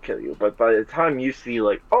 it will kill you. But by the time you see,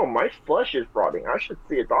 like, oh, my flesh is rotting, I should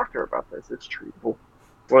see a doctor about this. It's treatable,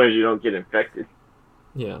 as long as you don't get infected.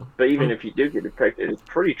 Yeah. But even if you do get infected, it's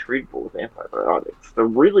pretty treatable with antibiotics. So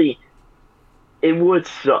really, it would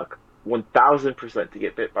suck 1,000% to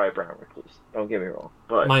get bit by a brown recluse. Don't get me wrong,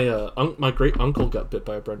 but My great uncle got bit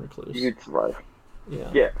by a brown recluse. you'd survive. Yeah.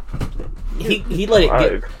 Yeah, He let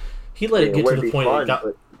it get he let it get to wouldn't the be point fun, it got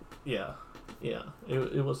but yeah.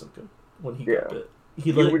 It wasn't good when he Yeah. got bit.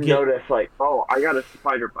 He you let it would get notice, like, oh, I got a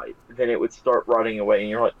spider bite. Then it would start rotting away, and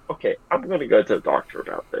you're like, okay, I'm gonna go to the doctor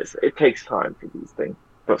about this. It takes time for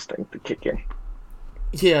those things to kick in.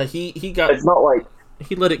 Yeah, he got It's not like,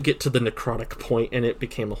 he let it get to the necrotic point and it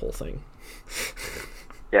became a whole thing.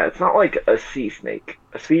 yeah, it's not like a sea snake.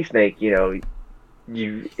 A sea snake, you know,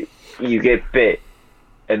 you get bit,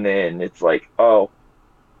 and then it's like, oh,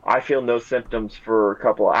 I feel no symptoms for a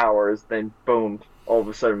couple of hours, then boom, all of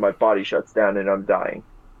a sudden my body shuts down and I'm dying.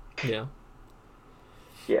 Yeah.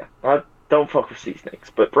 Yeah, don't fuck with sea snakes,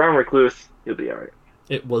 but brown recluse, you'll be alright.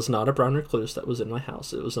 It was not a brown recluse that was in my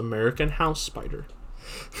house. It was American house spider.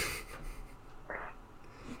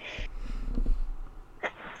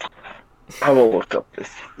 I will look up this.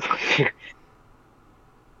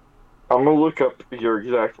 I'm gonna look up your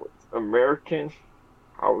exact words. American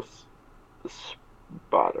house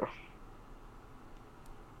spider.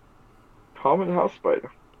 Common house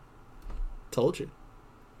spider. Told you.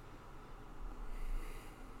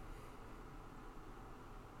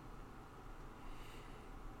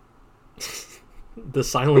 The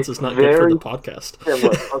silence is not good for the podcast.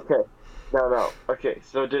 Similar. Okay. No. Okay,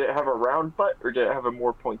 so did it have a round butt or did it have a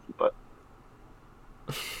more pointy butt?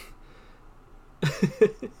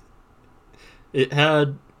 It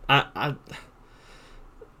had a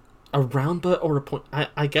round butt or a point.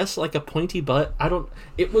 I guess like a pointy butt. I don't.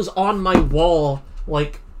 It was on my wall,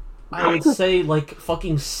 like I would say, like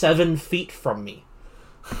fucking 7 feet from me.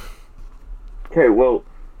 Okay, well,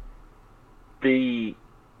 the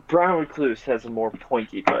brown recluse has a more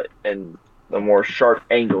pointy butt, and the more sharp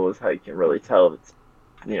angle is how you can really tell if it's,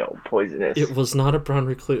 poisonous. It was not a brown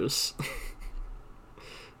recluse.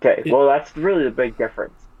 Okay, well, that's really the big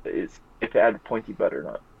difference, is if it had a pointy butt or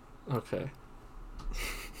not. Okay.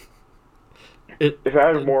 If it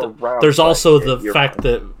had a more round there's butt, also the you're fact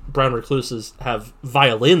fine. that brown recluses have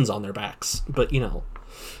violins on their backs, but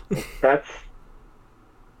That's...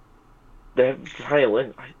 They have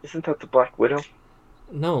violin. Isn't that the Black Widow?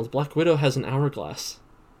 No, the Black Widow has an hourglass.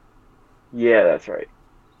 Yeah, that's right.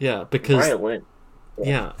 Yeah, because Violin.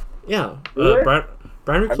 yeah. Really?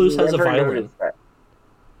 Brown recluse has a never violin. noticed that.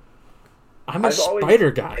 I'm a I've always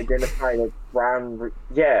spider guy. identified as brown.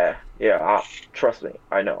 Yeah. Trust me,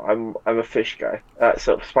 I know. I'm a fish guy.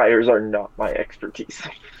 So spiders are not my expertise.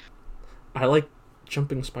 I like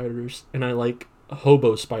jumping spiders, and I like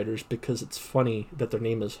hobo spiders because it's funny that their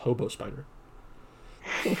name is hobo spider.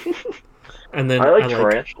 And then I like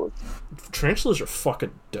tarantulas. Tarantulas are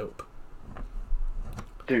fucking dope.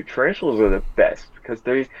 Dude, tarantulas are the best because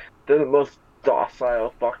they're the most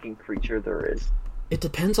docile fucking creature there is. It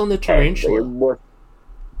depends on the And tarantula. they're more...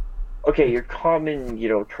 Okay, your common,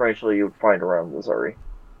 tarantula you would find around Missouri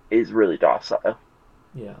is really docile.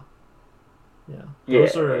 Yeah. Yeah,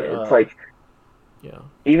 Those are, it's like, yeah.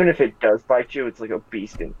 even if it does bite you, it's like a bee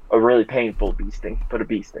sting. A really painful bee sting, but a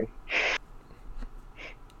bee sting.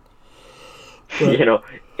 But-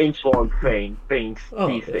 Inch-long bee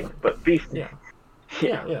Oh, sting, yeah. but bee sting.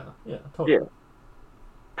 Yeah. Totally. Yeah.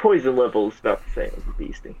 Poison level is about the same as a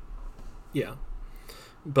bee sting. Yeah.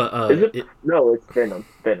 But Is it? No, it's venom.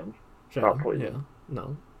 Venom. venom, not poison. Yeah.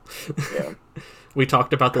 No. Yeah. We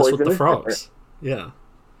talked about this with Poison the is frogs. Yeah.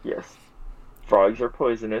 Yes. Frogs are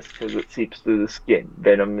poisonous because it seeps through the skin.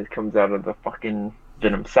 Venom it comes out of the fucking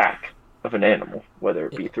venom sac of an animal, whether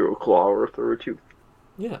it be through a claw or through a tooth.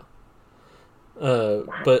 Yeah.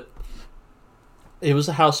 But it was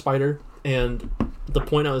a house spider, and the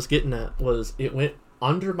point I was getting at was it went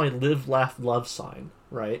under my live, laugh, love sign,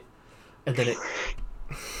 right? And then it...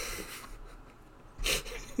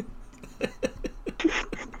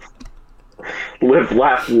 Live,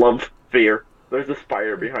 laugh, love, fear. There's a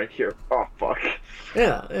spider behind here. Oh, fuck.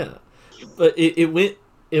 Yeah. But it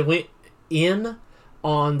went in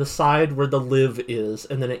on the side where the live is,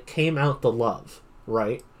 and then it came out the love,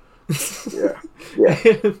 right? Yeah.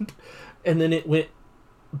 And then it went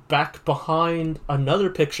back behind another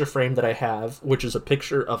picture frame that I have, which is a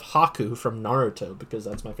picture of Haku from Naruto, because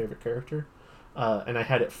that's my favorite character. And I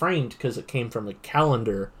had it framed because it came from a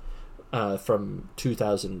calendar from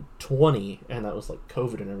 2020, and that was like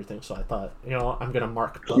COVID and everything, so I thought, I'm going to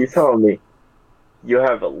mark both. You telling me you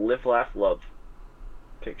have a live, laugh, love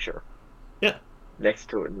picture? Yeah. Next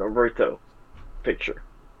to a Naruto picture.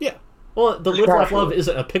 Yeah. Well, the live, laugh, love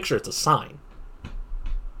isn't a picture, it's a sign.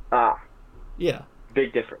 Ah, Yeah.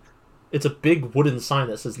 big difference. It's a big wooden sign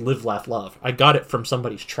that says live, laugh, love. I got it from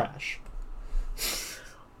somebody's trash.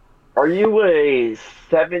 Are you a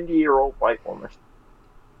 70-year-old white woman?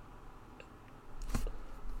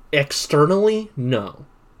 Externally, no.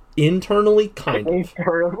 Internally, kind of.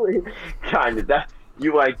 Internally, kind of. That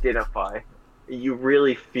you identify. You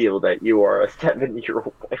really feel that you are a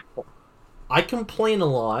 70-year-old white woman. I complain a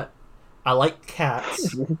lot. I like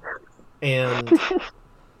cats. And...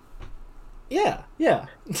 Yeah.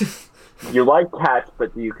 You like cats,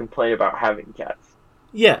 but you complain about having cats.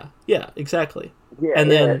 Yeah, exactly. Yeah,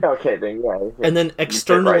 And then- okay, then yeah. And then You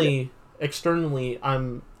fit externally,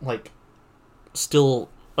 I'm like still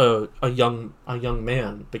a young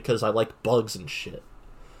man because I like bugs and shit.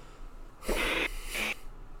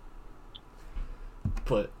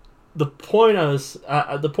 But the point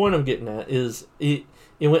I'm getting at is it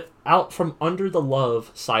went out from under the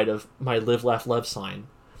love side of my live laugh love sign,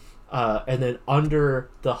 and then under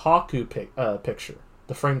the Haku picture,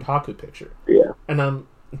 the framed Haku picture. Yeah. And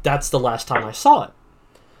that's the last time I saw it.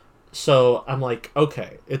 So I'm like,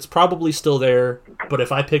 okay, it's probably still there, but if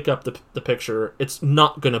I pick up the picture, it's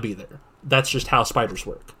not going to be there. That's just how spiders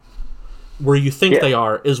work. Where you think they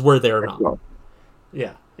are is where they're not. Gone.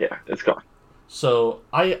 Yeah. Yeah, it's gone. So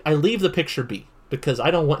I leave the picture be because I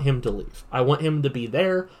don't want him to leave. I want him to be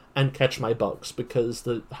there and catch my bugs because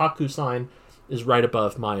the Haku sign is right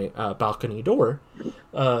above my balcony door.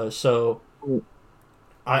 So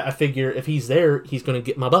I figure if he's there, he's going to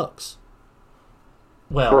get my bugs.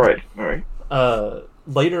 Well, right.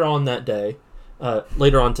 Later on that day,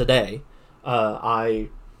 later on today, I'm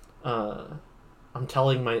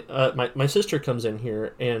telling my sister comes in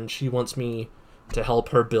here and she wants me to help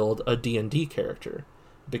her build a D&D character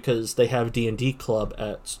because they have D&D club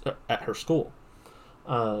at her school.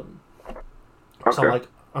 So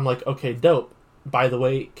I'm like, okay, dope. By the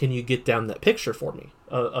way, can you get down that picture for me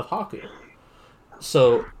of Haku?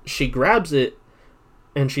 So she grabs it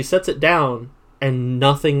and she sets it down. And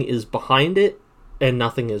nothing is behind it, and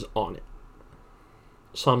nothing is on it.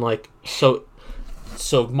 So I'm like, so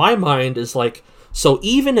my mind is like, so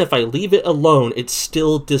even if I leave it alone, it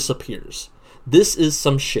still disappears. This is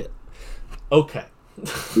some shit. Okay.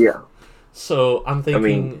 Yeah. So I'm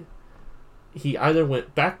thinking he either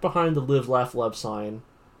went back behind the live, laugh, love sign,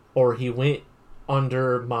 or he went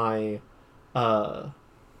under my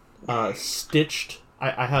stitched.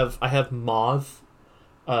 I have moth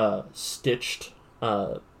stitched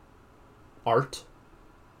art,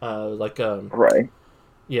 right.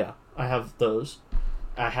 Yeah, I have those.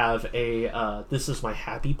 I have a this is my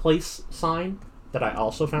happy place sign that I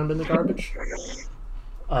also found in the garbage.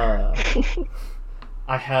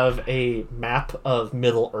 I have a map of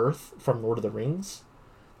Middle Earth from Lord of the Rings.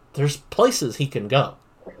 There's places he can go,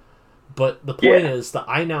 but the point is that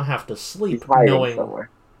I now have to sleep knowing somewhere.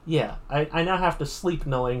 Yeah, I now have to sleep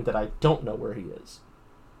knowing that I don't know where he is.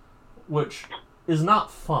 Which is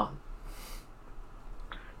not fun.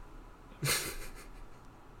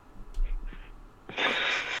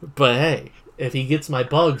 But hey, if he gets my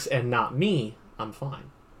bugs and not me, I'm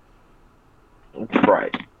fine.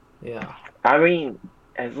 Right. Yeah. I mean,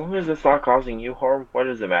 as long as it's not causing you harm, what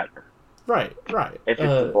does it matter? Right. If it's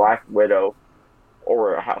a black widow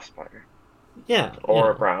or a house spider. Yeah.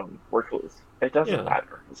 Or a brown recluse. It doesn't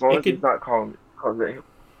matter. As long as it's not causing you.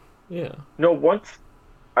 Yeah. No, once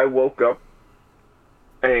I woke up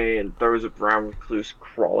and there was a brown recluse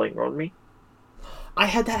crawling on me. I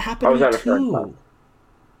had that happen I was at a too. friend's house.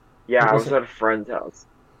 Yeah, I was at a friend's house.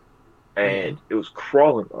 And it was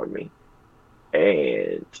crawling on me.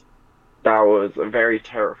 And that was a very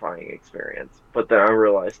terrifying experience. But then I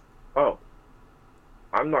realized, oh,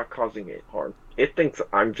 I'm not causing it harm. It thinks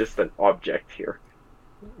I'm just an object here.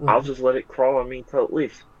 I'll just let it crawl on me until it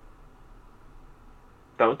leaves.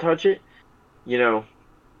 Don't touch it. You know,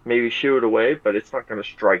 maybe shoo it away, but it's not going to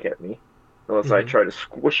strike at me unless I try to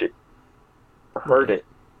squish it or hurt it.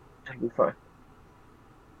 It'll be fine.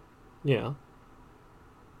 Yeah.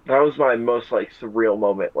 That was my most, surreal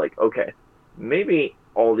moment. Okay, maybe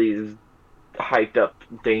all these hyped up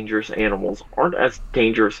dangerous animals aren't as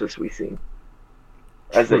dangerous as they seem,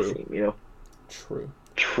 you know?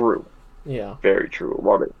 True. Yeah. Very true. A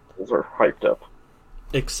lot of animals are hyped up.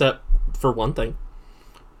 Except for one thing.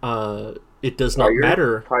 It does not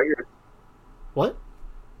matter. Tigers. What?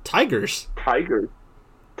 Tigers? Tigers.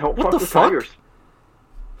 Don't what fuck the with fuck? tigers.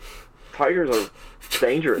 Tigers are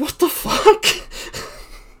dangerous. What the fuck?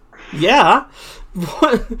 Yeah.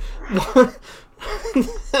 What?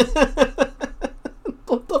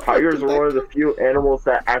 What the Tigers fuck are one of the few animals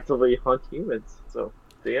that actively hunt humans. So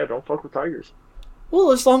yeah, don't fuck with tigers.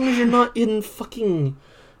 Well, as long as you're not in fucking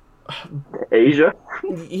Asia.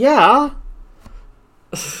 Yeah.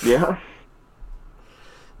 Yeah.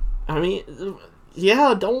 I mean,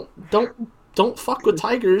 yeah. Don't fuck with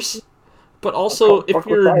tigers. But also, if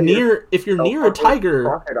you're near a tiger,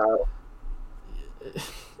 crocodile.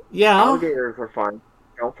 Yeah. Alligators are fine.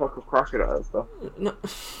 Don't fuck with crocodiles, though. No.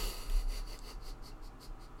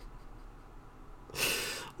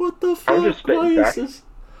 What the fuck? I'm just spitting Why back. is this?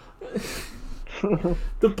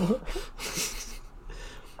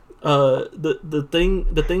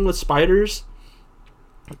 The thing with spiders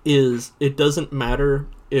is it doesn't matter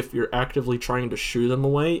if you're actively trying to shoo them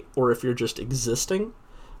away or if you're just existing.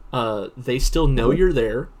 They still know you're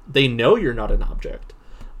there. They know you're not an object.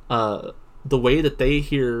 The way that they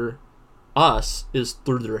hear us is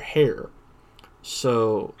through their hair.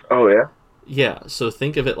 So. Oh yeah. Yeah, so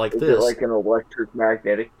think of it like Is this. it like an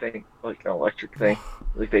electromagnetic thing? Like an electric thing?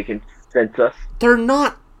 Like they can sense us? They're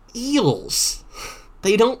not eels.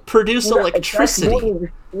 They don't produce electricity.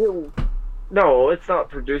 No, it's not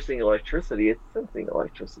producing electricity, it's sensing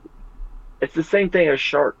electricity. It's the same thing as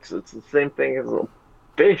sharks. It's the same thing as a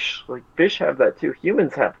fish. Like, fish have that too.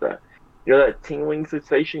 Humans have that. You know that tingling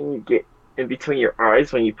sensation you get in between your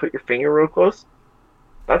eyes when you put your finger real close?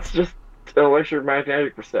 That's just an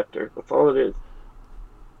electromagnetic receptor. That's all it is.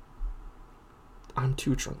 I'm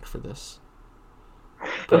too drunk for this.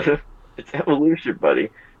 But It's evolution, buddy.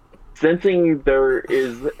 Sensing there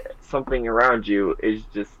is something around you is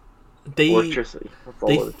just they electricity. That's all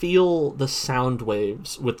they it is. feel the sound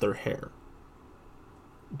waves with their hair.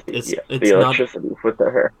 It's The not electricity with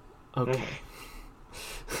their hair. okay.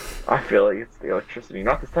 I feel like it's the electricity,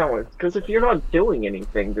 not the sound waves. Because if you're not doing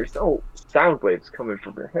anything, there's no sound waves coming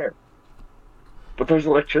from your hair. But there's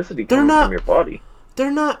electricity They're coming not- from your body.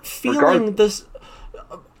 They're not feeling Regardless. this.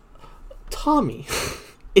 Tommy,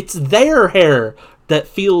 it's their hair that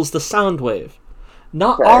feels the sound wave,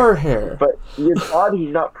 not Okay, our hair. But your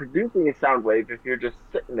body's not producing a sound wave if you're just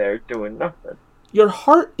sitting there doing nothing. Your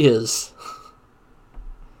heart is.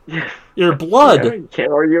 Your blood. Yeah, you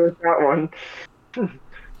can't argue with that one.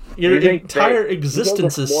 Your You think entire they-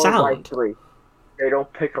 existence you is think it's more sound. likely They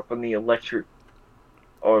don't pick up on the electric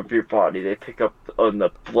of your body. They pick up on the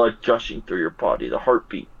blood gushing through your body, the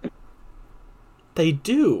heartbeat. They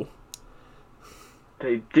do.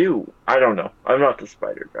 They do. I don't know. I'm not the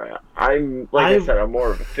spider guy. I'm like I I've- said. I'm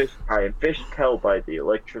more of a fish guy, and fish tell by the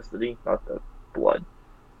electricity, not the blood.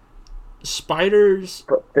 Spiders.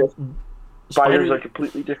 But spiders Spiders are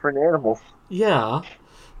completely different animals. Yeah.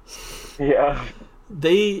 Yeah.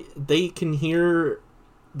 They can hear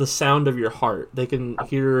the sound of your heart. They can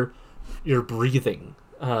hear your breathing.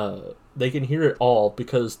 They can hear it all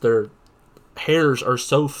because their hairs are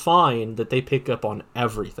so fine that they pick up on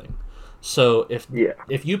everything. So if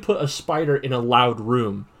you put a spider in a loud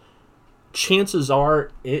room, chances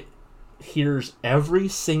are it hears every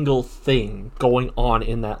single thing going on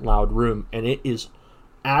in that loud room, and it is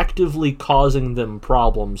actively causing them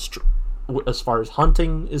problems as far as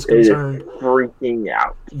hunting is concerned. It is freaking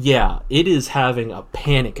out. Yeah, it is having a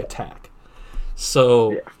panic attack.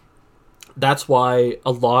 So that's why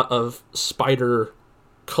a lot of spider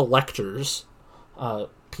collectors,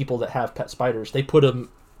 people that have pet spiders, they put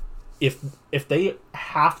them, if they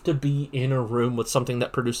have to be in a room with something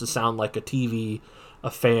that produces sound like a TV,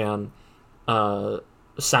 a fan,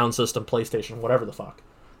 sound system, PlayStation, whatever the fuck,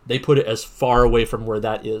 they put it as far away from where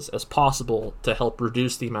that is as possible to help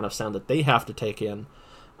reduce the amount of sound that they have to take in.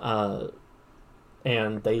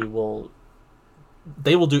 And they will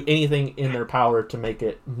do anything in their power to make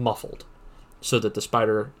it muffled so that the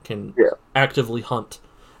spider can actively hunt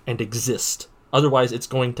and exist. Otherwise, it's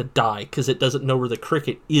going to die because it doesn't know where the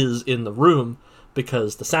cricket is in the room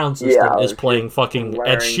because the sound system is playing fucking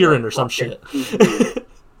Ed Sheeran or some shit.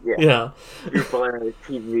 Yeah. If you're playing the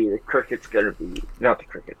TV, the cricket's gonna be, not the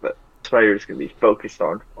cricket, but the spider's gonna be focused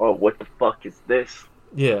on, oh, what the fuck is this?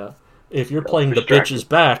 Yeah. If you're playing the bitch's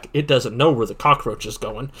back, it doesn't know where the cockroach is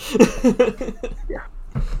going. Yeah.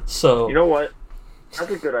 So. You know what?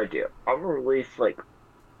 That's a good idea. I'm gonna release, like,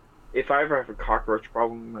 if I ever have a cockroach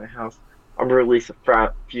problem in my house, I'm gonna release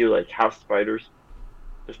a few, like, house spiders.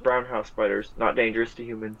 There's brown house spiders, not dangerous to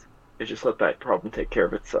humans. And just let that problem take care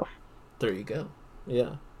of itself. There you go.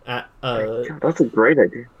 Yeah. That's a great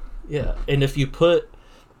idea. Yeah, and if you put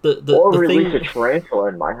the release thing, a tarantula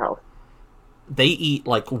in my house. they eat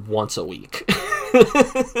like once a week.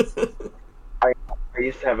 I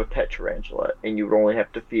used to have a pet tarantula, and you would only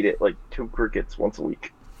have to feed it like 2 crickets once a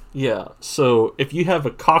week. Yeah, so if you have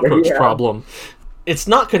a cockroach problem, it's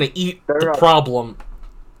not going to eat the problem.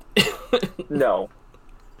 No.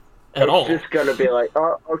 At all. It's just going to be like,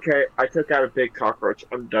 oh, okay, I took out a big cockroach.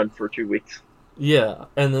 I'm done for 2 weeks. Yeah,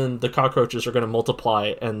 and then the cockroaches are going to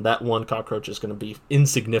multiply, and that one cockroach is going to be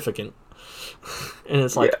insignificant. And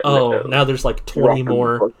it's like, now there's like 20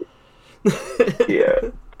 more.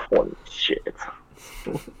 Yeah, 20 shit.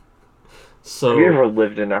 So, have you ever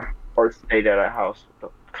lived in or stayed at a house with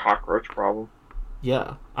a cockroach problem?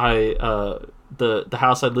 Yeah, the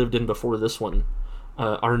house I lived in before this one,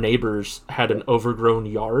 our neighbors had an overgrown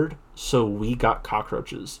yard, so we got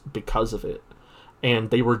cockroaches because of it.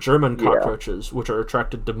 And they were German cockroaches, which are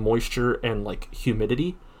attracted to moisture and, like,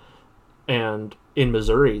 humidity. And in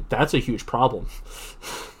Missouri, that's a huge problem.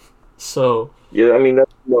 So... Yeah, I mean,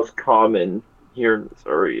 that's the most common here in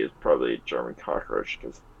Missouri is probably German cockroach,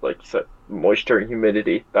 because, like you said, moisture and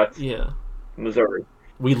humidity, that's Missouri.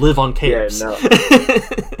 We live on caves. Yeah,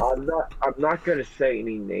 no. I'm not going to say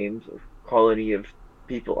any names of call any of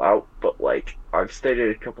people out, but like I've stayed at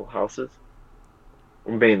a couple houses,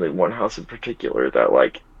 mainly one house in particular, that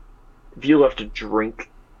like if you left a drink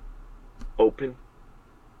open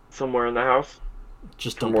somewhere in the house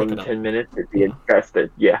Just for don't more pick than it up. 10 minutes, it'd be Yeah.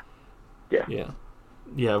 infested. Yeah, Yeah.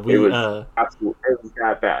 Yeah, it we was absolutely it was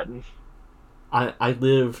that bad. I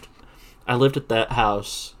lived at that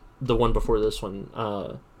house, the one before this one,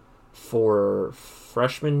 for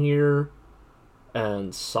freshman year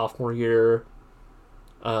and sophomore year,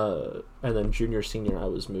 and then junior senior I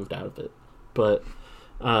was moved out of it. But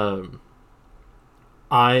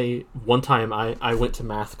I one time I went to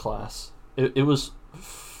math class. It was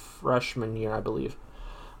freshman year, I believe.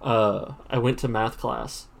 I went to math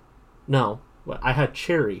class. No, I had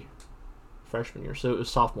cherry freshman year, so it was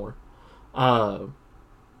sophomore.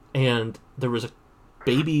 And there was a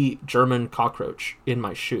baby German cockroach in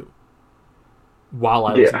my shoe while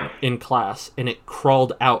I was Yeah. in class, and it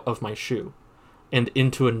crawled out of my shoe and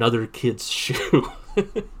into another kid's shoe.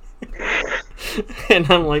 And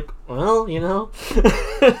I'm like, well, Oh,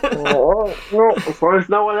 no, as long as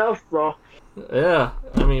no one else saw. yeah.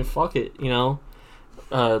 I mean, fuck it, Yeah.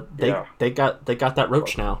 They got that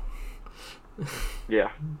roach now.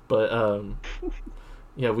 Yeah. But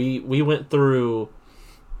yeah, we went through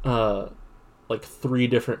like 3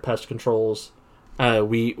 different pest controls.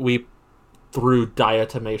 We threw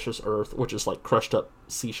diatomaceous earth, which is like crushed up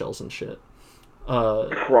seashells and shit. The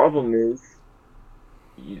problem is,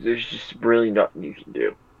 there's just really nothing you can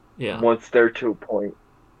do. Yeah, Once they're to a point,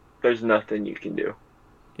 there's nothing you can do.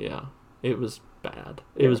 yeah, it was bad.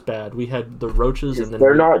 It was bad. We had the roaches, and then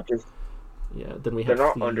They're we, not just then we they're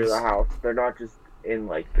had not under fleas. the house. They're not just in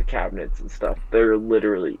like the cabinets and stuff. They're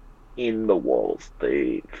literally in the walls.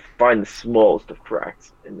 They find the smallest of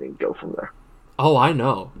cracks and then go from there. Oh, I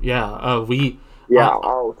know. Yeah, we. Yeah, Uh,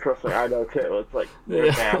 oh, trust me, I know too. It's like they're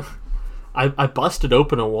Yeah. bad. I busted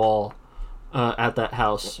open a wall at that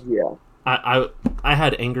house. Yeah. I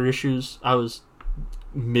had anger issues. I was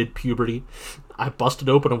mid puberty. I busted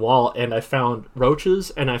open a wall and I found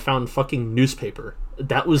roaches and I found fucking newspaper.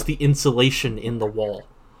 That was the insulation in the wall.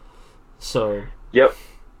 So Yep.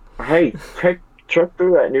 Hey, check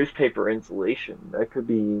through that newspaper insulation. That could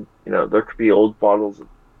be, there could be old bottles of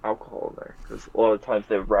alcohol in there. Because a lot of times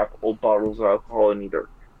they wrap old bottles of alcohol in either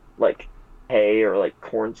like hay or like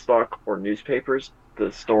corn stalk or newspapers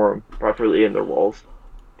to store them properly in their walls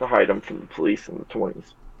to hide them from the police in the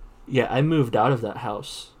 20s. yeah, I moved out of that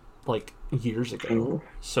house like years ago. Mhm.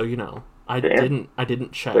 So I Damn.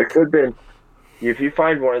 didn't check. There could have been, if you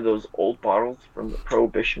find one of those old bottles from the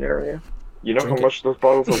Prohibition area, you know Drink how it. much those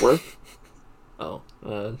bottles are worth? Oh,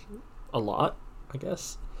 a lot, I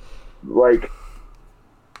guess. Like,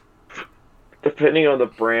 depending on the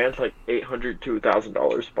brand, like $800 to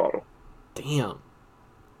 $1,000 a bottle. Damn.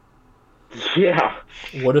 Yeah.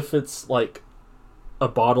 What if it's like a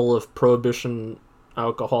bottle of Prohibition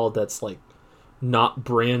alcohol that's like not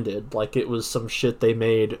branded, like it was some shit they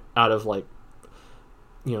made out of like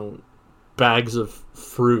bags of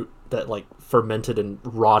fruit that like fermented and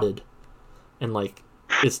rotted, and like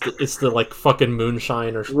it's the like fucking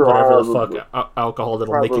moonshine or whatever the fuck alcohol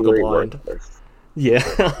that'll make you go Probably blind. worthless. Yeah.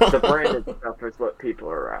 The branded stuff is what people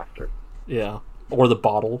are after. Yeah. Or the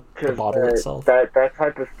bottle itself. That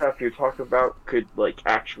type of stuff you're talking about could like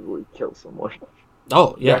actually kill someone.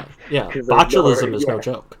 Oh yeah, yeah. 'Cause Botulism is no yeah.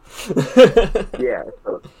 joke. Yeah,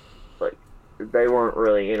 so like they weren't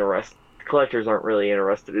really interested. Collectors aren't really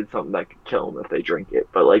interested in something that could kill them if they drink it.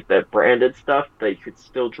 But like that branded stuff that you could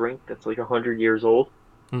still drink, that's like 100 years old.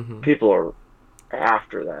 Hmm. People are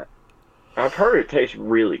after that. I've heard it tastes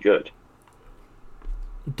really good.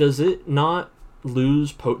 Does it not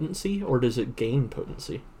lose potency, or does it gain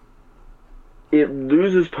potency? It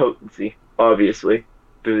loses potency, obviously,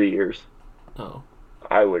 through the years. Oh,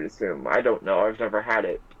 I would assume. I don't know. I've never had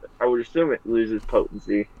it. I would assume it loses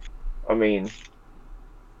potency. I mean,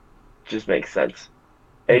 just makes sense.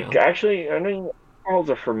 It Yeah. actually, I mean, alcohol's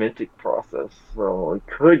a fermenting process, so it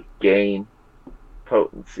could gain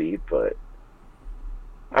potency, but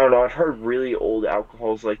I don't know. I've heard really old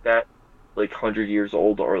alcohols like that, like 100 years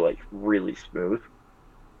old, are like really smooth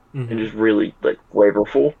and Mhm. just really like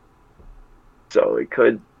flavorful. So it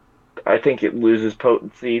could, I think it loses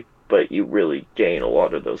potency, but you really gain a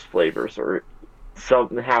lot of those flavors, or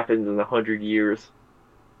something happens in 100 years,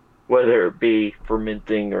 whether it be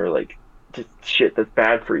fermenting or like just shit that's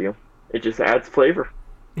bad for you. It just adds flavor.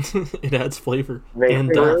 It adds flavor Makes and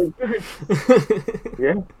it death. really good.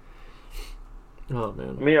 Yeah. Oh I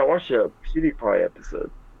man. mean, I watched a PewDiePie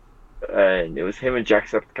episode, and it was him and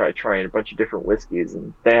Jacksepticeye trying a bunch of different whiskeys,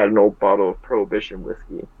 and they had an old bottle of Prohibition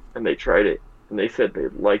whiskey, and they tried it, and they said they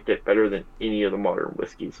liked it better than any of the modern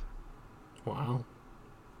whiskeys. Wow.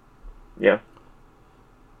 Yeah.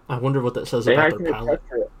 I wonder what that says And I about can their palate. attest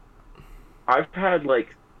to it. I've had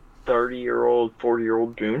like 30-year-old,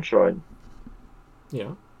 40-year-old moonshine,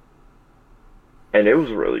 Yeah. and it was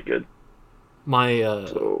really good. My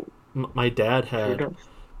So, my dad had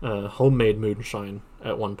homemade moonshine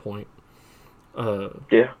at one point.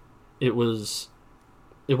 yeah. It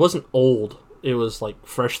wasn't old. It was like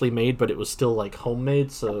freshly made, but it was still like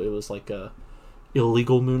homemade, so it was like a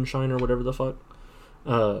illegal moonshine or whatever the fuck.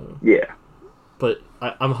 Yeah. But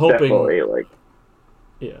I'm hoping. Definitely, like,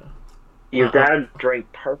 Yeah. your dad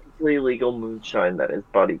drank perfectly legal moonshine that his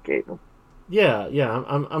buddy gave him. Yeah.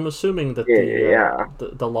 I'm assuming that Yeah.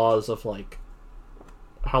 the laws of like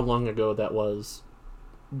how long ago that was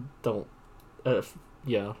don't.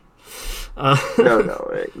 Yeah.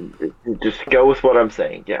 No. Just go with what I'm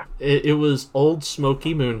saying. Yeah. It was Old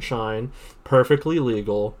Smoky moonshine, perfectly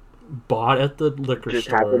legal, bought at the liquor Just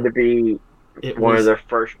store. happened to be one of their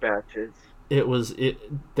first batches.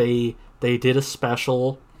 They did a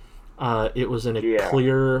special. It was in a Yeah.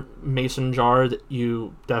 clear mason jar that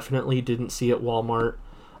you definitely didn't see at Walmart.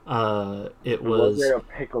 It was wasn't a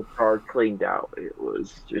pickle jar cleaned out. It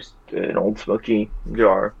was just an Old Smoky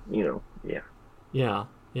jar. Yeah. yeah.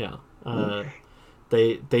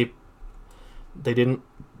 They didn't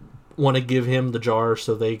want to give him the jar,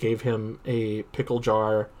 so they gave him a pickle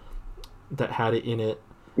jar that had it in it.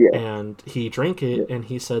 Yeah. And he drank it, and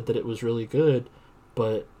he said that it was really good,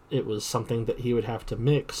 but it was something that he would have to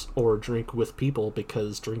mix or drink with people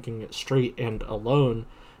because drinking it straight and alone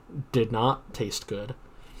did not taste good.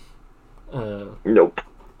 Nope.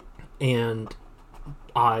 And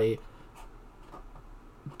I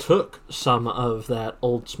took some of that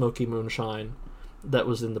Old Smoky moonshine that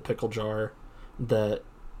was in the pickle jar that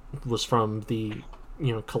was from the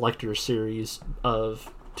collector's series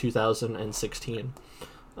of 2016.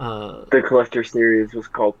 The collector series was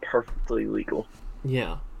called Perfectly Legal.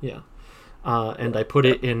 Yeah. And I put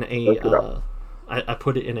it in I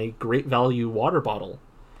put it in a Great Value water bottle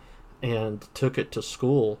and took it to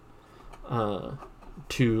school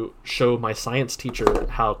to show my science teacher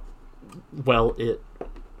how well it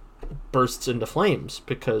bursts into flames,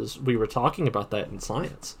 because we were talking about that in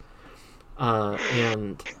science.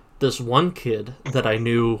 And this one kid that I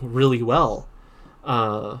knew really well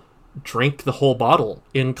drank the whole bottle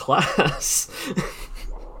in class.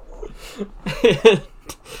 And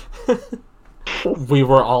we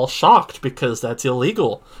were all shocked because that's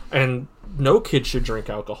illegal and no kid should drink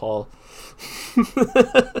alcohol.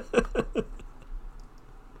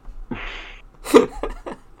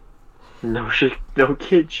 No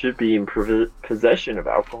kid should be in possession of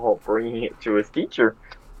alcohol, bringing it to his teacher.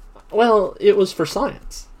 Well, it was for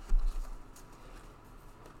science.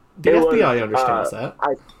 The FBI understands that.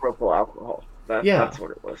 Isopropyl alcohol. That's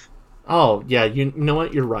what it was. Oh, yeah, you know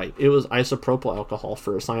what? You're right. It was isopropyl alcohol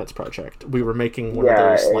for a science project. We were making one of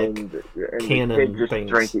those, like, cannon the kid just things.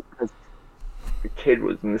 Drank it because the kid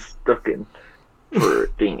was mistaken for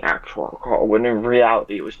it being actual alcohol, when in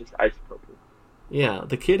reality it was just isopropyl. Yeah,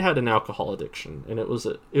 the kid had an alcohol addiction, and it was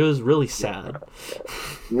really sad.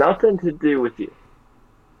 Nothing to do with you.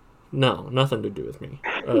 No, nothing to do with me.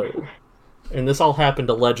 And this all happened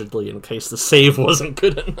allegedly in case the save wasn't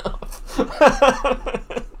good enough.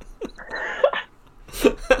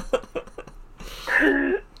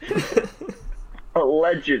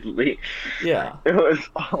 Allegedly. Yeah. It was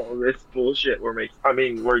all this bullshit we're making. I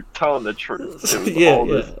mean, we're telling the truth. It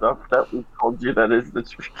was this stuff that we told you that is the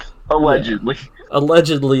truth. Allegedly. Yeah.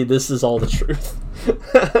 Allegedly, this is all the truth.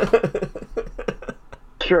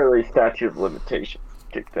 Surely statute of limitations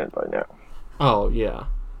kicked in by now. Oh, yeah.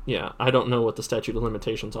 Yeah, I don't know what the statute of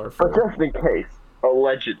limitations are for. But just in case,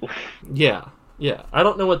 allegedly. Yeah. I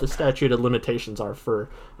don't know what the statute of limitations are for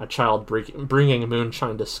a child bringing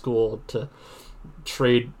moonshine to school to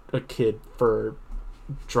trade a kid for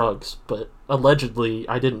drugs, but allegedly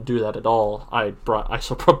I didn't do that at all. I brought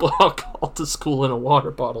isopropyl alcohol to school in a water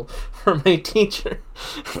bottle for my teacher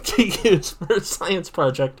to use for a science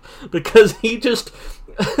project because he just,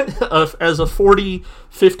 as a 40,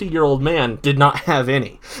 50-year-old man, did not have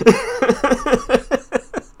any.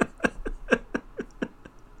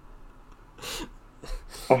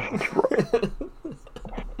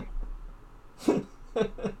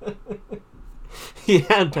 He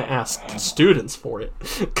had to ask students for it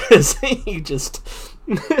because he just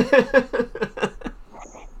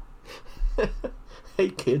hey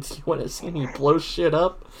kids, you want to see me blow shit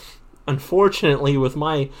up? unfortunately, with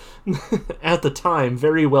my, at the time,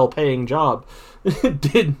 very well-paying job,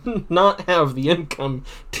 did not have the income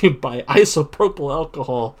to buy isopropyl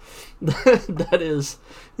alcohol. That is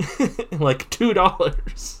like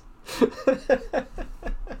 $2.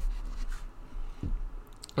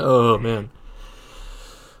 Oh, man.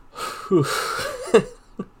 Whew.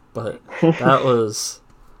 But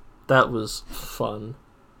that was fun.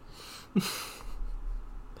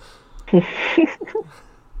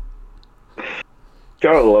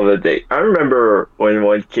 Gotta love that date. I remember when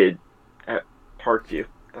one kid at Parkview,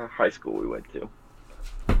 the high school we went to,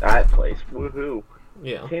 that place, woohoo,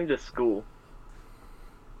 Yeah. came to school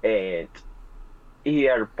and he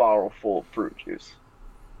had a bottle full of fruit juice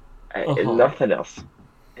and nothing else.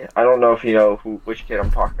 I don't know if you know which kid I'm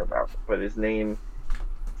talking about, but his name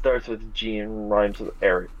starts with G and rhymes with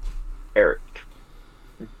Eric. Jared.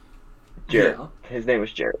 Yeah. His name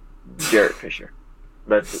was Jared. Jared Fisher.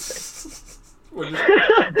 That's his We're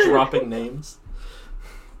just dropping names.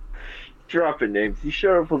 name. Dropping names. He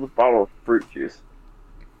showed up with a bottle of fruit juice.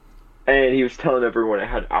 And he was telling everyone it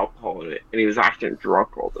had alcohol in it. And he was acting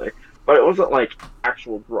drunk all day. But it wasn't like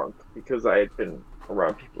actual drunk, because I had been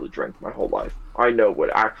around people who drank my whole life. I know what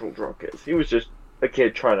actual drunk is. He was just a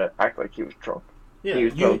kid trying to act like he was drunk. Yeah, He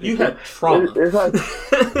was you people, had trauma.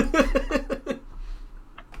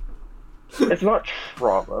 It's not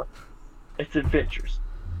trauma. It's adventures.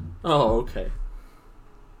 Oh, okay.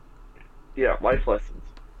 Yeah, life lessons.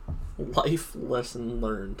 Life lesson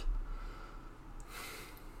learned.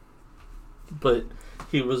 But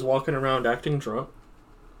he was walking around acting drunk.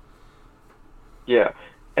 Yeah,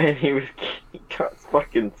 and he got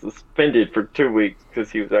fucking suspended for 2 weeks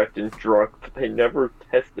because he was acting drunk, but they never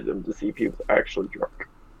tested him to see if he was actually drunk.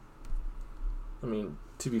 I mean,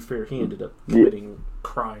 to be fair, he ended up committing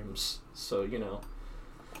crimes, so, you know.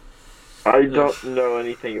 I don't know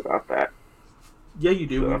anything about that. Yeah, you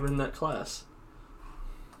do. So. We were in that class.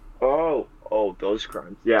 Oh, those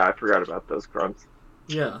crimes. Yeah, I forgot about those crimes.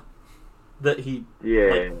 Yeah. That he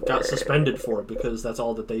got suspended for because that's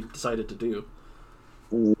all that they decided to do.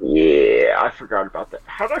 Yeah, I forgot about that.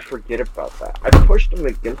 How did I forget about that? I pushed him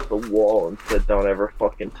against the wall and said, "Don't ever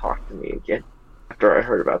fucking talk to me again." After I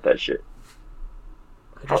heard about that shit.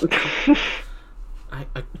 I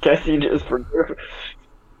Guess you just forgot.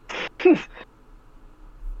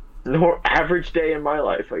 No average day in my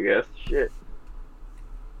life, I guess. Shit.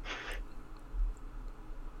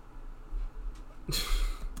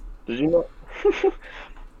 Did you know?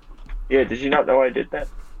 Yeah, did you not know I did that?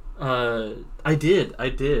 I did,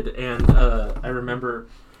 and I remember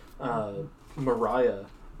Mariah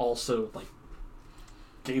also like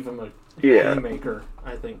gave him a haymaker,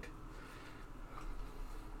 I think.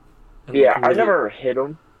 And, Yeah, like, I really- never hit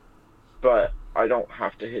him, but I don't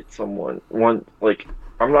have to hit someone.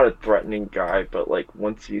 I'm not a threatening guy, but like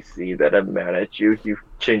once you see that I'm mad at you, you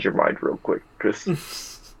change your mind real quick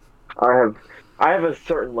because I have a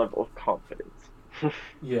certain level of confidence.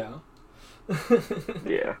 Yeah.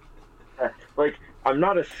 Yeah. Like, I'm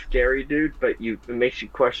not a scary dude, but it makes you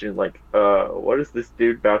question, like, what is this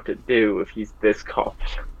dude about to do if he's this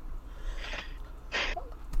confident?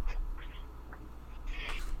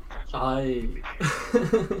 I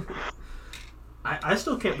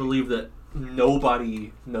still can't believe that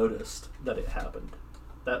nobody noticed that it happened.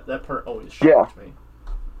 That part always shocked me.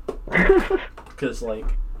 Because,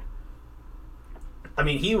 like, I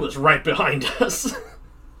mean, he was right behind us.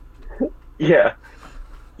 Yeah.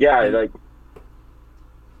 Yeah, like,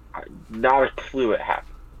 not a clue it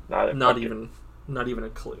happened. Not even a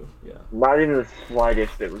clue. Yeah. Not even the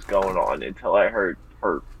slightest that was going on until I heard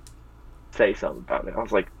her say something about it. I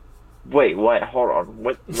was like, wait, what? Hold on.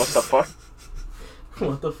 What the fuck?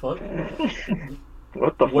 What the fuck?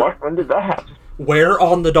 What the fuck? When did that happen? Where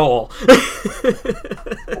on the doll?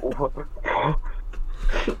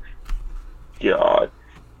 God.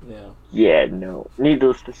 Yeah. Yeah, no.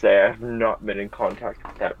 Needless to say, I have not been in contact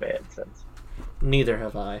with that man since. Neither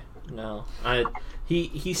have I. No.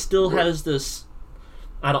 He still has this.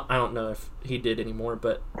 I don't know if he did anymore,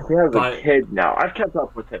 but He has a kid now. I've kept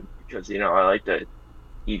up with him because, I like to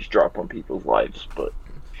eavesdrop on people's lives, but...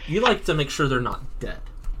 You like to make sure they're not dead.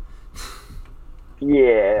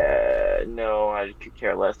 Yeah, no, I could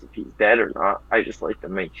care less if he's dead or not. I just like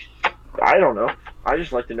to I don't know. I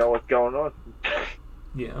just like to know what's going on.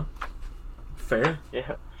 Yeah. Fair.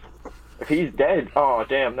 Yeah. If he's dead, oh,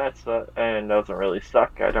 damn, that's... and doesn't really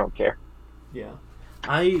suck. I don't care. Yeah.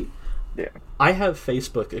 I have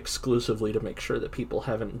Facebook exclusively to make sure that people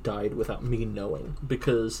haven't died without me knowing,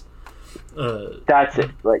 because that's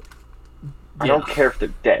it. Like, I don't care if they're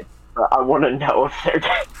dead, but I want to know if they're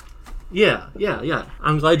dead. Yeah.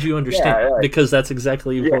 I'm glad you understand Yeah. because that's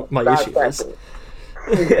exactly what my issue is.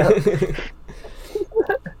 Yeah.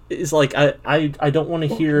 It's like I don't want to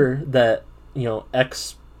hear that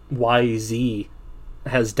XYZ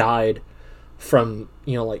has died from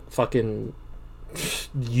like fucking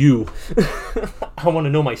you. I want to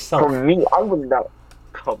know myself. For me, I would not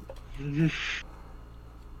come.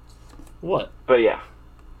 What? But yeah.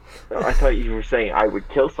 I thought you were saying I would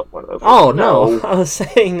kill someone. I was Oh like, no! I was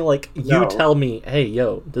saying like you No. tell me, hey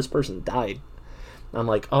yo, this person died. I'm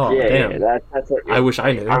like, oh Yeah, damn. that's what I wish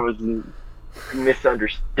I knew. I was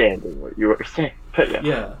misunderstanding what you were saying. But yeah.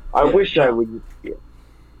 Yeah. I yeah, wish no. I would.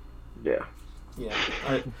 Yeah.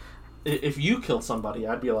 Yeah. If you killed somebody,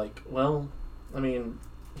 I'd be like, well, I mean,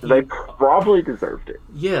 They probably deserved it.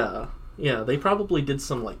 yeah, they probably did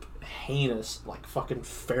some like heinous, like fucking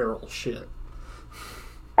feral shit.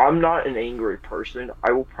 I'm not an angry person.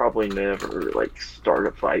 I will probably never like start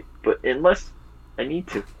a fight, but unless I need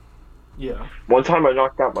to. Yeah. One time I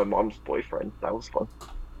knocked out my mom's boyfriend. That was fun.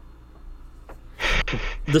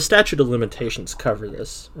 The statute of limitations cover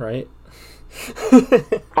this, right?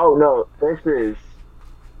 Oh no, this is.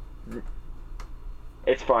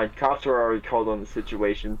 It's fine. Cops were already called on the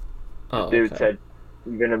situation. Oh, Dude okay. said,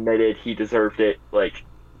 even admitted he deserved it. Like,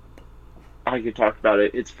 I could talk about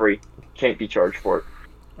it. It's free. Can't be charged for it.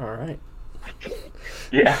 All right.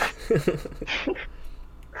 Yeah.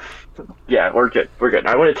 Yeah, we're good. We're good.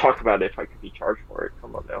 I want to talk about it if I could be charged for it.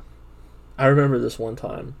 Come on now. I remember this one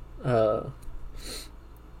time.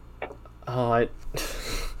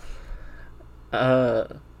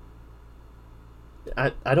 I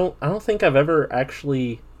don't think I've ever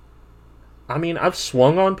actually. I mean, I've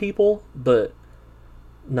swung on people, but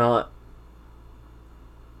not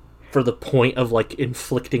for the point of like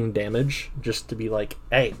inflicting damage. Just to be like,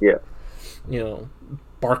 hey, Yeah.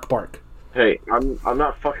 Bark, bark. Hey, I'm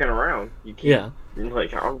not fucking around. You can't. Yeah,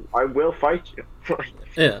 Like, I will fight you.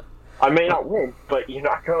 yeah, I may not win, but you're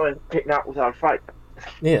not going getting out without a fight.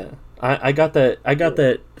 yeah. I got that. I got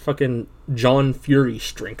that fucking John Fury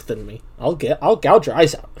strength in me. I'll gouge your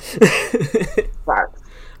eyes out. Facts.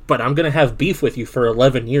 But I'm gonna have beef with you for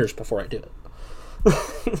 11 years before I do it.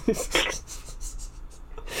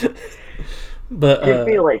 But Give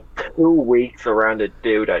me like 2 weeks around a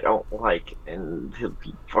dude I don't like, and he'll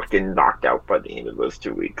be fucking knocked out by the end of those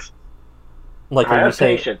 2 weeks. like I when you have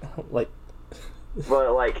say, patience, like,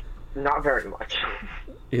 but like not very much.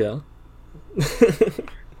 yeah.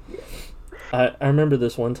 I remember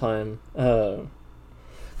this one time.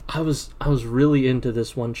 I was really into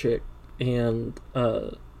this one chick, and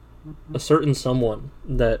a certain someone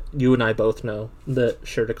that you and I both know that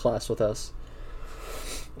shared a class with us.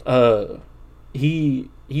 He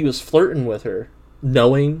was flirting with her,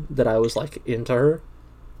 knowing that I was like into her,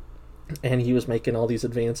 and he was making all these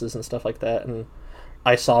advances and stuff like that. And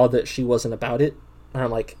I saw that she wasn't about it, and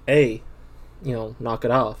I'm like, hey, knock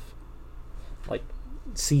it off, like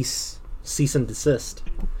cease and desist.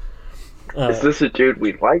 Is this a dude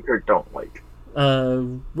we like or don't like?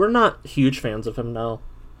 We're not huge fans of him now.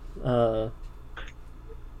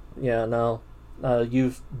 Yeah, no.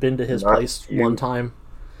 You've been to his Not place you. one time.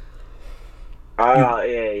 Yeah.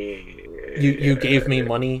 You gave me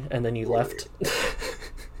money and then you left.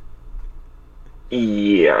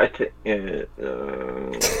 Yeah,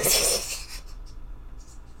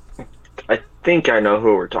 I think I know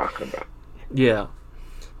who we're talking about. Yeah.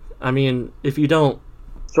 I mean, if you don't...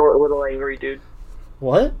 Short little angry dude.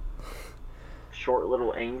 What? Short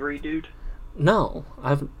little angry dude. No,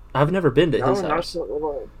 I've never been to No, his not house. short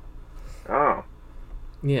little. Oh,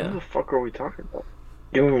 who Yeah. the fuck are we talking about?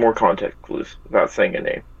 Give me more context clues without saying a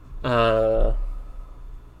name.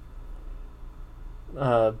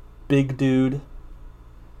 Big dude.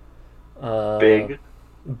 Big.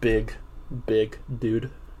 Big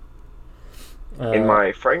dude. In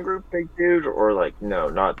my friend group, big dude, or like no,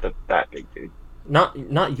 not that big dude.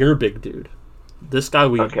 Not your big dude. This guy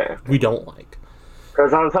we don't like.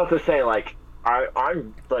 Because I was about to say like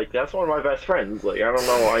I'm like that's one of my best friends. Like I don't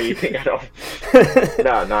know why you think I don't.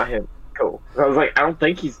 No, not him. Cool. I was like I don't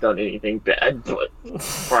think he's done anything bad, but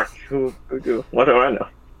fuck, who do? What do I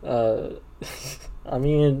know? I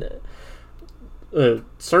mean,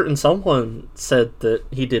 certain someone said that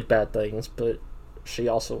he did bad things, but she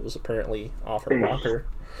also was apparently off her rocker.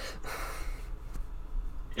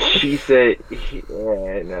 She said,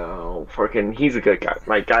 no, fucking, he's a good guy.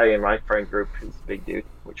 My guy in my friend group is a big dude,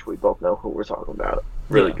 which we both know who we're talking about.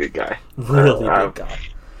 Really Yeah. good guy. Really big guy.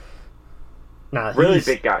 Nah, Really he's,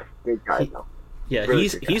 big guy. Big guy, though. Yeah, really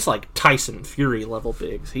big guy. he's like Tyson Fury level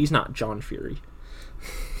bigs. He's not John Fury.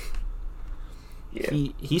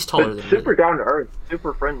 Yeah. He's taller But than super me. down to earth,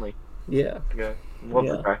 super friendly. Yeah. Yeah, love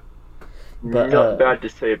Yeah. the guy. But, Nothing bad to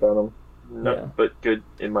say about him. Nothing Yeah. but good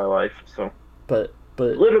in my life. So But a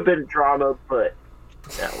little bit of drama, but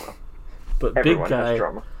yeah, well, big everyone has guy,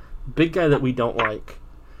 drama. big guy that we don't like.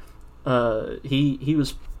 He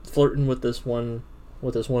was flirting with this one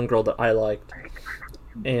girl that I liked,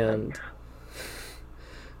 and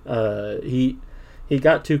he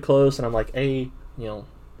got too close, and I'm like, hey,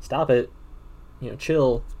 stop it,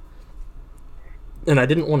 chill. And I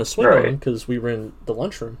didn't want to swing on him because we were in the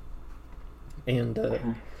lunchroom, and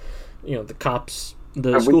the cops,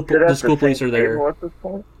 the school police are there. At this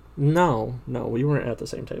point? No, we weren't at the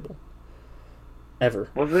same table. Ever.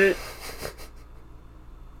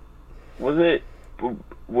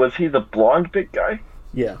 Was he the blonde big guy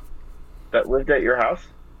Yeah. that lived at your house?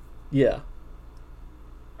 Yeah.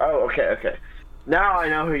 Oh, okay. Now I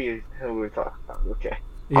know who we're talking about. Okay.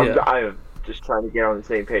 Yeah. I'm just trying to get on the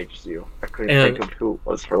same page as you. I couldn't And- think of who it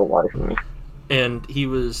was for the life of me. And he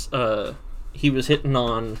was hitting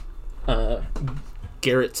on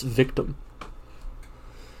Garrett's victim.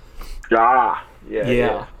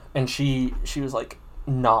 Yeah. And she was like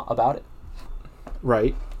not about it.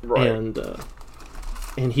 Right? Right.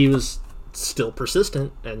 And he was still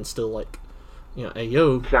persistent and still like, hey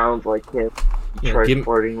yo, Sounds like him. Yeah, Tried give-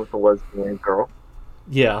 flirting with a lesbian girl.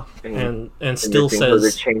 yeah, And and still convincing her to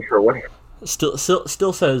says change her way. still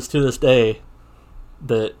says to this day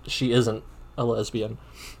that she isn't a lesbian,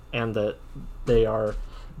 and that they are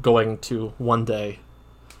going to one day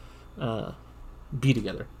be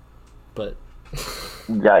together. But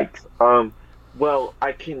Yikes. Well,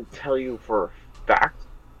 I can tell you for a fact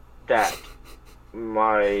that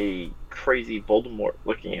my crazy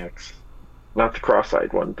Voldemort-looking ex, not the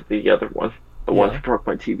cross-eyed one, but the other one, the one Yeah. who broke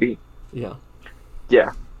my TV, yeah,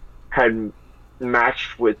 had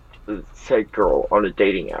matched with the said girl on a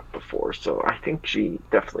dating app before, so I think she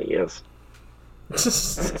definitely is.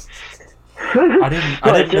 I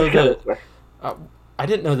didn't know that. that. I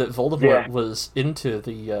didn't know that Voldemort Yeah. was into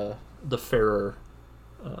the fairer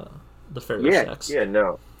Yeah, sex.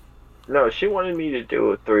 no, she wanted me to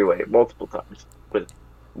do a three-way multiple times with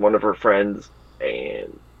one of her friends,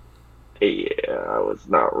 and I was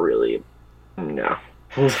not really, no.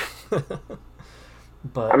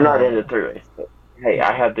 But I'm not into three-ways, but hey,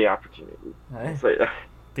 I had the opportunity. Hey, So,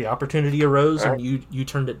 the opportunity arose, Right. and you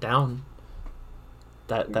turned it down.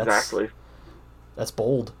 That's exactly. That's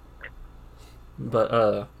bold.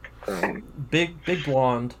 But big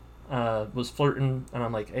blonde was flirting, and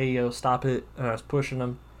I'm like, hey yo, stop it, and I was pushing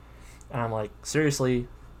him, and I'm like, seriously,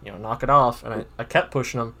 knock it off, and I kept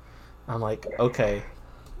pushing him. I'm like, okay,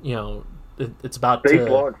 it's about Big to.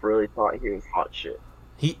 Blonde really thought he was hot shit.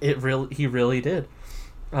 He really did.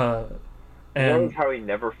 Notice And how he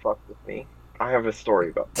never fucked with me. I have a story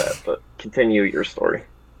about that, but continue your story.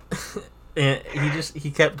 and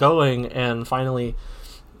he kept going, and finally,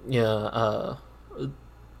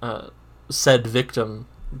 said victim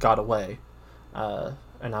got away, and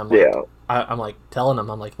I'm like, Yeah, I'm like telling him,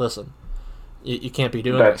 I'm like, listen, you can't be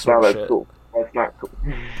doing that's that sort not of as shit. cool. That's not cool.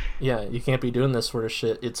 Yeah, you can't be doing this sort of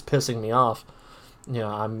shit. It's pissing me off.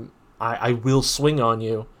 I will swing on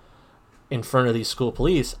you in front of these school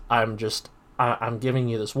police. I'm giving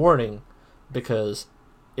you this warning, because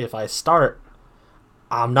if I start,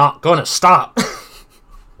 I'm not gonna stop.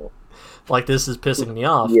 Like, this is pissing me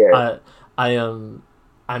off. Yeah.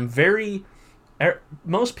 I'm very.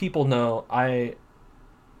 Most people know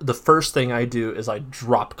the first thing I do is I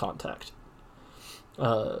drop contact.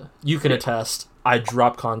 You can attest. I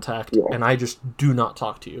drop contact, Yeah. and I just do not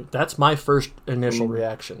talk to you. That's my first initial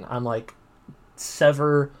reaction. I'm like,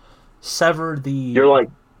 sever the. You're like,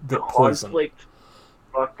 the poison. conflict,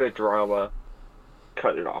 fuck the drama,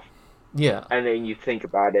 cut it off. Yeah, And then you think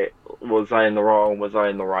about it, was I in the wrong, was I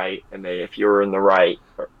in the right? And then if you're in the right,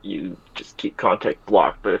 you just keep contact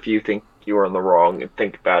blocked. But if you think you were in the wrong and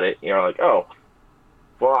think about it, you're like, oh,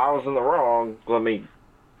 well, I was in the wrong, let me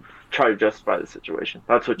try to justify the situation.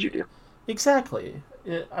 That's what you do. exactly.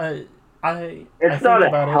 I It's think not a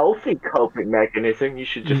about it. healthy coping mechanism. You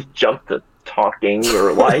should just jump to talking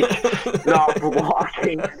or like not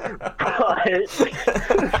blocking. But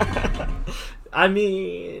I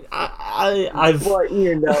mean, I've but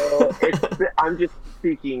I'm just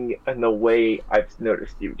speaking in the way I've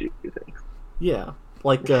noticed you do things. yeah,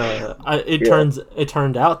 like it Yeah. it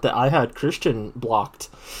turned out that I had Christian blocked.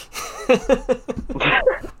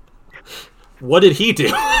 What did he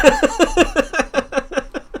do?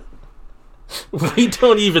 We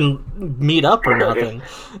don't even meet up or nothing.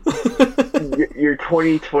 Your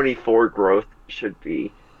 2024 growth should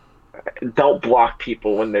be don't block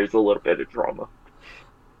people when there's a little bit of drama.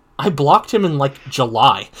 I blocked him in, like,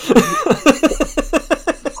 July.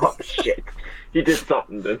 Oh, shit. He did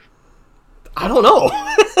something then. I don't know.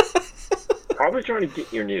 Probably trying to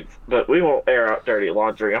get your nudes, but we won't air out dirty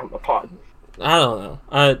laundry on the pod. I don't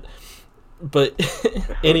know. But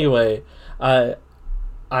anyway, I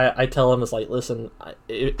tell him, it's like, listen,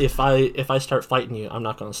 if I start fighting you, I'm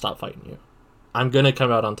not going to stop fighting you. I'm going to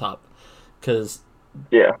come out on top. Because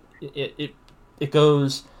Yeah. it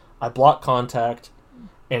goes, I block contact,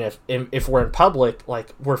 and if we're in public,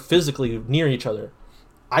 like, we're physically near each other,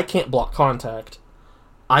 I can't block contact.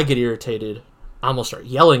 I get irritated. I'm going to start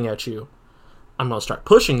yelling at you. I'm going to start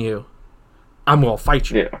pushing you. I'm going to fight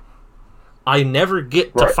you. Yeah. I never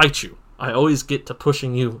get to Right. fight you. I always get to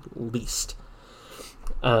pushing you least.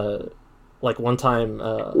 Like one time,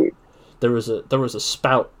 there was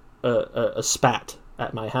a spat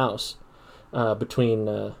at my house between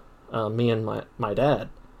me and my dad,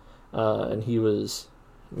 and he was,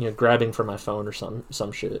 grabbing for my phone or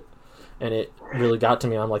some shit, and it really got to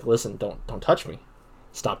me. I'm like, listen, don't touch me,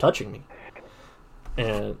 stop touching me.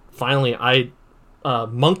 And finally, I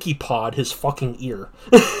monkey pawed his fucking ear.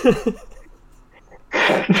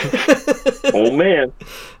 Oh, man.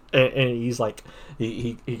 And he's like,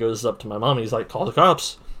 he goes up to my mom. And he's like, call the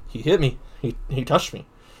cops. He hit me. He touched me.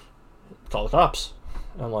 Call the cops.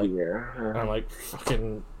 I'm like,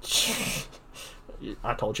 fucking.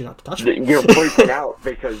 I told you not to touch me. You're freaking out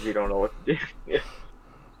because you don't know what to do.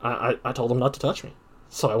 I told him not to touch me.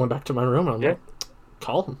 So I went back to my room and I'm like,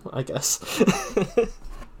 call him, I guess.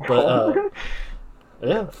 But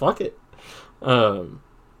yeah, fuck it.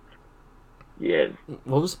 Yeah.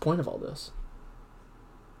 What was the point of all this?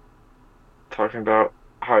 Talking about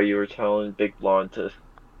how you were telling Big Blonde to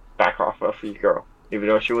back off of your girl. Even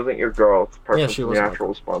though she wasn't your girl, it's a perfectly natural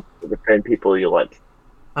response to defend people you like.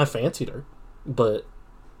 I fancied her, but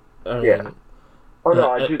yeah. Oh no,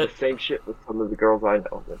 I do the same shit with some of the girls I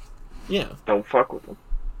know. Yeah. Don't fuck with them.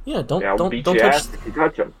 Yeah, don't beat don't your touch. ass if you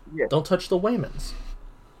touch them. Yeah. Don't touch the Waymans.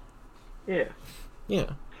 Yeah.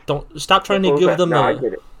 Yeah. Don't stop trying to give them I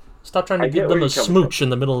get it. Stop trying to give them a smooch in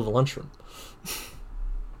the middle of the lunchroom.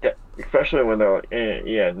 Yeah, especially when they're like,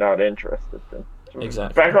 not interested. Then.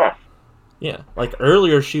 Exactly. Back off. Yeah, like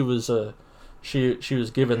earlier she was she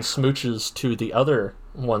was giving smooches to the other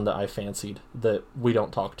one that I fancied that we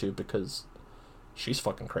don't talk to because she's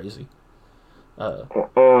fucking crazy. Yeah.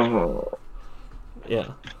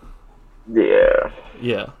 Yeah.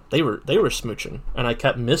 Yeah. They were smooching and I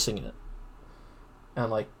kept missing it. And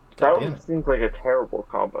I'm like, that one seems like a terrible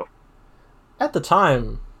combo. At the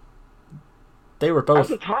time, they were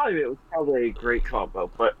both. At the time, it was probably a great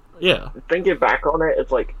combo, but yeah, thinking back on it,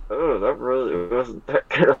 it's like, oh, that really wasn't that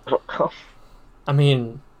good of a combo. I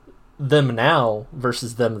mean, them now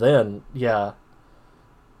versus them then, yeah.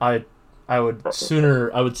 I would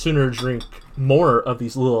sooner drink more of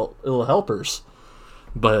these little helpers,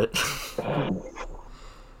 but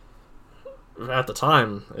at the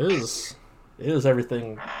time, it was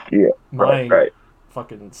everything. Yeah, my right.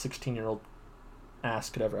 Fucking 16-year-old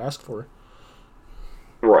ass could ever ask for.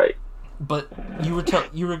 Right. But you were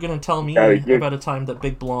gonna tell me about a time that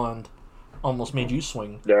Big Blonde almost made you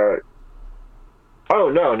swing. Oh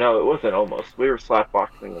no, it wasn't almost. We were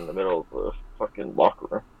slapboxing in the middle of the fucking locker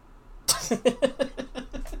room.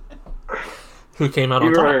 Who came out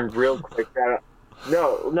on top? We were real quick.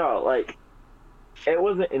 No, like it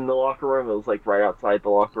wasn't in the locker room. It was like right outside the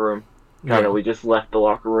locker room. We just left the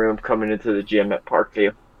locker room, coming into the gym at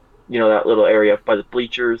Parkview. You know that little area up by the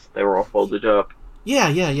bleachers? They were all folded up. Yeah.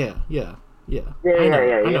 You know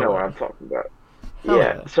what I'm talking about.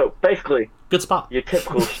 Yeah. So basically, good spot. Your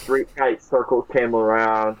typical street fight circle came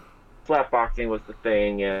around. Slapboxing was the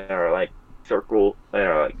thing, or like circle,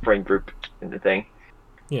 like friend group in the thing.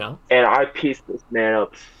 Yeah. And I pieced this man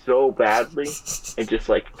up so badly in just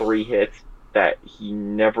like 3 hits that he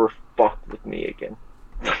never fucked with me again.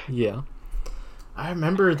 Yeah. I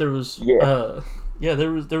remember there was there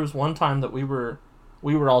was one time that we were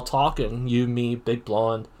all talking, you, me, Big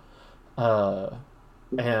Blonde,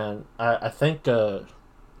 and I think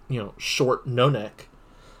Short No Neck.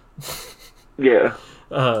 Yeah.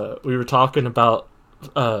 We were talking about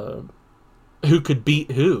who could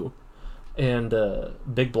beat who, and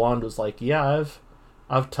Big Blonde was like, "Yeah,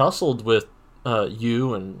 I've tussled with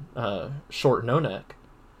you and Short No Neck."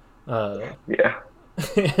 Yeah.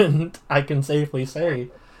 And I can safely say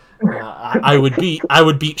I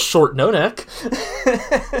would beat Short No Neck.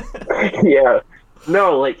 Yeah.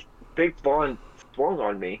 No, like Big Blonde swung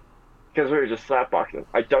on me because we were just slapboxing.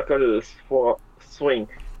 I ducked under this swing,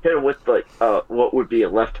 hit him with like what would be a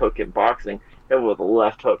left hook in boxing, hit him with a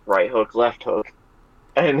left hook, right hook, left hook,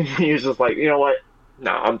 and he was just like, you know what?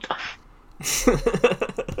 No, I'm done.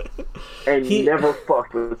 And never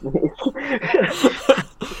fucked with me.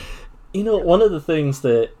 You know, one of the things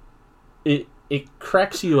that it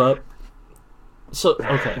cracks you up. So,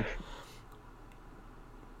 okay.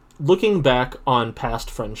 Looking back on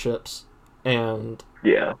past friendships and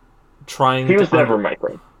Yeah. trying He was to never my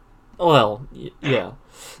friend. well, yeah. Yeah.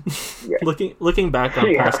 Looking back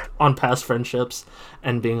on Yeah. past friendships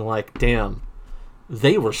and being like, damn,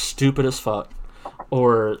 they were stupid as fuck,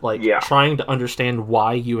 or like Yeah. trying to understand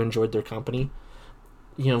why you enjoyed their company.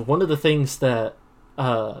 You know, one of the things that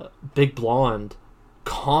Big Blonde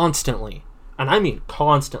constantly, and I mean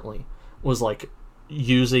constantly, was like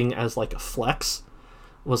using as like a flex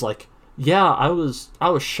was like, yeah, I was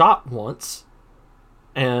shot once,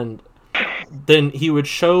 and then he would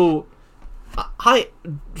show.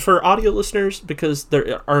 For audio listeners, because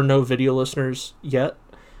there are no video listeners yet,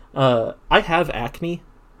 I have acne.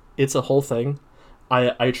 It's a whole thing.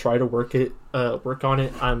 I try to work on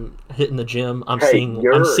it. I'm hitting the gym. I'm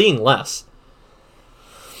seeing less.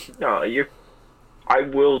 No, I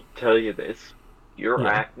will tell you this. Your Yeah.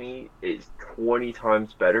 acne is 20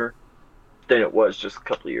 times better than it was just a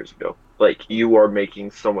couple of years ago. Like, you are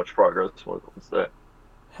making so much progress when it comes to that.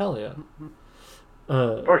 Hell yeah.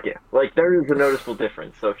 Fuck yeah. Like, there is a noticeable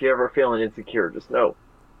difference. So if you're ever feeling insecure, just know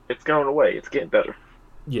it's going away. It's getting better.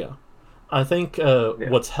 Yeah. I think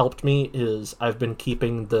what's helped me is I've been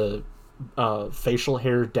keeping the facial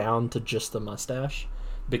hair down to just the mustache,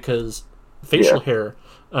 because facial hair,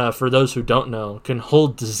 for those who don't know, can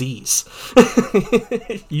hold disease.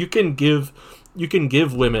 You can give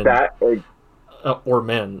women That, or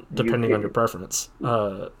men, depending on your preference,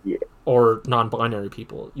 yeah. or non-binary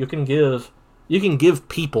people. You can give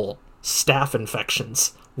people staph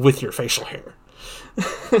infections with your facial hair.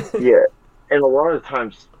 Yeah. And a lot of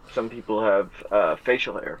times, some people have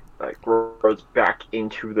facial hair that grows back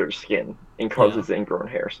into their skin and causes ingrown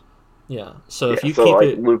hairs. Yeah. So if you so keep like,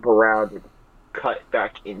 it loop around and cut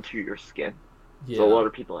back into your skin. yeah. So a lot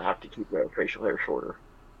of people have to keep their facial hair shorter.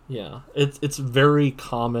 Yeah, it's very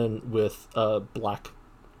common with black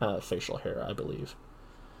facial hair, I believe,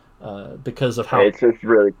 because of how It's just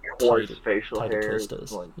really coarse tight facial it hair. is.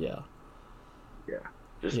 Like, Yeah,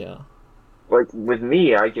 just yeah. like with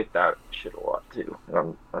me, I get that shit a lot too.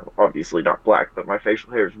 And I'm obviously not black, but my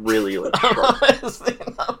facial hair is really like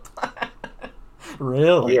sharp.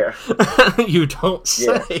 Really? Yeah. You don't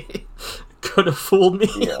say. Could have fooled me.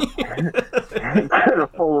 Yeah. Could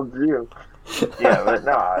have fooled you. Yeah, but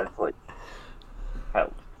no, it's like,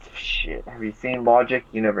 shit. Have you seen Logic?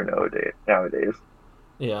 You never know nowadays.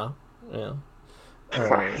 Yeah.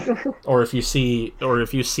 Or if you see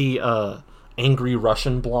angry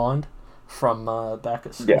Russian blonde from back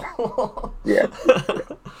at school. Yeah.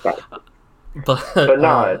 But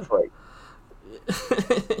no, it's like,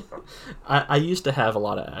 I used to have a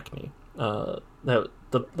lot of acne.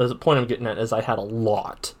 The point I'm getting at is I had a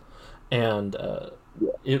lot, and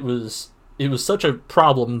it was such a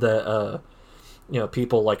problem that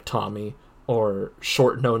people like Tommy or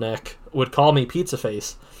Short No Neck would call me Pizza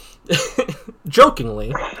Face,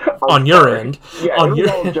 jokingly on your end. Yeah, on it was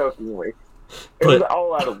your all end. jokingly. It was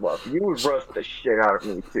all out of love. You would roast the shit out of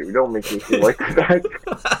me too. Don't make me feel like that.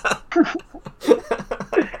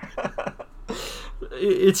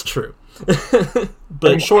 It's true.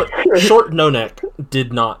 But short No Neck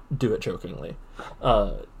did not do it jokingly.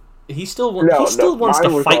 He still wants mine to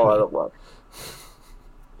was fight all me. out of love.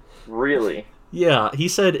 Really? Yeah, he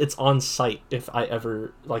said it's on site if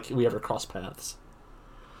we ever cross paths.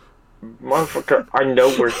 Motherfucker, I know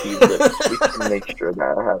where he lives. We can make sure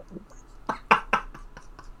that happens.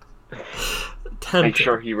 Make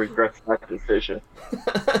sure he regrets that decision.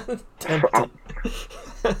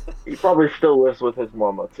 He probably still lives with his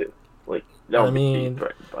mama too. Like, that would be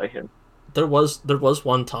threatened by him. There was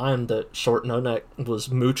one time that Short No Neck was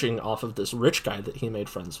mooching off of this rich guy that he made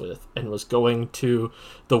friends with, and was going to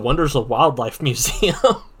the Wonders of Wildlife Museum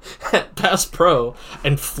at Bass Pro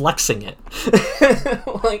and flexing it.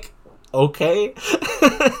 Like, okay.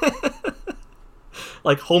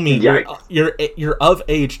 Like, homie, you're of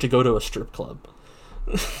age to go to a strip club.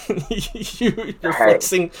 You're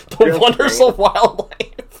flexing the Wonders of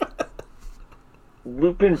Wildlife.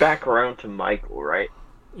 Looping back around to Michael, right?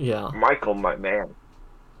 Yeah. Michael, my man,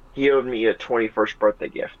 he owed me a 21st birthday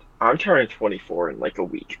gift. I'm turning 24 in like a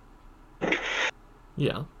week.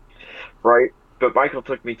 Yeah. Right? But Michael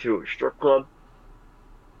took me to a strip club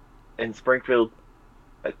in Springfield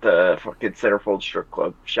at the fucking Centerfold Strip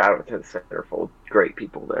Club. Shout out to the Centerfold. Great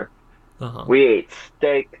people there. Uh-huh. We ate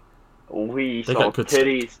steak. We They saw got good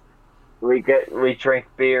titties. We drank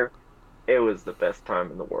beer. It was the best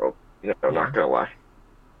time in the world. I'm not gonna lie.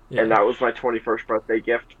 Yeah. And that was my 21st birthday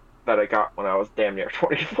gift that I got when I was damn near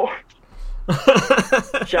 24.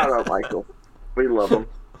 Shout out, Michael. We love him.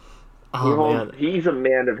 Oh man. He's a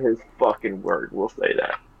man of his fucking word. We'll say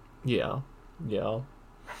that. Yeah. Yeah.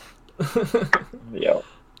 Yeah.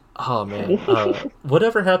 Oh man.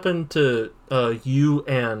 Whatever happened to you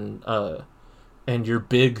and your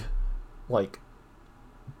big, like,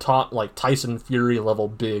 Tyson Fury level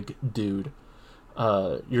big dude?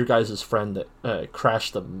 Your guys' friend that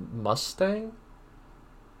crashed the Mustang,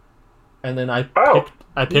 and then I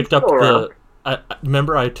picked up the. I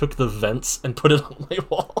remember I took the vents and put it on my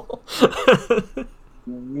wall.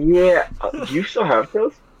 Yeah, do you still have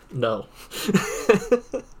those? No.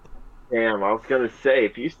 Damn, I was gonna say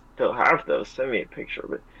if you still have those, send me a picture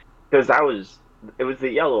of it, because it was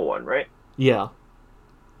the yellow one, right? Yeah.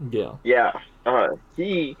 Yeah. Yeah.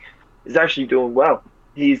 He is actually doing well.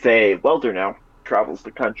 He's a welder now. Travels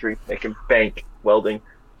the country making bank welding.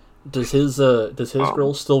 Does his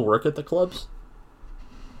girl still work at the clubs?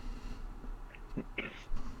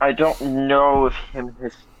 I don't know if him and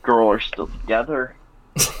his girl are still together.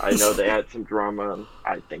 I know they had some drama. And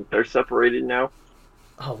I think they're separated now.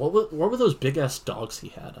 Oh, what were those big ass dogs he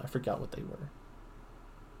had? I forgot what they were.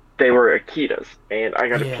 They were Akitas, and I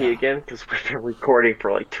gotta Yeah. pee again because we've been recording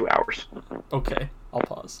for like 2 hours. Okay, I'll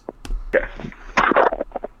pause. Okay.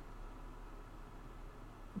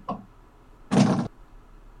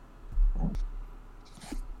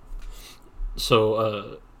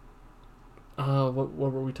 So, what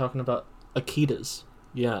were we talking about? Akitas.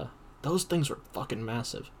 Yeah, those things are fucking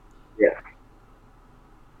massive. Yeah.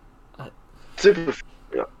 Super.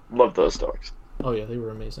 Yeah, love those dogs. Oh yeah, they were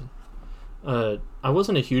amazing. I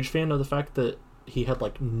wasn't a huge fan of the fact that he had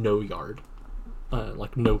like no yard,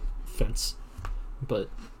 like no fence, but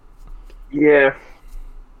Yeah,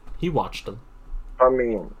 he watched them. I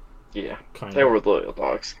mean, yeah, Kind they of. were loyal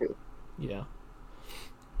dogs too. Yeah.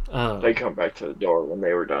 They come back to the door when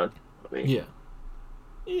they were done. I mean, Yeah.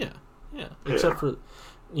 Yeah. Yeah. Except for,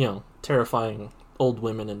 terrifying old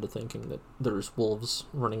women into thinking that there's wolves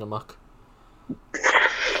running amok.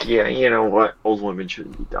 yeah, you know what? Old women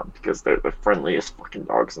shouldn't be dumb because they're the friendliest fucking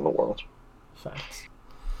dogs in the world. Facts.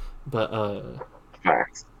 But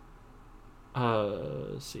Facts.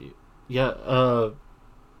 let's see. Yeah, what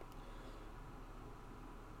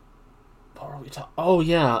are we talking? Oh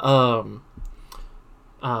yeah,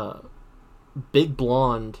 Big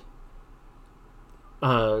Blonde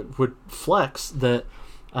would flex that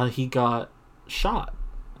he got shot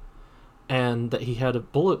and that he had a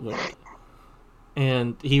bullet wound.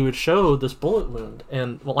 And he would show this bullet wound.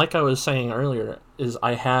 And like I was saying earlier, is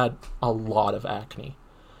I had a lot of acne.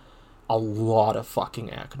 A lot of fucking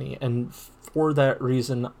acne. And for that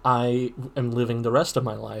reason, I am living the rest of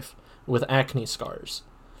my life with acne scars.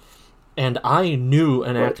 And I knew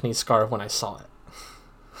an acne scar when I saw it.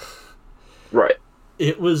 Right.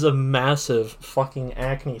 It was a massive fucking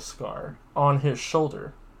acne scar on his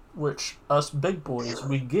shoulder, which us big boys,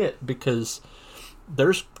 we get because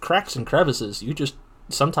there's cracks and crevices you just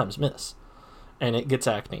sometimes miss. And it gets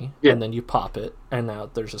acne, Yeah. and then you pop it, and now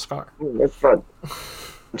there's a scar. That's not.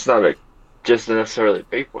 It's not just necessarily a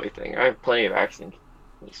big boy thing. I have plenty of accident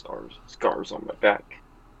scars on my back.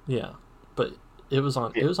 Yeah, but it was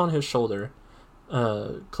on his shoulder,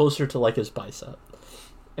 closer to like his bicep,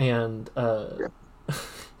 and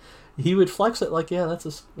he would flex it like, yeah,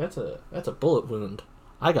 that's a bullet wound.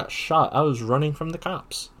 I got shot. I was running from the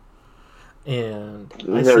cops, and I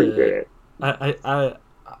No, you said, didn't.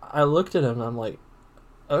 I looked at him. And I'm like,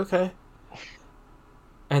 okay,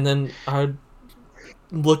 and then I'd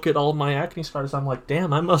look at all my acne scars. I'm like,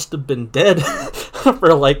 damn, I must have been dead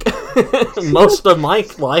for like most of my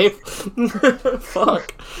life.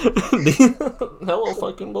 Fuck. Hello,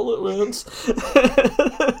 fucking bullet wounds.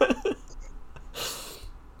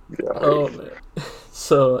 Yeah, Oh man.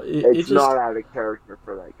 So it it's just not out of character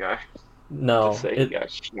for that guy no. to say he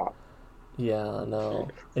got shot. Yeah, no,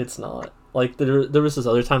 it's not. Like there was this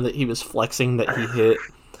other time that he was flexing that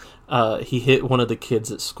he hit one of the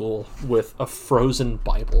kids at school with a frozen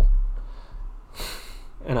Bible,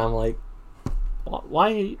 and I'm like,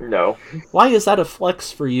 why No. is that a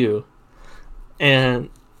flex for you? And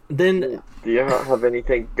then Do you have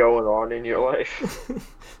anything going on in your life?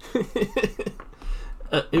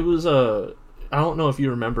 it was I don't know if you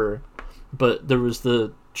remember, but there was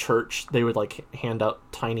the church. They would like hand out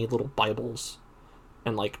tiny little Bibles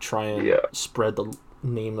and like try and Yeah. spread the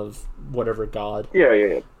name of whatever God. Yeah.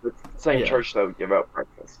 The same Yeah. church that would give out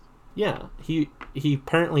breakfast. Yeah, he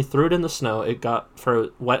apparently threw it in the snow. It got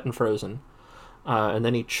wet and frozen, and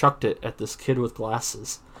then he chucked it at this kid with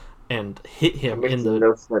glasses and hit That him makes in the.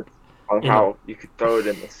 no sense. on how you could throw it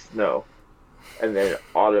in the snow, and then it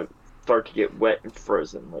ought to start to get wet and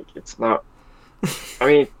frozen. Like, it's not. I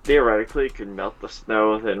mean, theoretically, it could melt the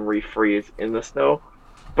snow, then refreeze in the snow,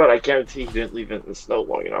 but I guarantee he didn't leave it in the snow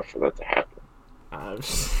long enough for that to happen.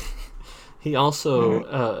 He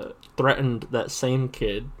also threatened that same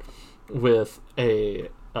kid with a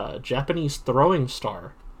Japanese throwing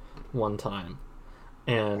star one time,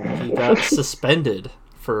 and he got suspended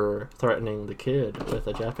for threatening the kid with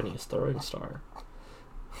a Japanese throwing star.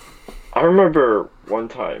 I remember one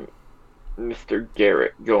time, Mr.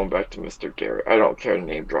 Garrett, going back to Mr. Garrett, I don't care to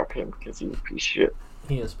name drop him because he's a piece of shit.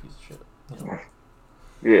 He is a piece of shit.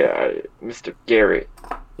 Yeah, Mr. Garrett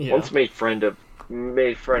Yeah. once made fun of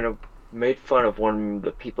one of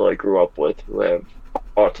the people I grew up with who have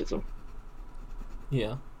autism.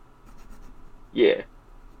 Yeah. Yeah.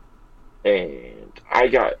 And I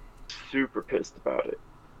got super pissed about it.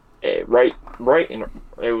 Right in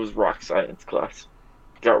it was rock science class.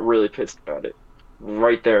 Got really pissed about it.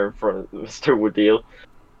 Right there in front of Mr. Woodeel.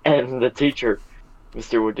 And the teacher,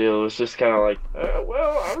 Mr. Woodeel, was just kind of like,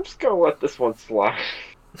 well, I'm just going to let this one slide.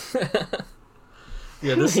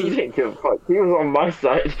 Yeah, this He is... didn't give a fuck. He was on my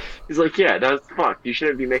side. He's like, yeah, that's fucked. You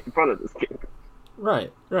shouldn't be making fun of this kid.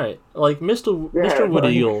 Right. Like, Mr. Mr.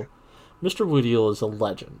 Woodeel is a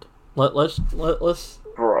legend. Let's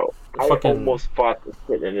Bro, fucking... I almost fought this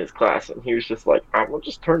kid in his class, and he was just like, I'm going to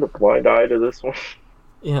just turn a blind eye to this one.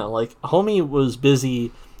 Yeah, like, homie was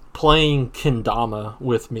busy playing kendama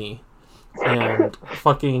with me and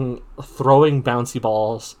fucking throwing bouncy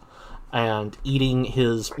balls and eating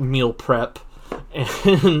his meal prep,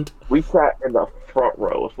 and We sat in the front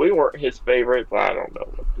row. If we weren't his favorites, I don't know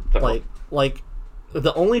what to tell. like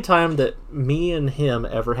the only time that me and him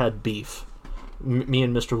ever had beef, me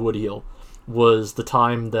and Mr. Woodeel, was the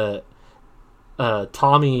time that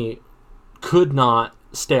Tommy could not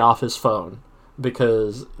stay off his phone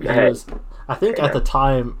because he was. I think at the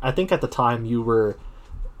time you were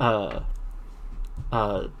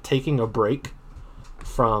taking a break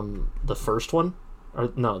from the first one,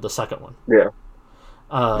 or no, the second one. Yeah.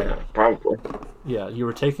 Yeah, probably. Yeah, you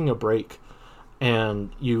were taking a break,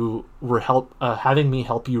 and you were having me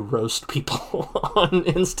help you roast people on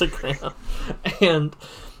Instagram, and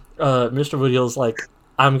Mr. Woodeel's like,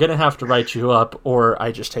 I'm gonna have to write you up, or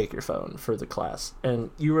I just take your phone for the class, and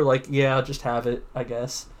you were like, yeah, just have it, I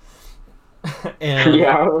guess. And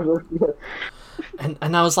Yeah.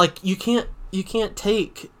 and I was like, you can't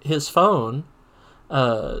take his phone.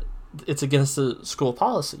 It's against the school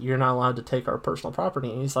policy. You're not allowed to take our personal property.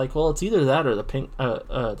 And he's like, well, it's either that or the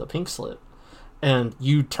pink slip. And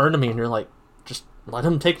you turn to me and you're like, just let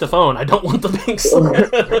him take the phone. I don't want the pink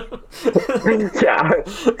slip. Yeah.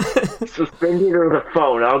 Suspended or the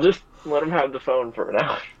phone. I'll just let him have the phone for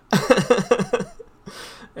now.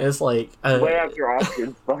 It's like Weigh out your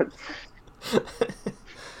options, but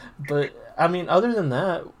but I mean, other than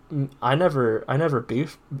that, I never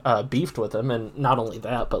beefed with him, and not only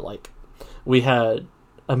that, but like we had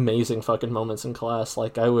amazing fucking moments in class.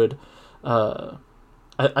 Like I would, I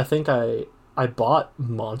think I bought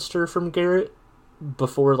Monster from Garrett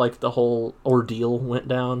before like the whole ordeal went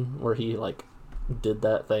down where he like did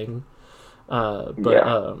that thing. I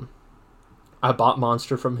bought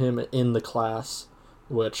Monster from him in the class,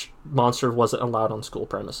 which Monster wasn't allowed on school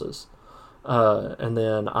premises. And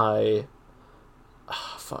then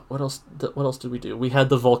what else did we do? We had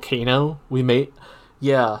the volcano. We made,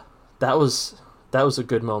 yeah, that was a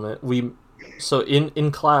good moment. So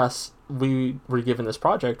in class we were given this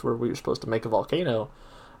project where we were supposed to make a volcano,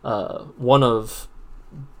 one of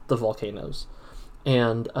the volcanoes,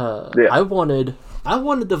 and I wanted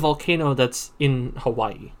the volcano that's in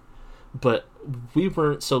Hawaii, but we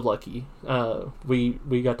weren't so lucky.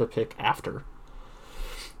 We got to pick after.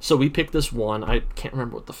 So we picked this one. I can't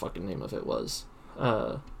remember what the fucking name of it was.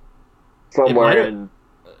 somewhere in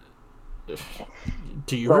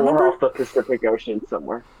Do you somewhere remember? off the Pacific Ocean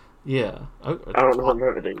somewhere. Yeah. I don't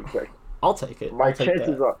remember the exact. I'll take it. My I'll take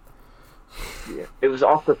chances that. are. Yeah, it was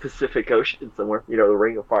off the Pacific Ocean somewhere. You know, the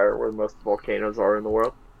Ring of Fire, where most volcanoes are in the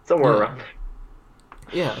world. Somewhere Yeah. around there.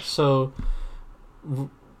 Yeah. So,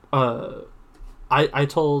 I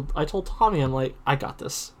told Tommy, I'm like, I got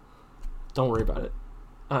this. Don't worry about it.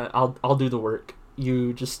 I'll do the work.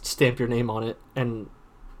 You just stamp your name on it and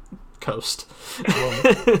coast.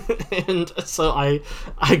 And so I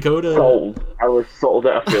go to Sold. I was sold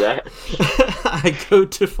after that. I go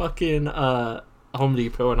to fucking Home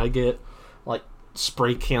Depot and I get like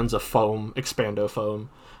spray cans of foam, Expando foam,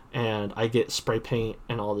 and I get spray paint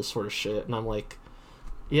and all this sort of shit. And I'm like,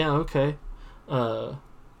 yeah, okay. Let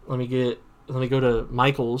me go to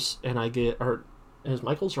Michael's and I get, or it was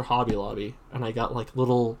Michael's or Hobby Lobby, and I got like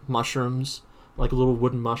little mushrooms, like little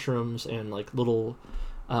wooden mushrooms, and like little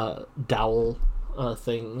dowel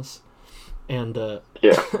things, and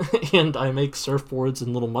Yeah. and I make surfboards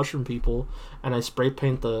and little mushroom people, and I spray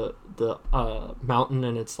paint the mountain,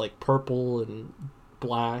 and it's like purple and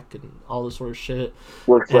black and all this sort of shit.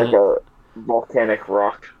 Looks like And- a volcanic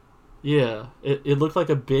rock. Yeah, it looked like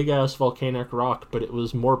a big ass volcanic rock, but it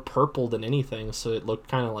was more purple than anything, so it looked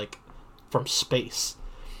kind of like from space.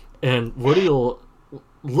 And Woody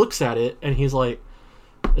looks at it and he's like,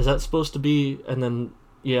 "Is that supposed to be?" And then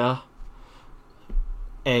yeah,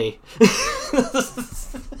 A.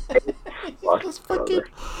 It's fucking.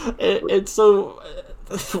 And so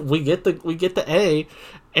we get the A,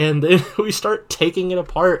 and then we start taking it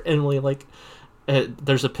apart, and we like.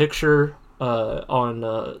 There's a picture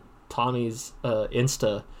on Tommy's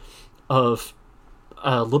Insta of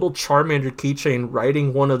a little Charmander keychain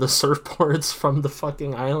riding one of the surfboards from the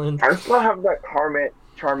fucking island. I still have that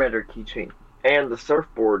Charmander keychain, and the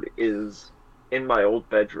surfboard is in my old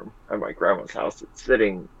bedroom at my grandma's house. It's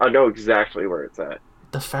sitting. I know exactly where it's at.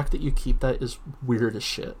 The fact that you keep that is weird as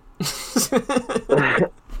shit. It's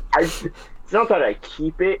not that I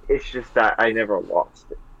keep it. It's just that I never lost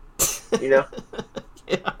it. You know.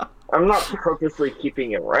 Yeah. I'm not purposely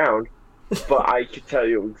keeping it around, but I could tell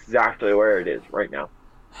you exactly where it is right now.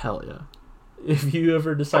 Hell yeah. If you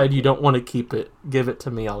ever decide you don't want to keep it, give it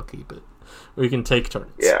to me, I'll keep it. We can take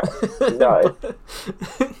turns. Yeah. No,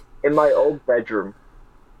 in my old bedroom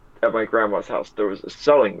at my grandma's house, there was a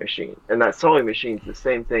sewing machine, and that sewing machine's the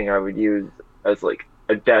same thing I would use as like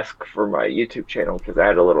a desk for my YouTube channel because I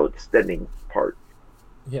had a little extending part.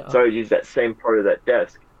 Yeah. So I would use that same part of that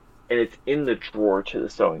desk, and it's in the drawer to the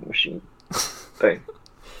sewing machine thing.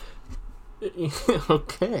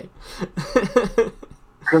 Okay.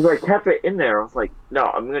 Because I kept it in there. I was like, no,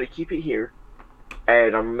 I'm going to keep it here,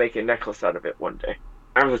 and I'm going to make a necklace out of it one day.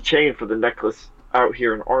 I have a chain for the necklace out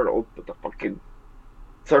here in Arnold, but the fucking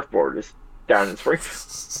surfboard is down in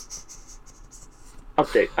Springfield.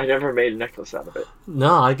 Update, I never made a necklace out of it.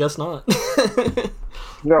 No, I guess not.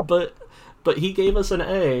 No. But he gave us an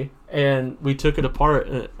A, and we took it apart,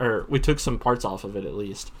 or we took some parts off of it at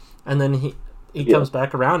least. And then he comes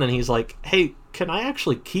back around and he's like, "Hey, can I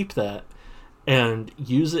actually keep that and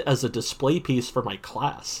use it as a display piece for my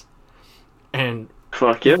class?" And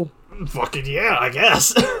Fuck yeah. fucking yeah, I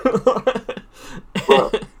guess. Well,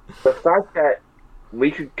 the fact that we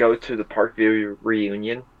could go to the Parkview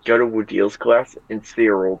reunion, go to Woodill's class, and see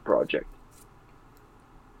our old project.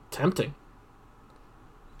 Tempting.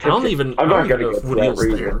 I don't even I'm not gonna know go if to Woody that was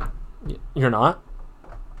reunion. there. You're not?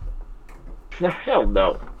 No, hell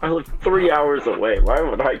no. I live 3 hours away. Why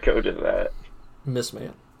would I go to that? Miss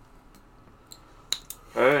man.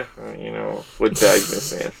 You know, with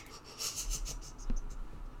Magnus, man.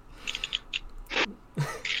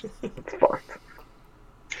 It's fucked.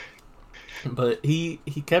 But he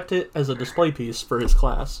kept it as a display piece for his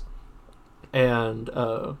class, and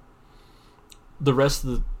the rest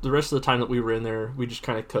of the time that we were in there, we just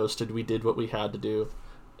kind of coasted. We did what we had to do.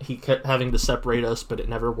 He kept having to separate us, but it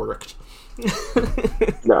never worked.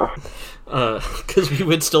 No. Because we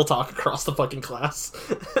would still talk across the fucking class.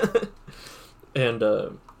 And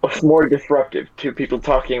What's more disruptive? Two people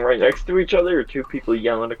talking right next to each other, or two people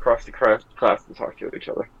yelling across the class to talk to each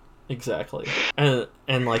other? exactly, and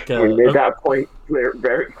like We made that point clear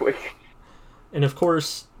very quick. and of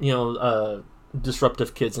course, you know,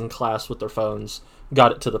 disruptive kids in class with their phones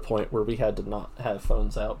got it to the point where we had to not have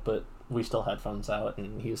phones out, but we still had phones out,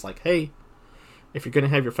 and he was like, "Hey, if you're gonna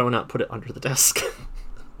have your phone out, put it under the desk."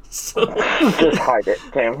 So Just hide it,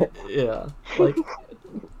 damn it. yeah, like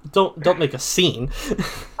don't make a scene.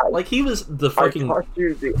 Like he was the I fucking taught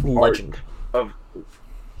you the legend. art of.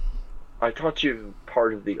 I taught you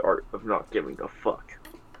part of the art of not giving a fuck,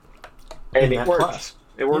 and In it that worked. class.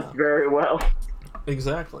 It worked Yeah. very well.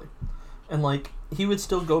 Exactly. And like he would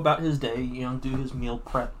still go about his day, you know, do his meal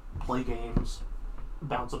prep, play games,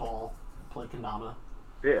 bounce a ball, play kendama.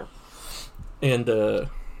 Yeah. And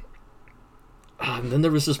then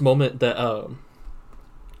there was this moment that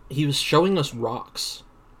he was showing us rocks.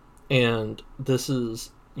 And this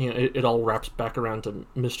is, you know, it all wraps back around to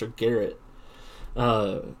Mr. Garrett.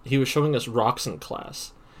 He was showing us rocks in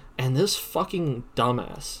class. And this fucking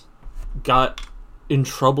dumbass got in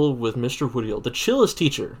trouble with Mr. Woodiel, the chillest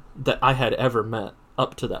teacher that I had ever met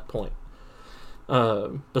up to that point.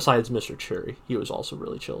 Besides Mr. Cherry, he was also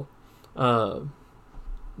really chill.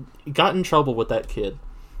 Got in trouble with that kid,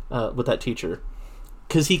 with that teacher,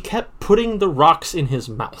 because he kept putting the rocks in his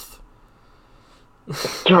mouth.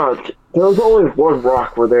 God, there was only one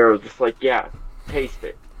rock where they were just like, yeah, taste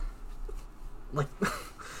it. Like,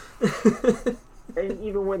 And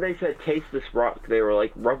even when they said taste this rock, they were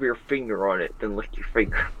like, rub your finger on it, then lick your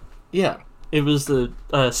finger. yeah, it was the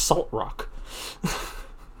salt rock.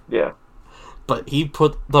 Yeah. But he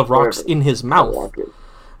put the rocks Whatever. in his I mouth, like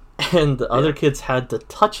it. and the other kids had to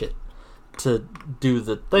touch it to do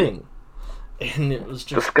the thing. And it was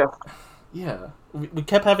just, Disgusting. yeah. We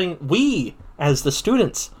kept we, as the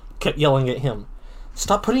students, kept yelling at him,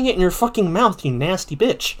 "Stop putting it in your fucking mouth, you nasty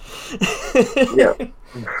bitch." Yeah.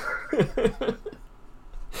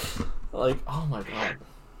 Like, oh my god.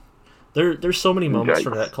 There's so many moments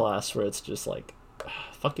from Yikes. that class where it's just like,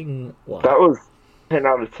 fucking wow. That was 10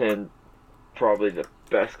 out of 10, probably the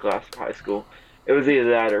best class of high school. It was either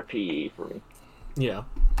that or PE for me. Yeah.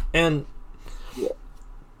 And Yeah.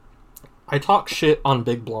 I talk shit on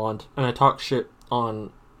Big Blonde, and I talk shit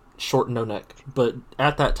on Short No Neck, but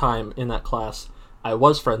at that time, in that class, I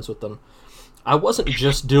was friends with them. I wasn't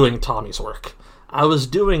just doing Tommy's work. I was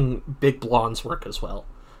doing Big Blonde's work as well.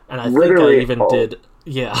 And I think I Literally even all. did...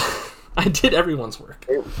 Yeah. I did everyone's work.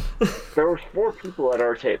 There were 4 people at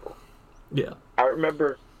our table. Yeah. I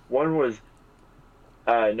remember one was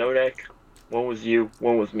No Neck, one was you,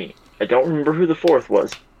 one was me. I don't remember who the 4th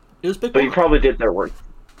was, It was Big but you Blonde. probably did their work.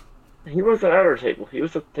 He wasn't at our table. He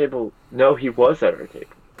was at the table. No, he was at our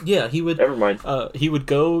table. Yeah, he would... Never mind. he would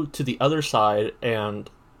go to the other side and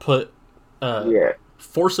put... Yeah.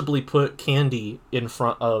 forcibly put Candy in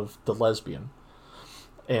front of the lesbian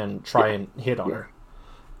and try and hit on her.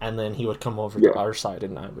 And then he would come over to Yeah. our side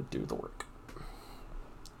and I would do the work.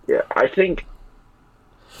 Yeah, I think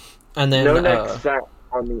And then No Neck sat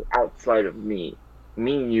on the outside of me.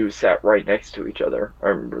 Me and you sat right next to each other. I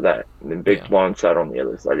remember that. And then Big Yeah. Blonde sat on the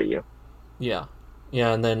other side of you. yeah.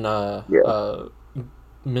 Yeah, and then Yeah.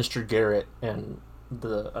 Mr. Garrett and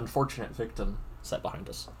the unfortunate victim sat behind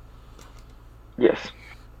us. Yes.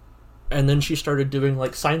 And then she started doing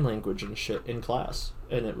like sign language and shit in class,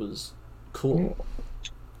 and it was cool.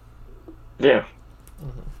 Yeah.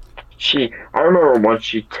 I remember once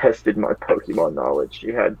she tested my Pokemon knowledge. She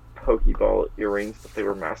had Pokeball earrings, but they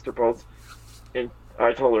were Master Balls. And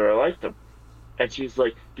I told her I liked them. And she's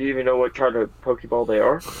like, do you even know what kind of Pokeball they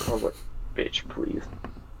are? I was like, bitch, please.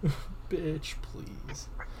 Bitch, please.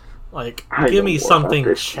 Like, I give know me more about something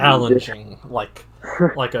this challenging, like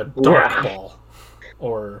a dark Yeah. ball,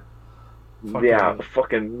 or fucking, Yeah, a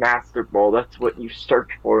fucking Master Ball. That's what you search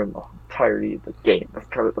for in the entirety of the game. That's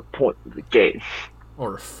kind of the point of the game.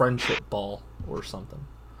 or a friendship ball, or something.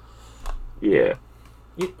 Yeah.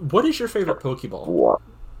 What is your favorite Pokeball? What?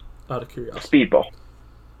 Out of curiosity. Speedball.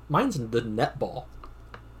 Mine's the netball.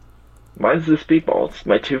 Mine's the Speedball. It's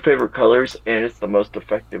my 2 favorite colors, and it's the most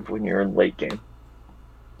effective when you're in late game.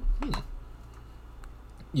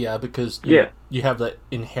 Yeah, because Yeah. you have that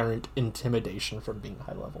inherent intimidation from being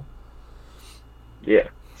high level. Yeah.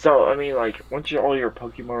 So, I mean, like, once all your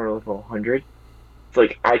Pokemon are level 100, it's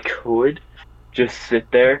like, I could just sit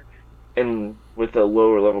there and with a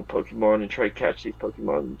lower level Pokemon and try to catch these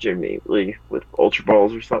Pokemon legitimately with Ultra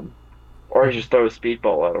Balls or something. Or I just throw a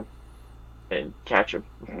Speedball at them and catch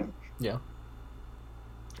them. Yeah.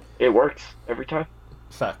 It works every time.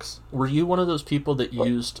 Facts. Were you one of those people that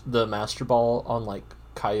used the Master Ball on, like,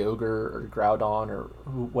 Kyogre or Groudon or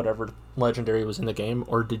whatever legendary was in the game,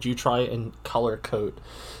 or did you try and color code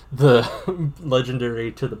the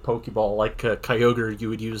legendary to the Pokeball? Like Kyogre, you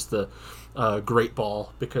would use the Great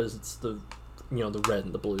Ball because it's the the red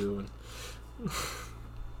and the blue. And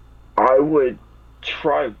I would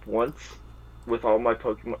try once with all my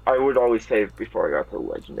Pokemon. I would always save before I got to the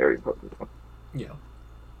legendary Pokemon. yeah,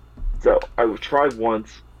 So I would try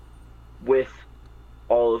once with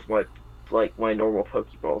all of my normal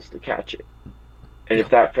Pokeballs to catch it. And if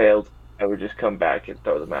that failed, I would just come back and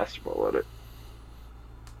throw the Master Ball at it.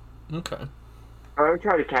 okay. I would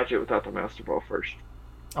try to catch it without the Master Ball first.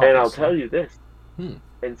 And I'll tell you this.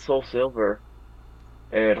 In Soul Silver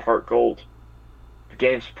and Heart Gold, the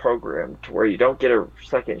game's programmed to where you don't get a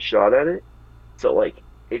second shot at it. So, like,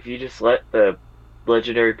 if you just let the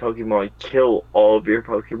legendary Pokemon kill all of your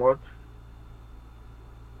Pokemon,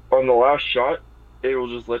 on the last shot, it will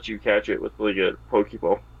just let you catch it with, like, a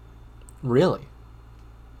Pokeball. Really?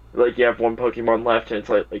 Like, you have one Pokemon left and it's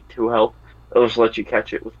like 2 health, it'll just let you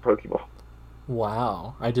catch it with a Pokeball.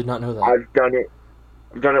 Wow, I did not know that. I've done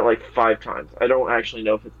it like 5 times. I don't actually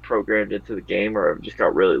know if it's programmed into the game or I've just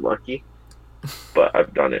got really lucky, but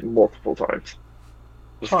I've done it multiple times.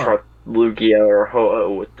 Just try Lugia or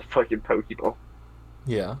Ho-Oh with the fucking Pokeball.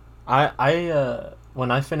 Yeah. I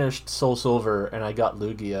when I finished Soul Silver and I got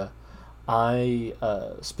Lugia, I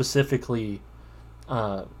specifically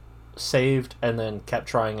saved, and then kept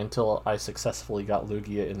trying until I successfully got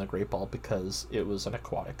Lugia in the Great Ball because it was an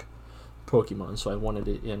aquatic Pokemon, so I wanted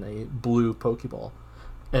it in a blue Pokeball.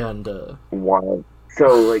 And, Wow.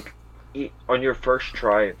 So, like, on your first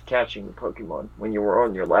try of catching the Pokemon, when you were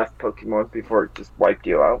on your last Pokemon before it just wiped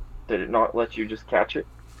you out, did it not let you just catch it?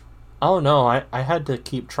 oh no, I had to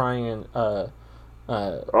keep trying and,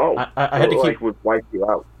 Oh, I had to so, keep... like, would wipe you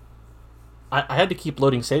out. I had to keep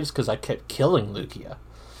loading saves because I kept killing Lugia.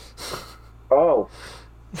 Oh,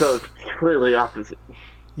 so it's completely opposite.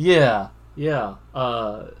 Yeah.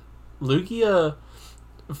 Lugia,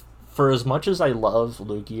 for as much as I love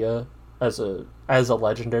Lugia as a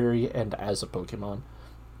legendary and as a Pokemon,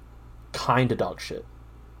 kinda dog shit.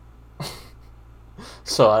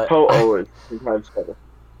 So Ho-Oh is sometimes better.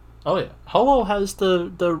 oh yeah, Ho-Oh has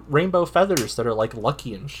the rainbow feathers that are like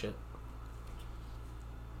lucky and shit.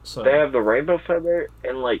 So They have the Rainbow Feather,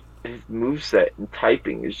 and, like, his moveset and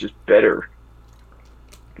typing is just better.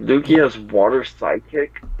 Lugia's Water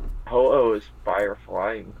Psychic, Ho-Oh is Fire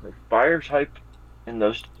Flying. Like, Fire type in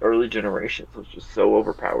those early generations was just so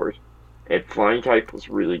overpowered. And Flying type was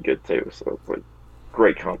really good too, so it's like,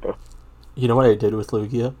 great combo. you know what I did with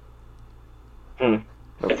Lugia?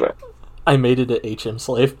 That's that. I made it an HM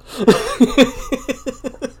slave.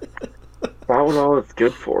 That's what all it's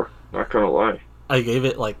good for, not gonna lie. I gave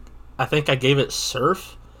it I think I gave it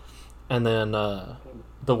Surf, and then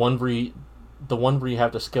the one where you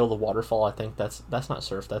have to scale the waterfall. I think that's not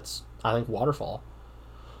Surf. That's I think Waterfall.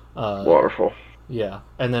 Waterfall. Yeah,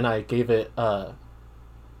 and then I gave it. I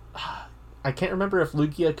can't remember if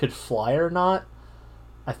Lugia could fly or not.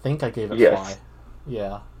 I think I gave it Yes. Fly.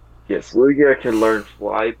 Yeah, Yes, Lugia can learn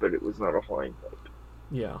Fly, but it was not a flying type.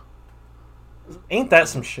 yeah. Ain't that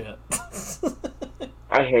some shit?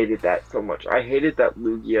 I hated that so much. I hated that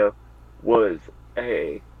Lugia was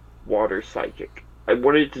a Water Psychic. I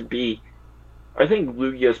wanted it to be. I think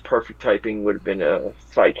Lugia's perfect typing would have been a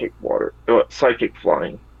Psychic Psychic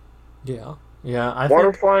Flying. Yeah, I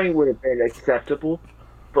Water think. Flying would have been acceptable,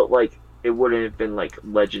 but like it wouldn't have been like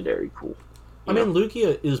legendary cool. I You mean,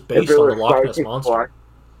 Lugia is If based it on the was Loch Ness Psychic monster, Fly-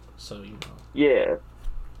 so you know. Yeah,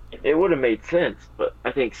 it would have made sense, but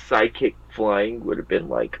I think Psychic Flying would have been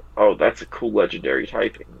like, oh, that's a cool legendary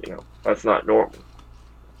typing. That's not normal.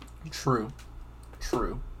 True.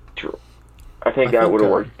 True. I I think that think, would have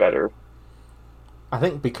worked better. I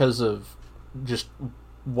think because of just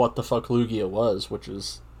what the fuck Lugia was, which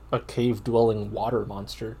is a cave-dwelling water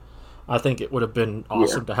monster, I think it would have been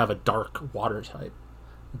awesome to have a dark water type.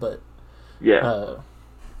 But Yeah.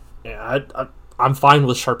 I'm fine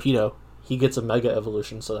with Sharpedo. He gets a Mega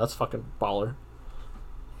Evolution, so that's fucking baller.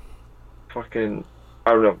 Fucking,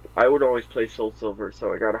 I don't know. I would always play Soul Silver,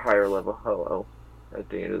 so I got a higher level Ho-Oh at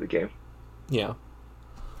the end of the game. Yeah.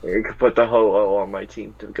 You could put the Ho-Oh on my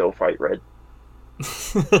team to go fight Red.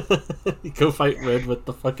 Go fight Red with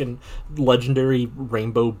the fucking legendary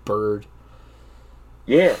rainbow bird.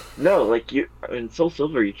 Yeah, no, like in Soul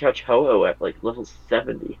Silver, you catch Ho-Oh at like level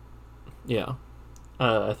 70. Yeah.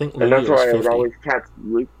 I think And that's Lugia why is I 50. would always catch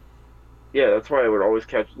Lugia. Yeah, that's why I would always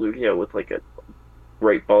catch Lugia with like a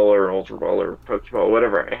Great Ball or an Ultra Ball or Pokeball,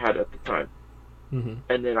 whatever I had at the time. Mm-hmm.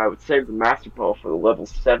 And then I would save the Master Ball for the level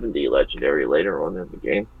 70 legendary later on in the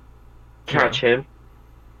game. Catch him.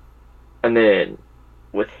 And then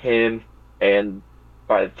with him, and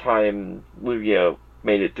by the time Lugia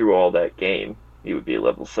made it through all that game, he would be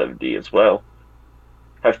level 70 as well.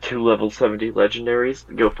 Have 2 level 70 legendaries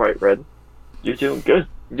to go fight Red. You're doing good.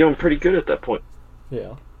 You're doing pretty good at that point.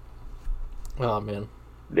 Yeah. Oh man.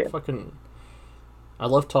 Yeah. Fucking. I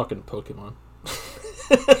love talking Pokemon.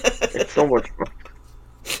 It's so much fun.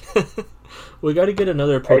 We got to get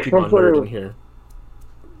another Hey, Pokemon some nerd sort in here.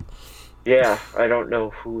 Yeah, I don't know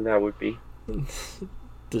who that would be.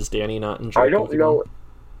 Does Danny not enjoy I don't Pokemon? know.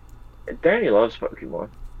 Danny loves Pokemon.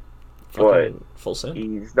 Fucking full send.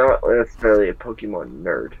 He's not necessarily a Pokemon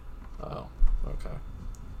nerd. Oh, okay.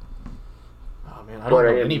 Oh man, I But don't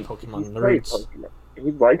know I any mean, Pokemon he's played nerds. Pokemon.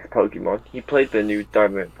 He likes Pokemon. He played the new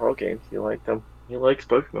Diamond and Pearl games. He liked them. He likes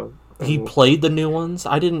Pokemon. He played the new ones.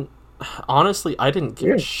 I didn't. Honestly, I didn't give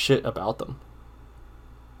Yeah. a shit about them.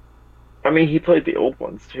 I mean, he played the old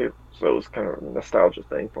ones too, so it was kind of a nostalgia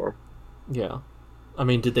thing for him. Yeah. I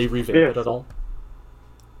mean, did they revamp Yeah. it at all?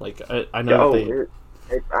 Like, I know Oh,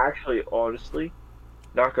 they. it's actually, honestly,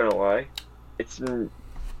 not gonna lie, it's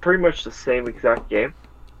pretty much the same exact game.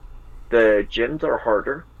 The gyms are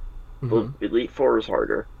harder. Mhm. The Elite Four is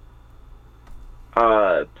harder.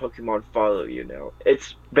 Pokemon follow you now.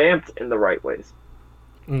 It's vamped in the right ways.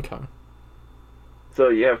 Okay. So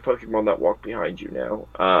you have Pokemon that walk behind you now.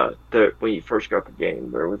 When you first got the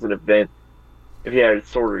game, there was an event If you had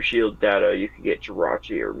Sword or Shield data, you could get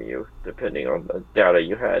Jirachi or Mew, depending on the data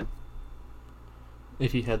you had.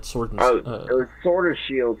 If you had sword and Oh, it was Sword or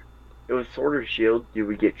Shield. It was Sword or Shield, you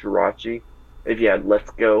would get Jirachi. If you had Let's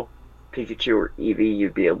Go, Pikachu, or Eevee,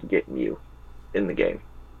 you'd be able to get Mew in the game.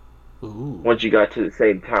 ooh, Once you got to the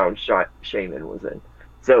same town Shaman was in.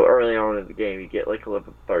 So early on in the game, you get like a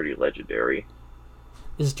level 30 legendary.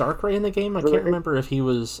 is Darkrai in the game? I So can't remember if he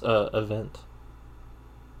was event.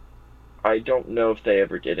 I don't know if they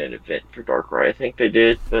ever did an event for Darkrai. I think they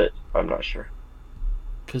did, but I'm not sure.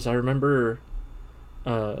 Because I remember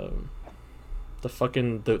the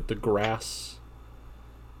fucking the grass.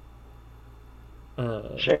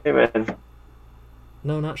 Shaman.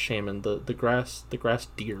 No, not shaman. The grass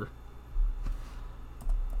deer.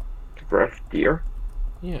 Grass Deer.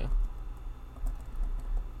 Yeah.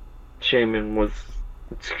 Shaman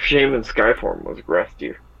Skyform was a Grass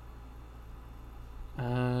Deer.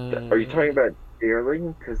 Are you talking about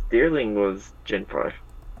Deerling? Because Deerling was Gen 5.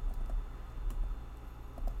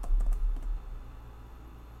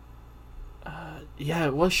 Yeah,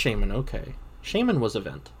 it was shaman. Okay, shaman was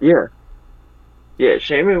event. Yeah. Yeah,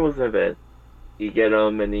 Shaman was an event. You get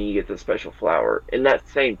them, and then you get the special flower. In that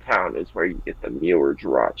same town is where you get the Mew or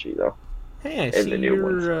Jirachi, though. Hey, I And see the new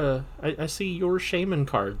ones. your I see your shaman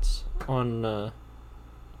cards on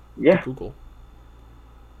Yeah. Google.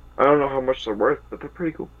 I don't know how much they're worth, but they're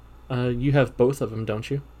pretty cool. You have both of them,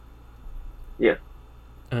 don't you? Yeah.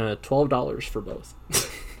 $12 for both.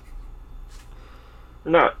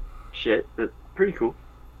 Not shit, but pretty cool.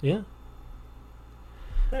 Yeah.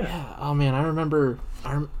 Yeah. Yeah. Oh man, I remember.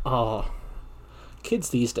 Oh, kids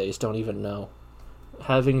these days don't even know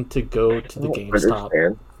having to go to the I don't GameStop.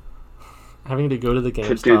 understand. Having to go to the To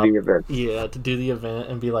GameStop. do the event. Yeah, to do the event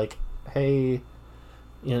and be like, hey,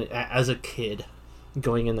 you know, as a kid,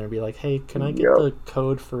 going in there and be like, hey, can I get Yep. the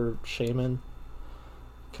code for Shaman?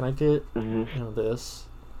 Can I get Hmm. this?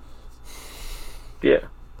 Yeah.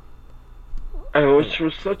 I mean, which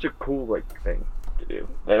was such a cool thing to do.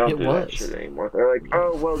 They don't It do was. that shit anymore. They're like,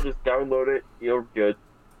 oh well, just download it. You're good.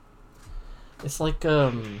 It's like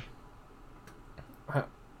oh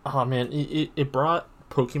man, it brought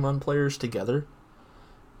Pokemon players together.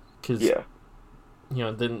 Cause Yeah.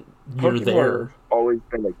 then you're Pokemon there. has always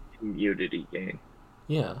been a community game.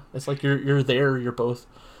 Yeah, it's like you're there. You're both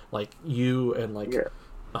like you and like Yeah.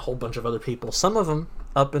 a whole bunch of other people. Some of them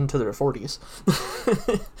up into their 40s.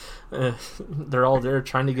 They're all there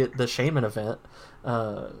trying to get the Shaman event.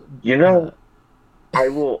 You know, I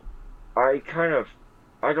will. I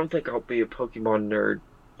don't think I'll be a Pokemon nerd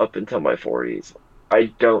up until my 40s. I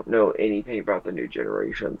don't know anything about the new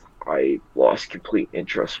generations. I lost complete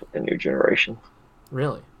interest with the new generations.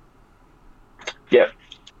 Really? Yeah.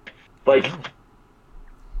 Like, Wow.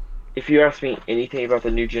 if you ask me anything about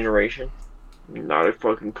the new generation, not a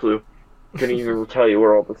fucking clue. Couldn't even tell you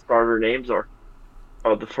where all the starter names are.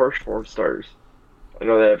 All the first form starters. I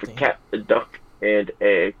know they have a Damn. cat, a duck, and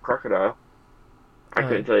a crocodile. I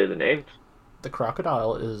couldn't tell you the names. The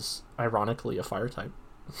crocodile is ironically a fire type.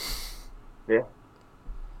 Yeah.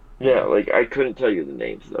 Yeah, like, I couldn't tell you the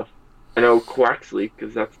names, though. I know Quaxley,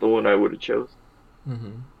 because that's the one I would have chose.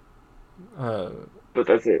 Mm-hmm. But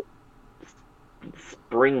that's it.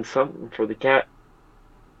 Spring something for the cat.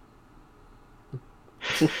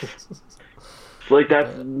 Like,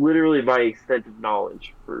 that's literally my extent of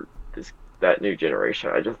knowledge for that new generation.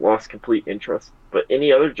 I just lost complete interest. But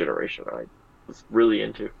any other generation I was really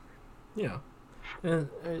into. Yeah. And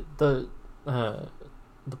the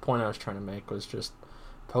point I was trying to make was just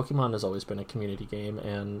Pokemon has always been a community game,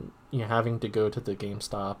 and having to go to the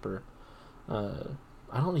GameStop or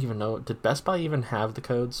I don't even know. Did Best Buy even have the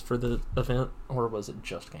codes for the event, or was it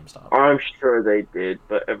just GameStop? I'm sure they did,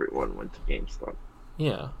 but everyone went to GameStop.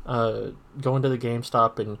 Yeah, going to the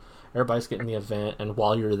GameStop and everybody's getting the event, and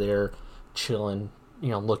while you're there, chilling,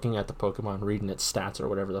 looking at the Pokemon, reading its stats or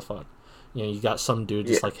whatever the fuck. You got some dude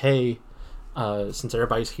just like, hey, since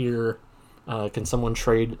everybody's here, can someone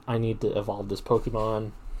trade? I need to evolve this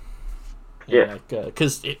Pokemon. Yeah.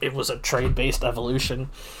 Because it was a trade-based evolution.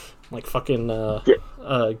 Like fucking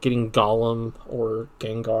getting Golem or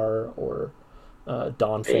Gengar or 80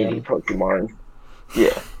 Donphan. Pokemon.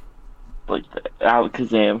 Yeah. Like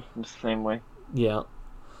Alakazam, the same way. Yeah.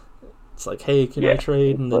 It's like, hey, can I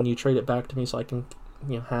trade? And then you trade it back to me so I can,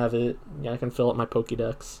 have it. Yeah, I can fill up my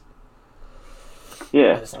Pokédex.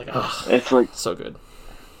 Yeah. It's like, It's like so good.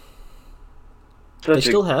 such They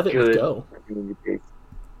still have it with good Go. community.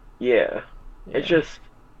 Yeah. Yeah. It's just,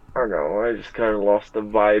 I don't know, I just kind of lost the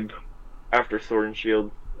vibe after Sword and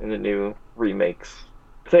Shield and the new remakes.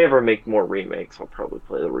 If they ever make more remakes, I'll probably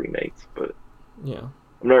play the remakes, but Yeah.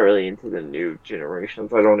 I'm not really into the new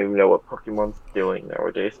generations. I don't even know what Pokemon's doing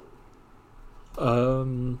nowadays.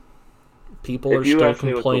 People are If you still ask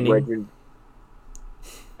me what the complaining.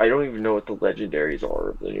 I don't even know what the legendaries are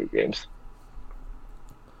of the new games.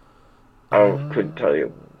 I couldn't tell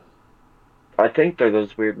you. I think they're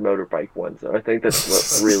those weird motorbike ones. I think that's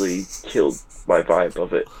what really killed my vibe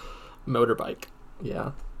of it. Motorbike.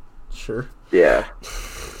 Yeah, sure. Yeah.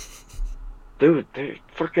 Dude, they're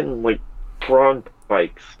freaking like Tron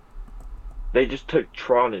bikes. They just took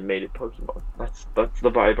Tron and made it Pokemon. That's the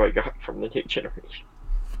vibe I got from the new generation.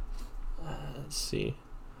 Let's see.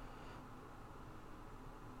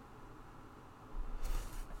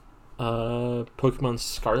 Pokemon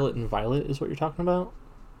Scarlet and Violet is what you're talking about?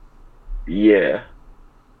 Yeah.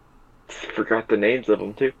 Forgot the names of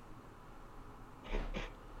them too.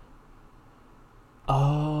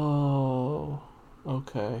 Oh,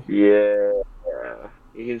 okay. Yeah.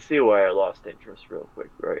 You can see why I lost interest real quick,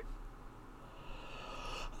 right?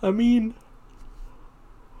 I mean,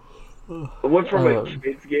 It went from a um,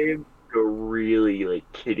 kids game to a really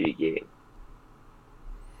like kiddie game.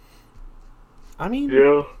 I mean, You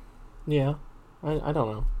know? yeah. I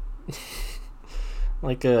don't know.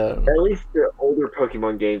 Like, At least the older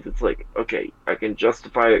Pokemon games, it's like, okay, I can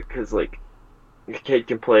justify it because like a kid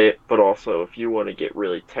can play it, but also if you want to get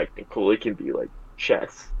really technical, it can be like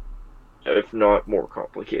chess, if not more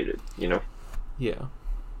complicated, you know? yeah.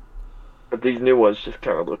 But these new ones just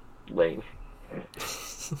kind of look lame.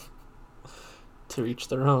 To each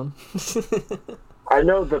their own. I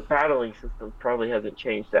know the battling system probably hasn't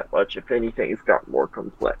changed that much. If anything, it's gotten more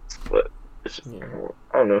complex, but it's just, Yeah.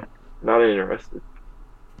 I don't know, not interested.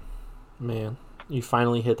 Man, you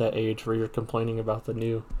finally hit that age where you're complaining about the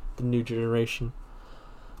new generation.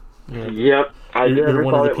 Yeah. Yep, I You're never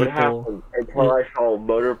one of thought the it would people. happen until I saw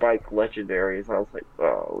motorbike legendaries. I was like,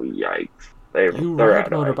 oh yikes! You They're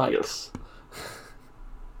ride out of ideas. motorbikes.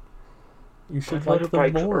 You should My like them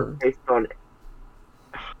motorbikes are more. based on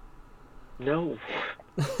no.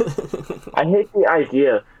 I hate the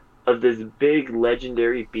idea of this big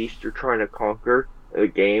legendary beast you're trying to conquer in a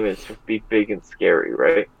game. It's supposed to be big and scary,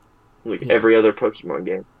 right? Like Yeah. every other Pokemon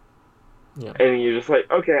game. Yeah. And you're just like,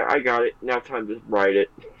 okay, I got it. Now time to ride it.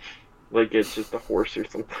 Like it's just a horse or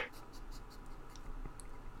something.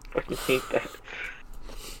 I fucking hate that.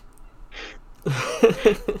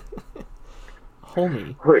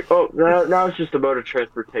 Homie. Wait, oh, now it's just a mode of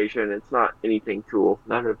transportation. It's not anything cool.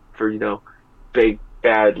 Not for, big,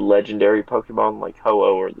 bad, legendary Pokemon like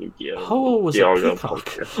Ho-Oh or Lugia. Ho was a Dialga and peacock.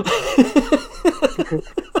 Palkia.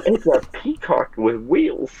 It's a peacock with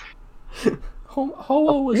wheels.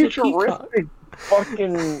 Ho was a peacock. Futuristic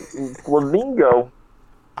fucking flamingo.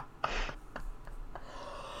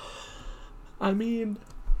 I mean,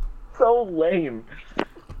 So lame.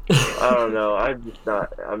 I don't know.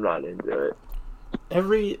 I'm not into it.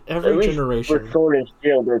 every At least generation. with Sword and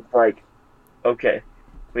Shield, it's like, okay,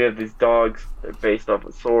 we have these dogs. They're based off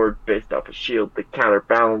a sword, based off a shield. They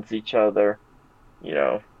counterbalance each other. You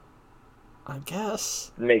know, I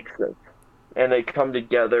guess. makes sense. And they come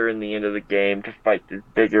together in the end of the game to fight this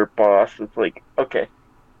bigger boss. It's like, okay,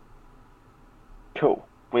 cool.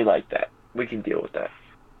 We like that. We can deal with that.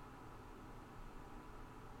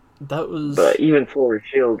 That was. But even Sword and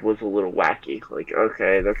Shield was a little wacky. Like,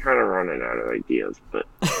 okay, they're kind of running out of ideas, but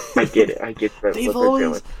I get it. I get that They've what they're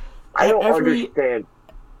always. doing. I don't every. understand.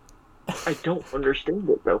 I don't understand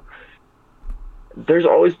it though. There's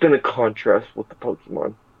always been a contrast with the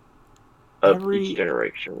Pokemon of each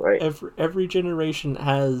generation, right? Every generation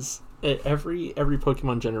has. Every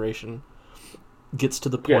Pokemon generation gets to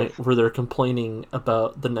the point where they're complaining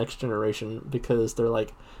about the next generation because they're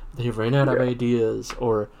like, they ran out of ideas,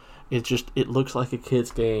 or it looks like a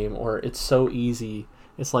kid's game, or it's so easy.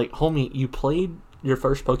 It's like, homie, you played your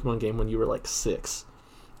first Pokemon game when you were like 6,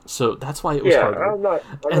 so that's why it was harder. I'm not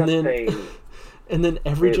saying. And then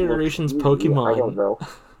every generation's Pokemon, I don't know.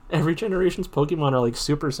 every generation's Pokemon are like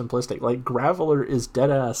super simplistic. Like Graveler is dead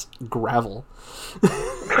ass gravel.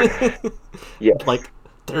 Yeah. Like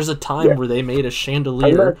there's a time where they made a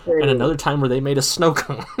chandelier, and another time where they made a snow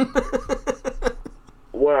cone.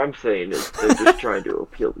 What I'm saying is they're just trying to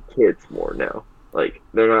appeal to kids more now. Like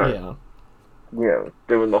they're not,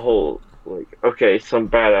 doing the whole like, okay, some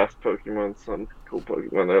badass Pokemon, some cool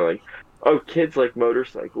Pokemon. They're like, oh, kids like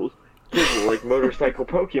motorcycles. Kids will like motorcycle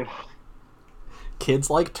Pokemon. Kids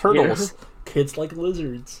like turtles. Kids like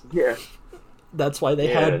lizards. Yeah. That's why they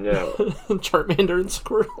had Charmander and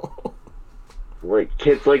Squirtle. Like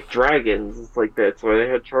kids like dragons. It's like that's why they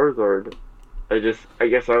had Charizard. I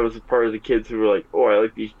guess I was part of the kids who were like, oh, I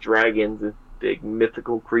like these dragons and big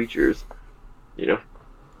mythical creatures. You know.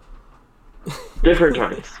 Different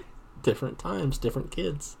times. Different times, different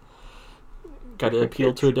kids. Got to Different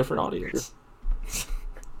appeal to a kids. different audience.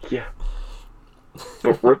 Yeah.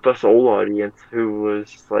 But rip us old audience who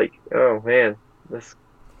was just like, oh man,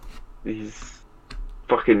 these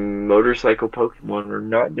fucking motorcycle Pokemon are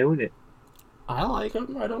not doing it. I like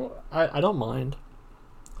them. I don't mind.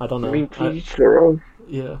 I don't know. I mean, to each their own.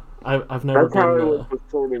 Yeah, I've never That's how been. I was with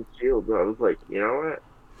Sword and Shield. I was like, you know what?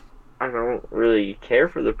 I don't really care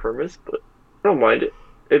for the premise, but I don't mind it.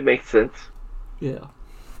 It makes sense. Yeah.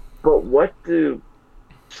 But what do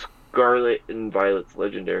Scarlet and Violet's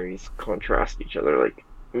legendaries contrast each other? Like,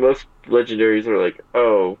 most legendaries are like,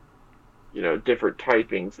 oh, different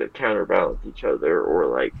typings that counterbalance each other, or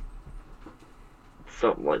like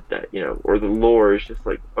something like that, or the lore is just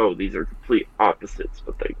like, oh, these are complete opposites,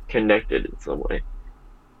 but they connected in some way.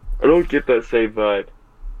 I don't get that same vibe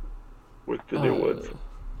with the new ones.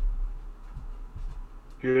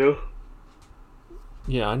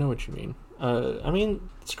 Yeah, I know what you mean. I mean,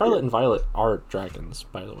 Scarlet and Violet are dragons,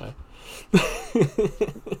 by the way.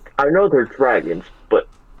 I know they're dragons, but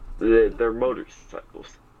they're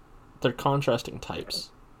motorcycles. They're contrasting types.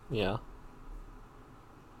 Yeah.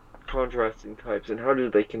 Contrasting types, and how do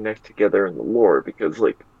they connect together in the lore? Because,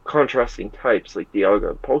 like, contrasting types, like Dialga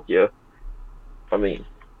and Palkia, I mean,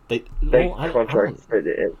 They contrasted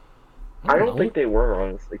it. I don't think they were,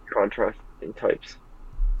 honestly, contrasting types.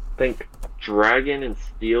 I think Dragon and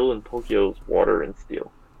Steel and Palkia is Water and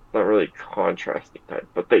Steel. Not really contrasting type,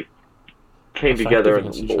 but they came together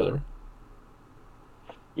in the lore.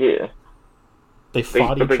 Yeah. They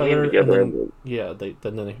fought each other, together, and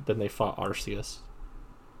then they fought Arceus.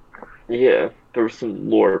 Yeah, there was some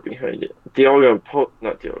lore behind it. Dialga and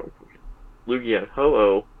not Dialga, Lugia and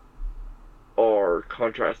Ho-Oh are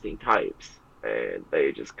contrasting types, and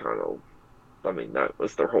they just kind of, I mean, that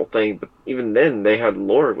was their whole thing. But even then, they had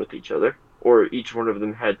lore with each other, or each one of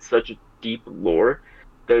them had such a deep lore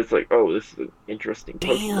that it's like, oh, this is an interesting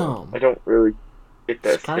Pokemon. I don't really get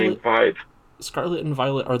that same vibe. Scarlet and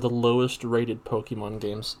Violet are the lowest rated Pokemon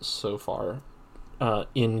games so far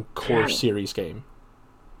in core series game.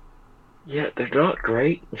 Yeah, they're not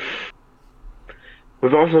great.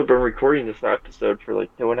 We've also been recording this episode for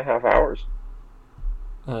like 2.5 hours.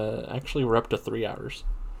 Actually, we're up to 3 hours.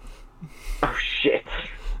 Oh shit!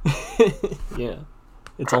 Yeah,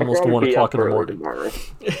 it's almost 1 o'clock in the morning. Tomorrow.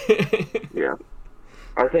 Yeah,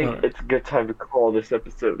 I think it's a good time to call this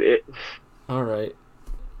episode it. All right.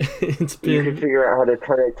 You can figure out how to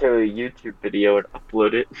turn it to a YouTube video and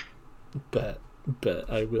upload it. Bet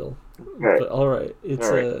I will. Right. But all right,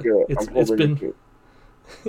 it's been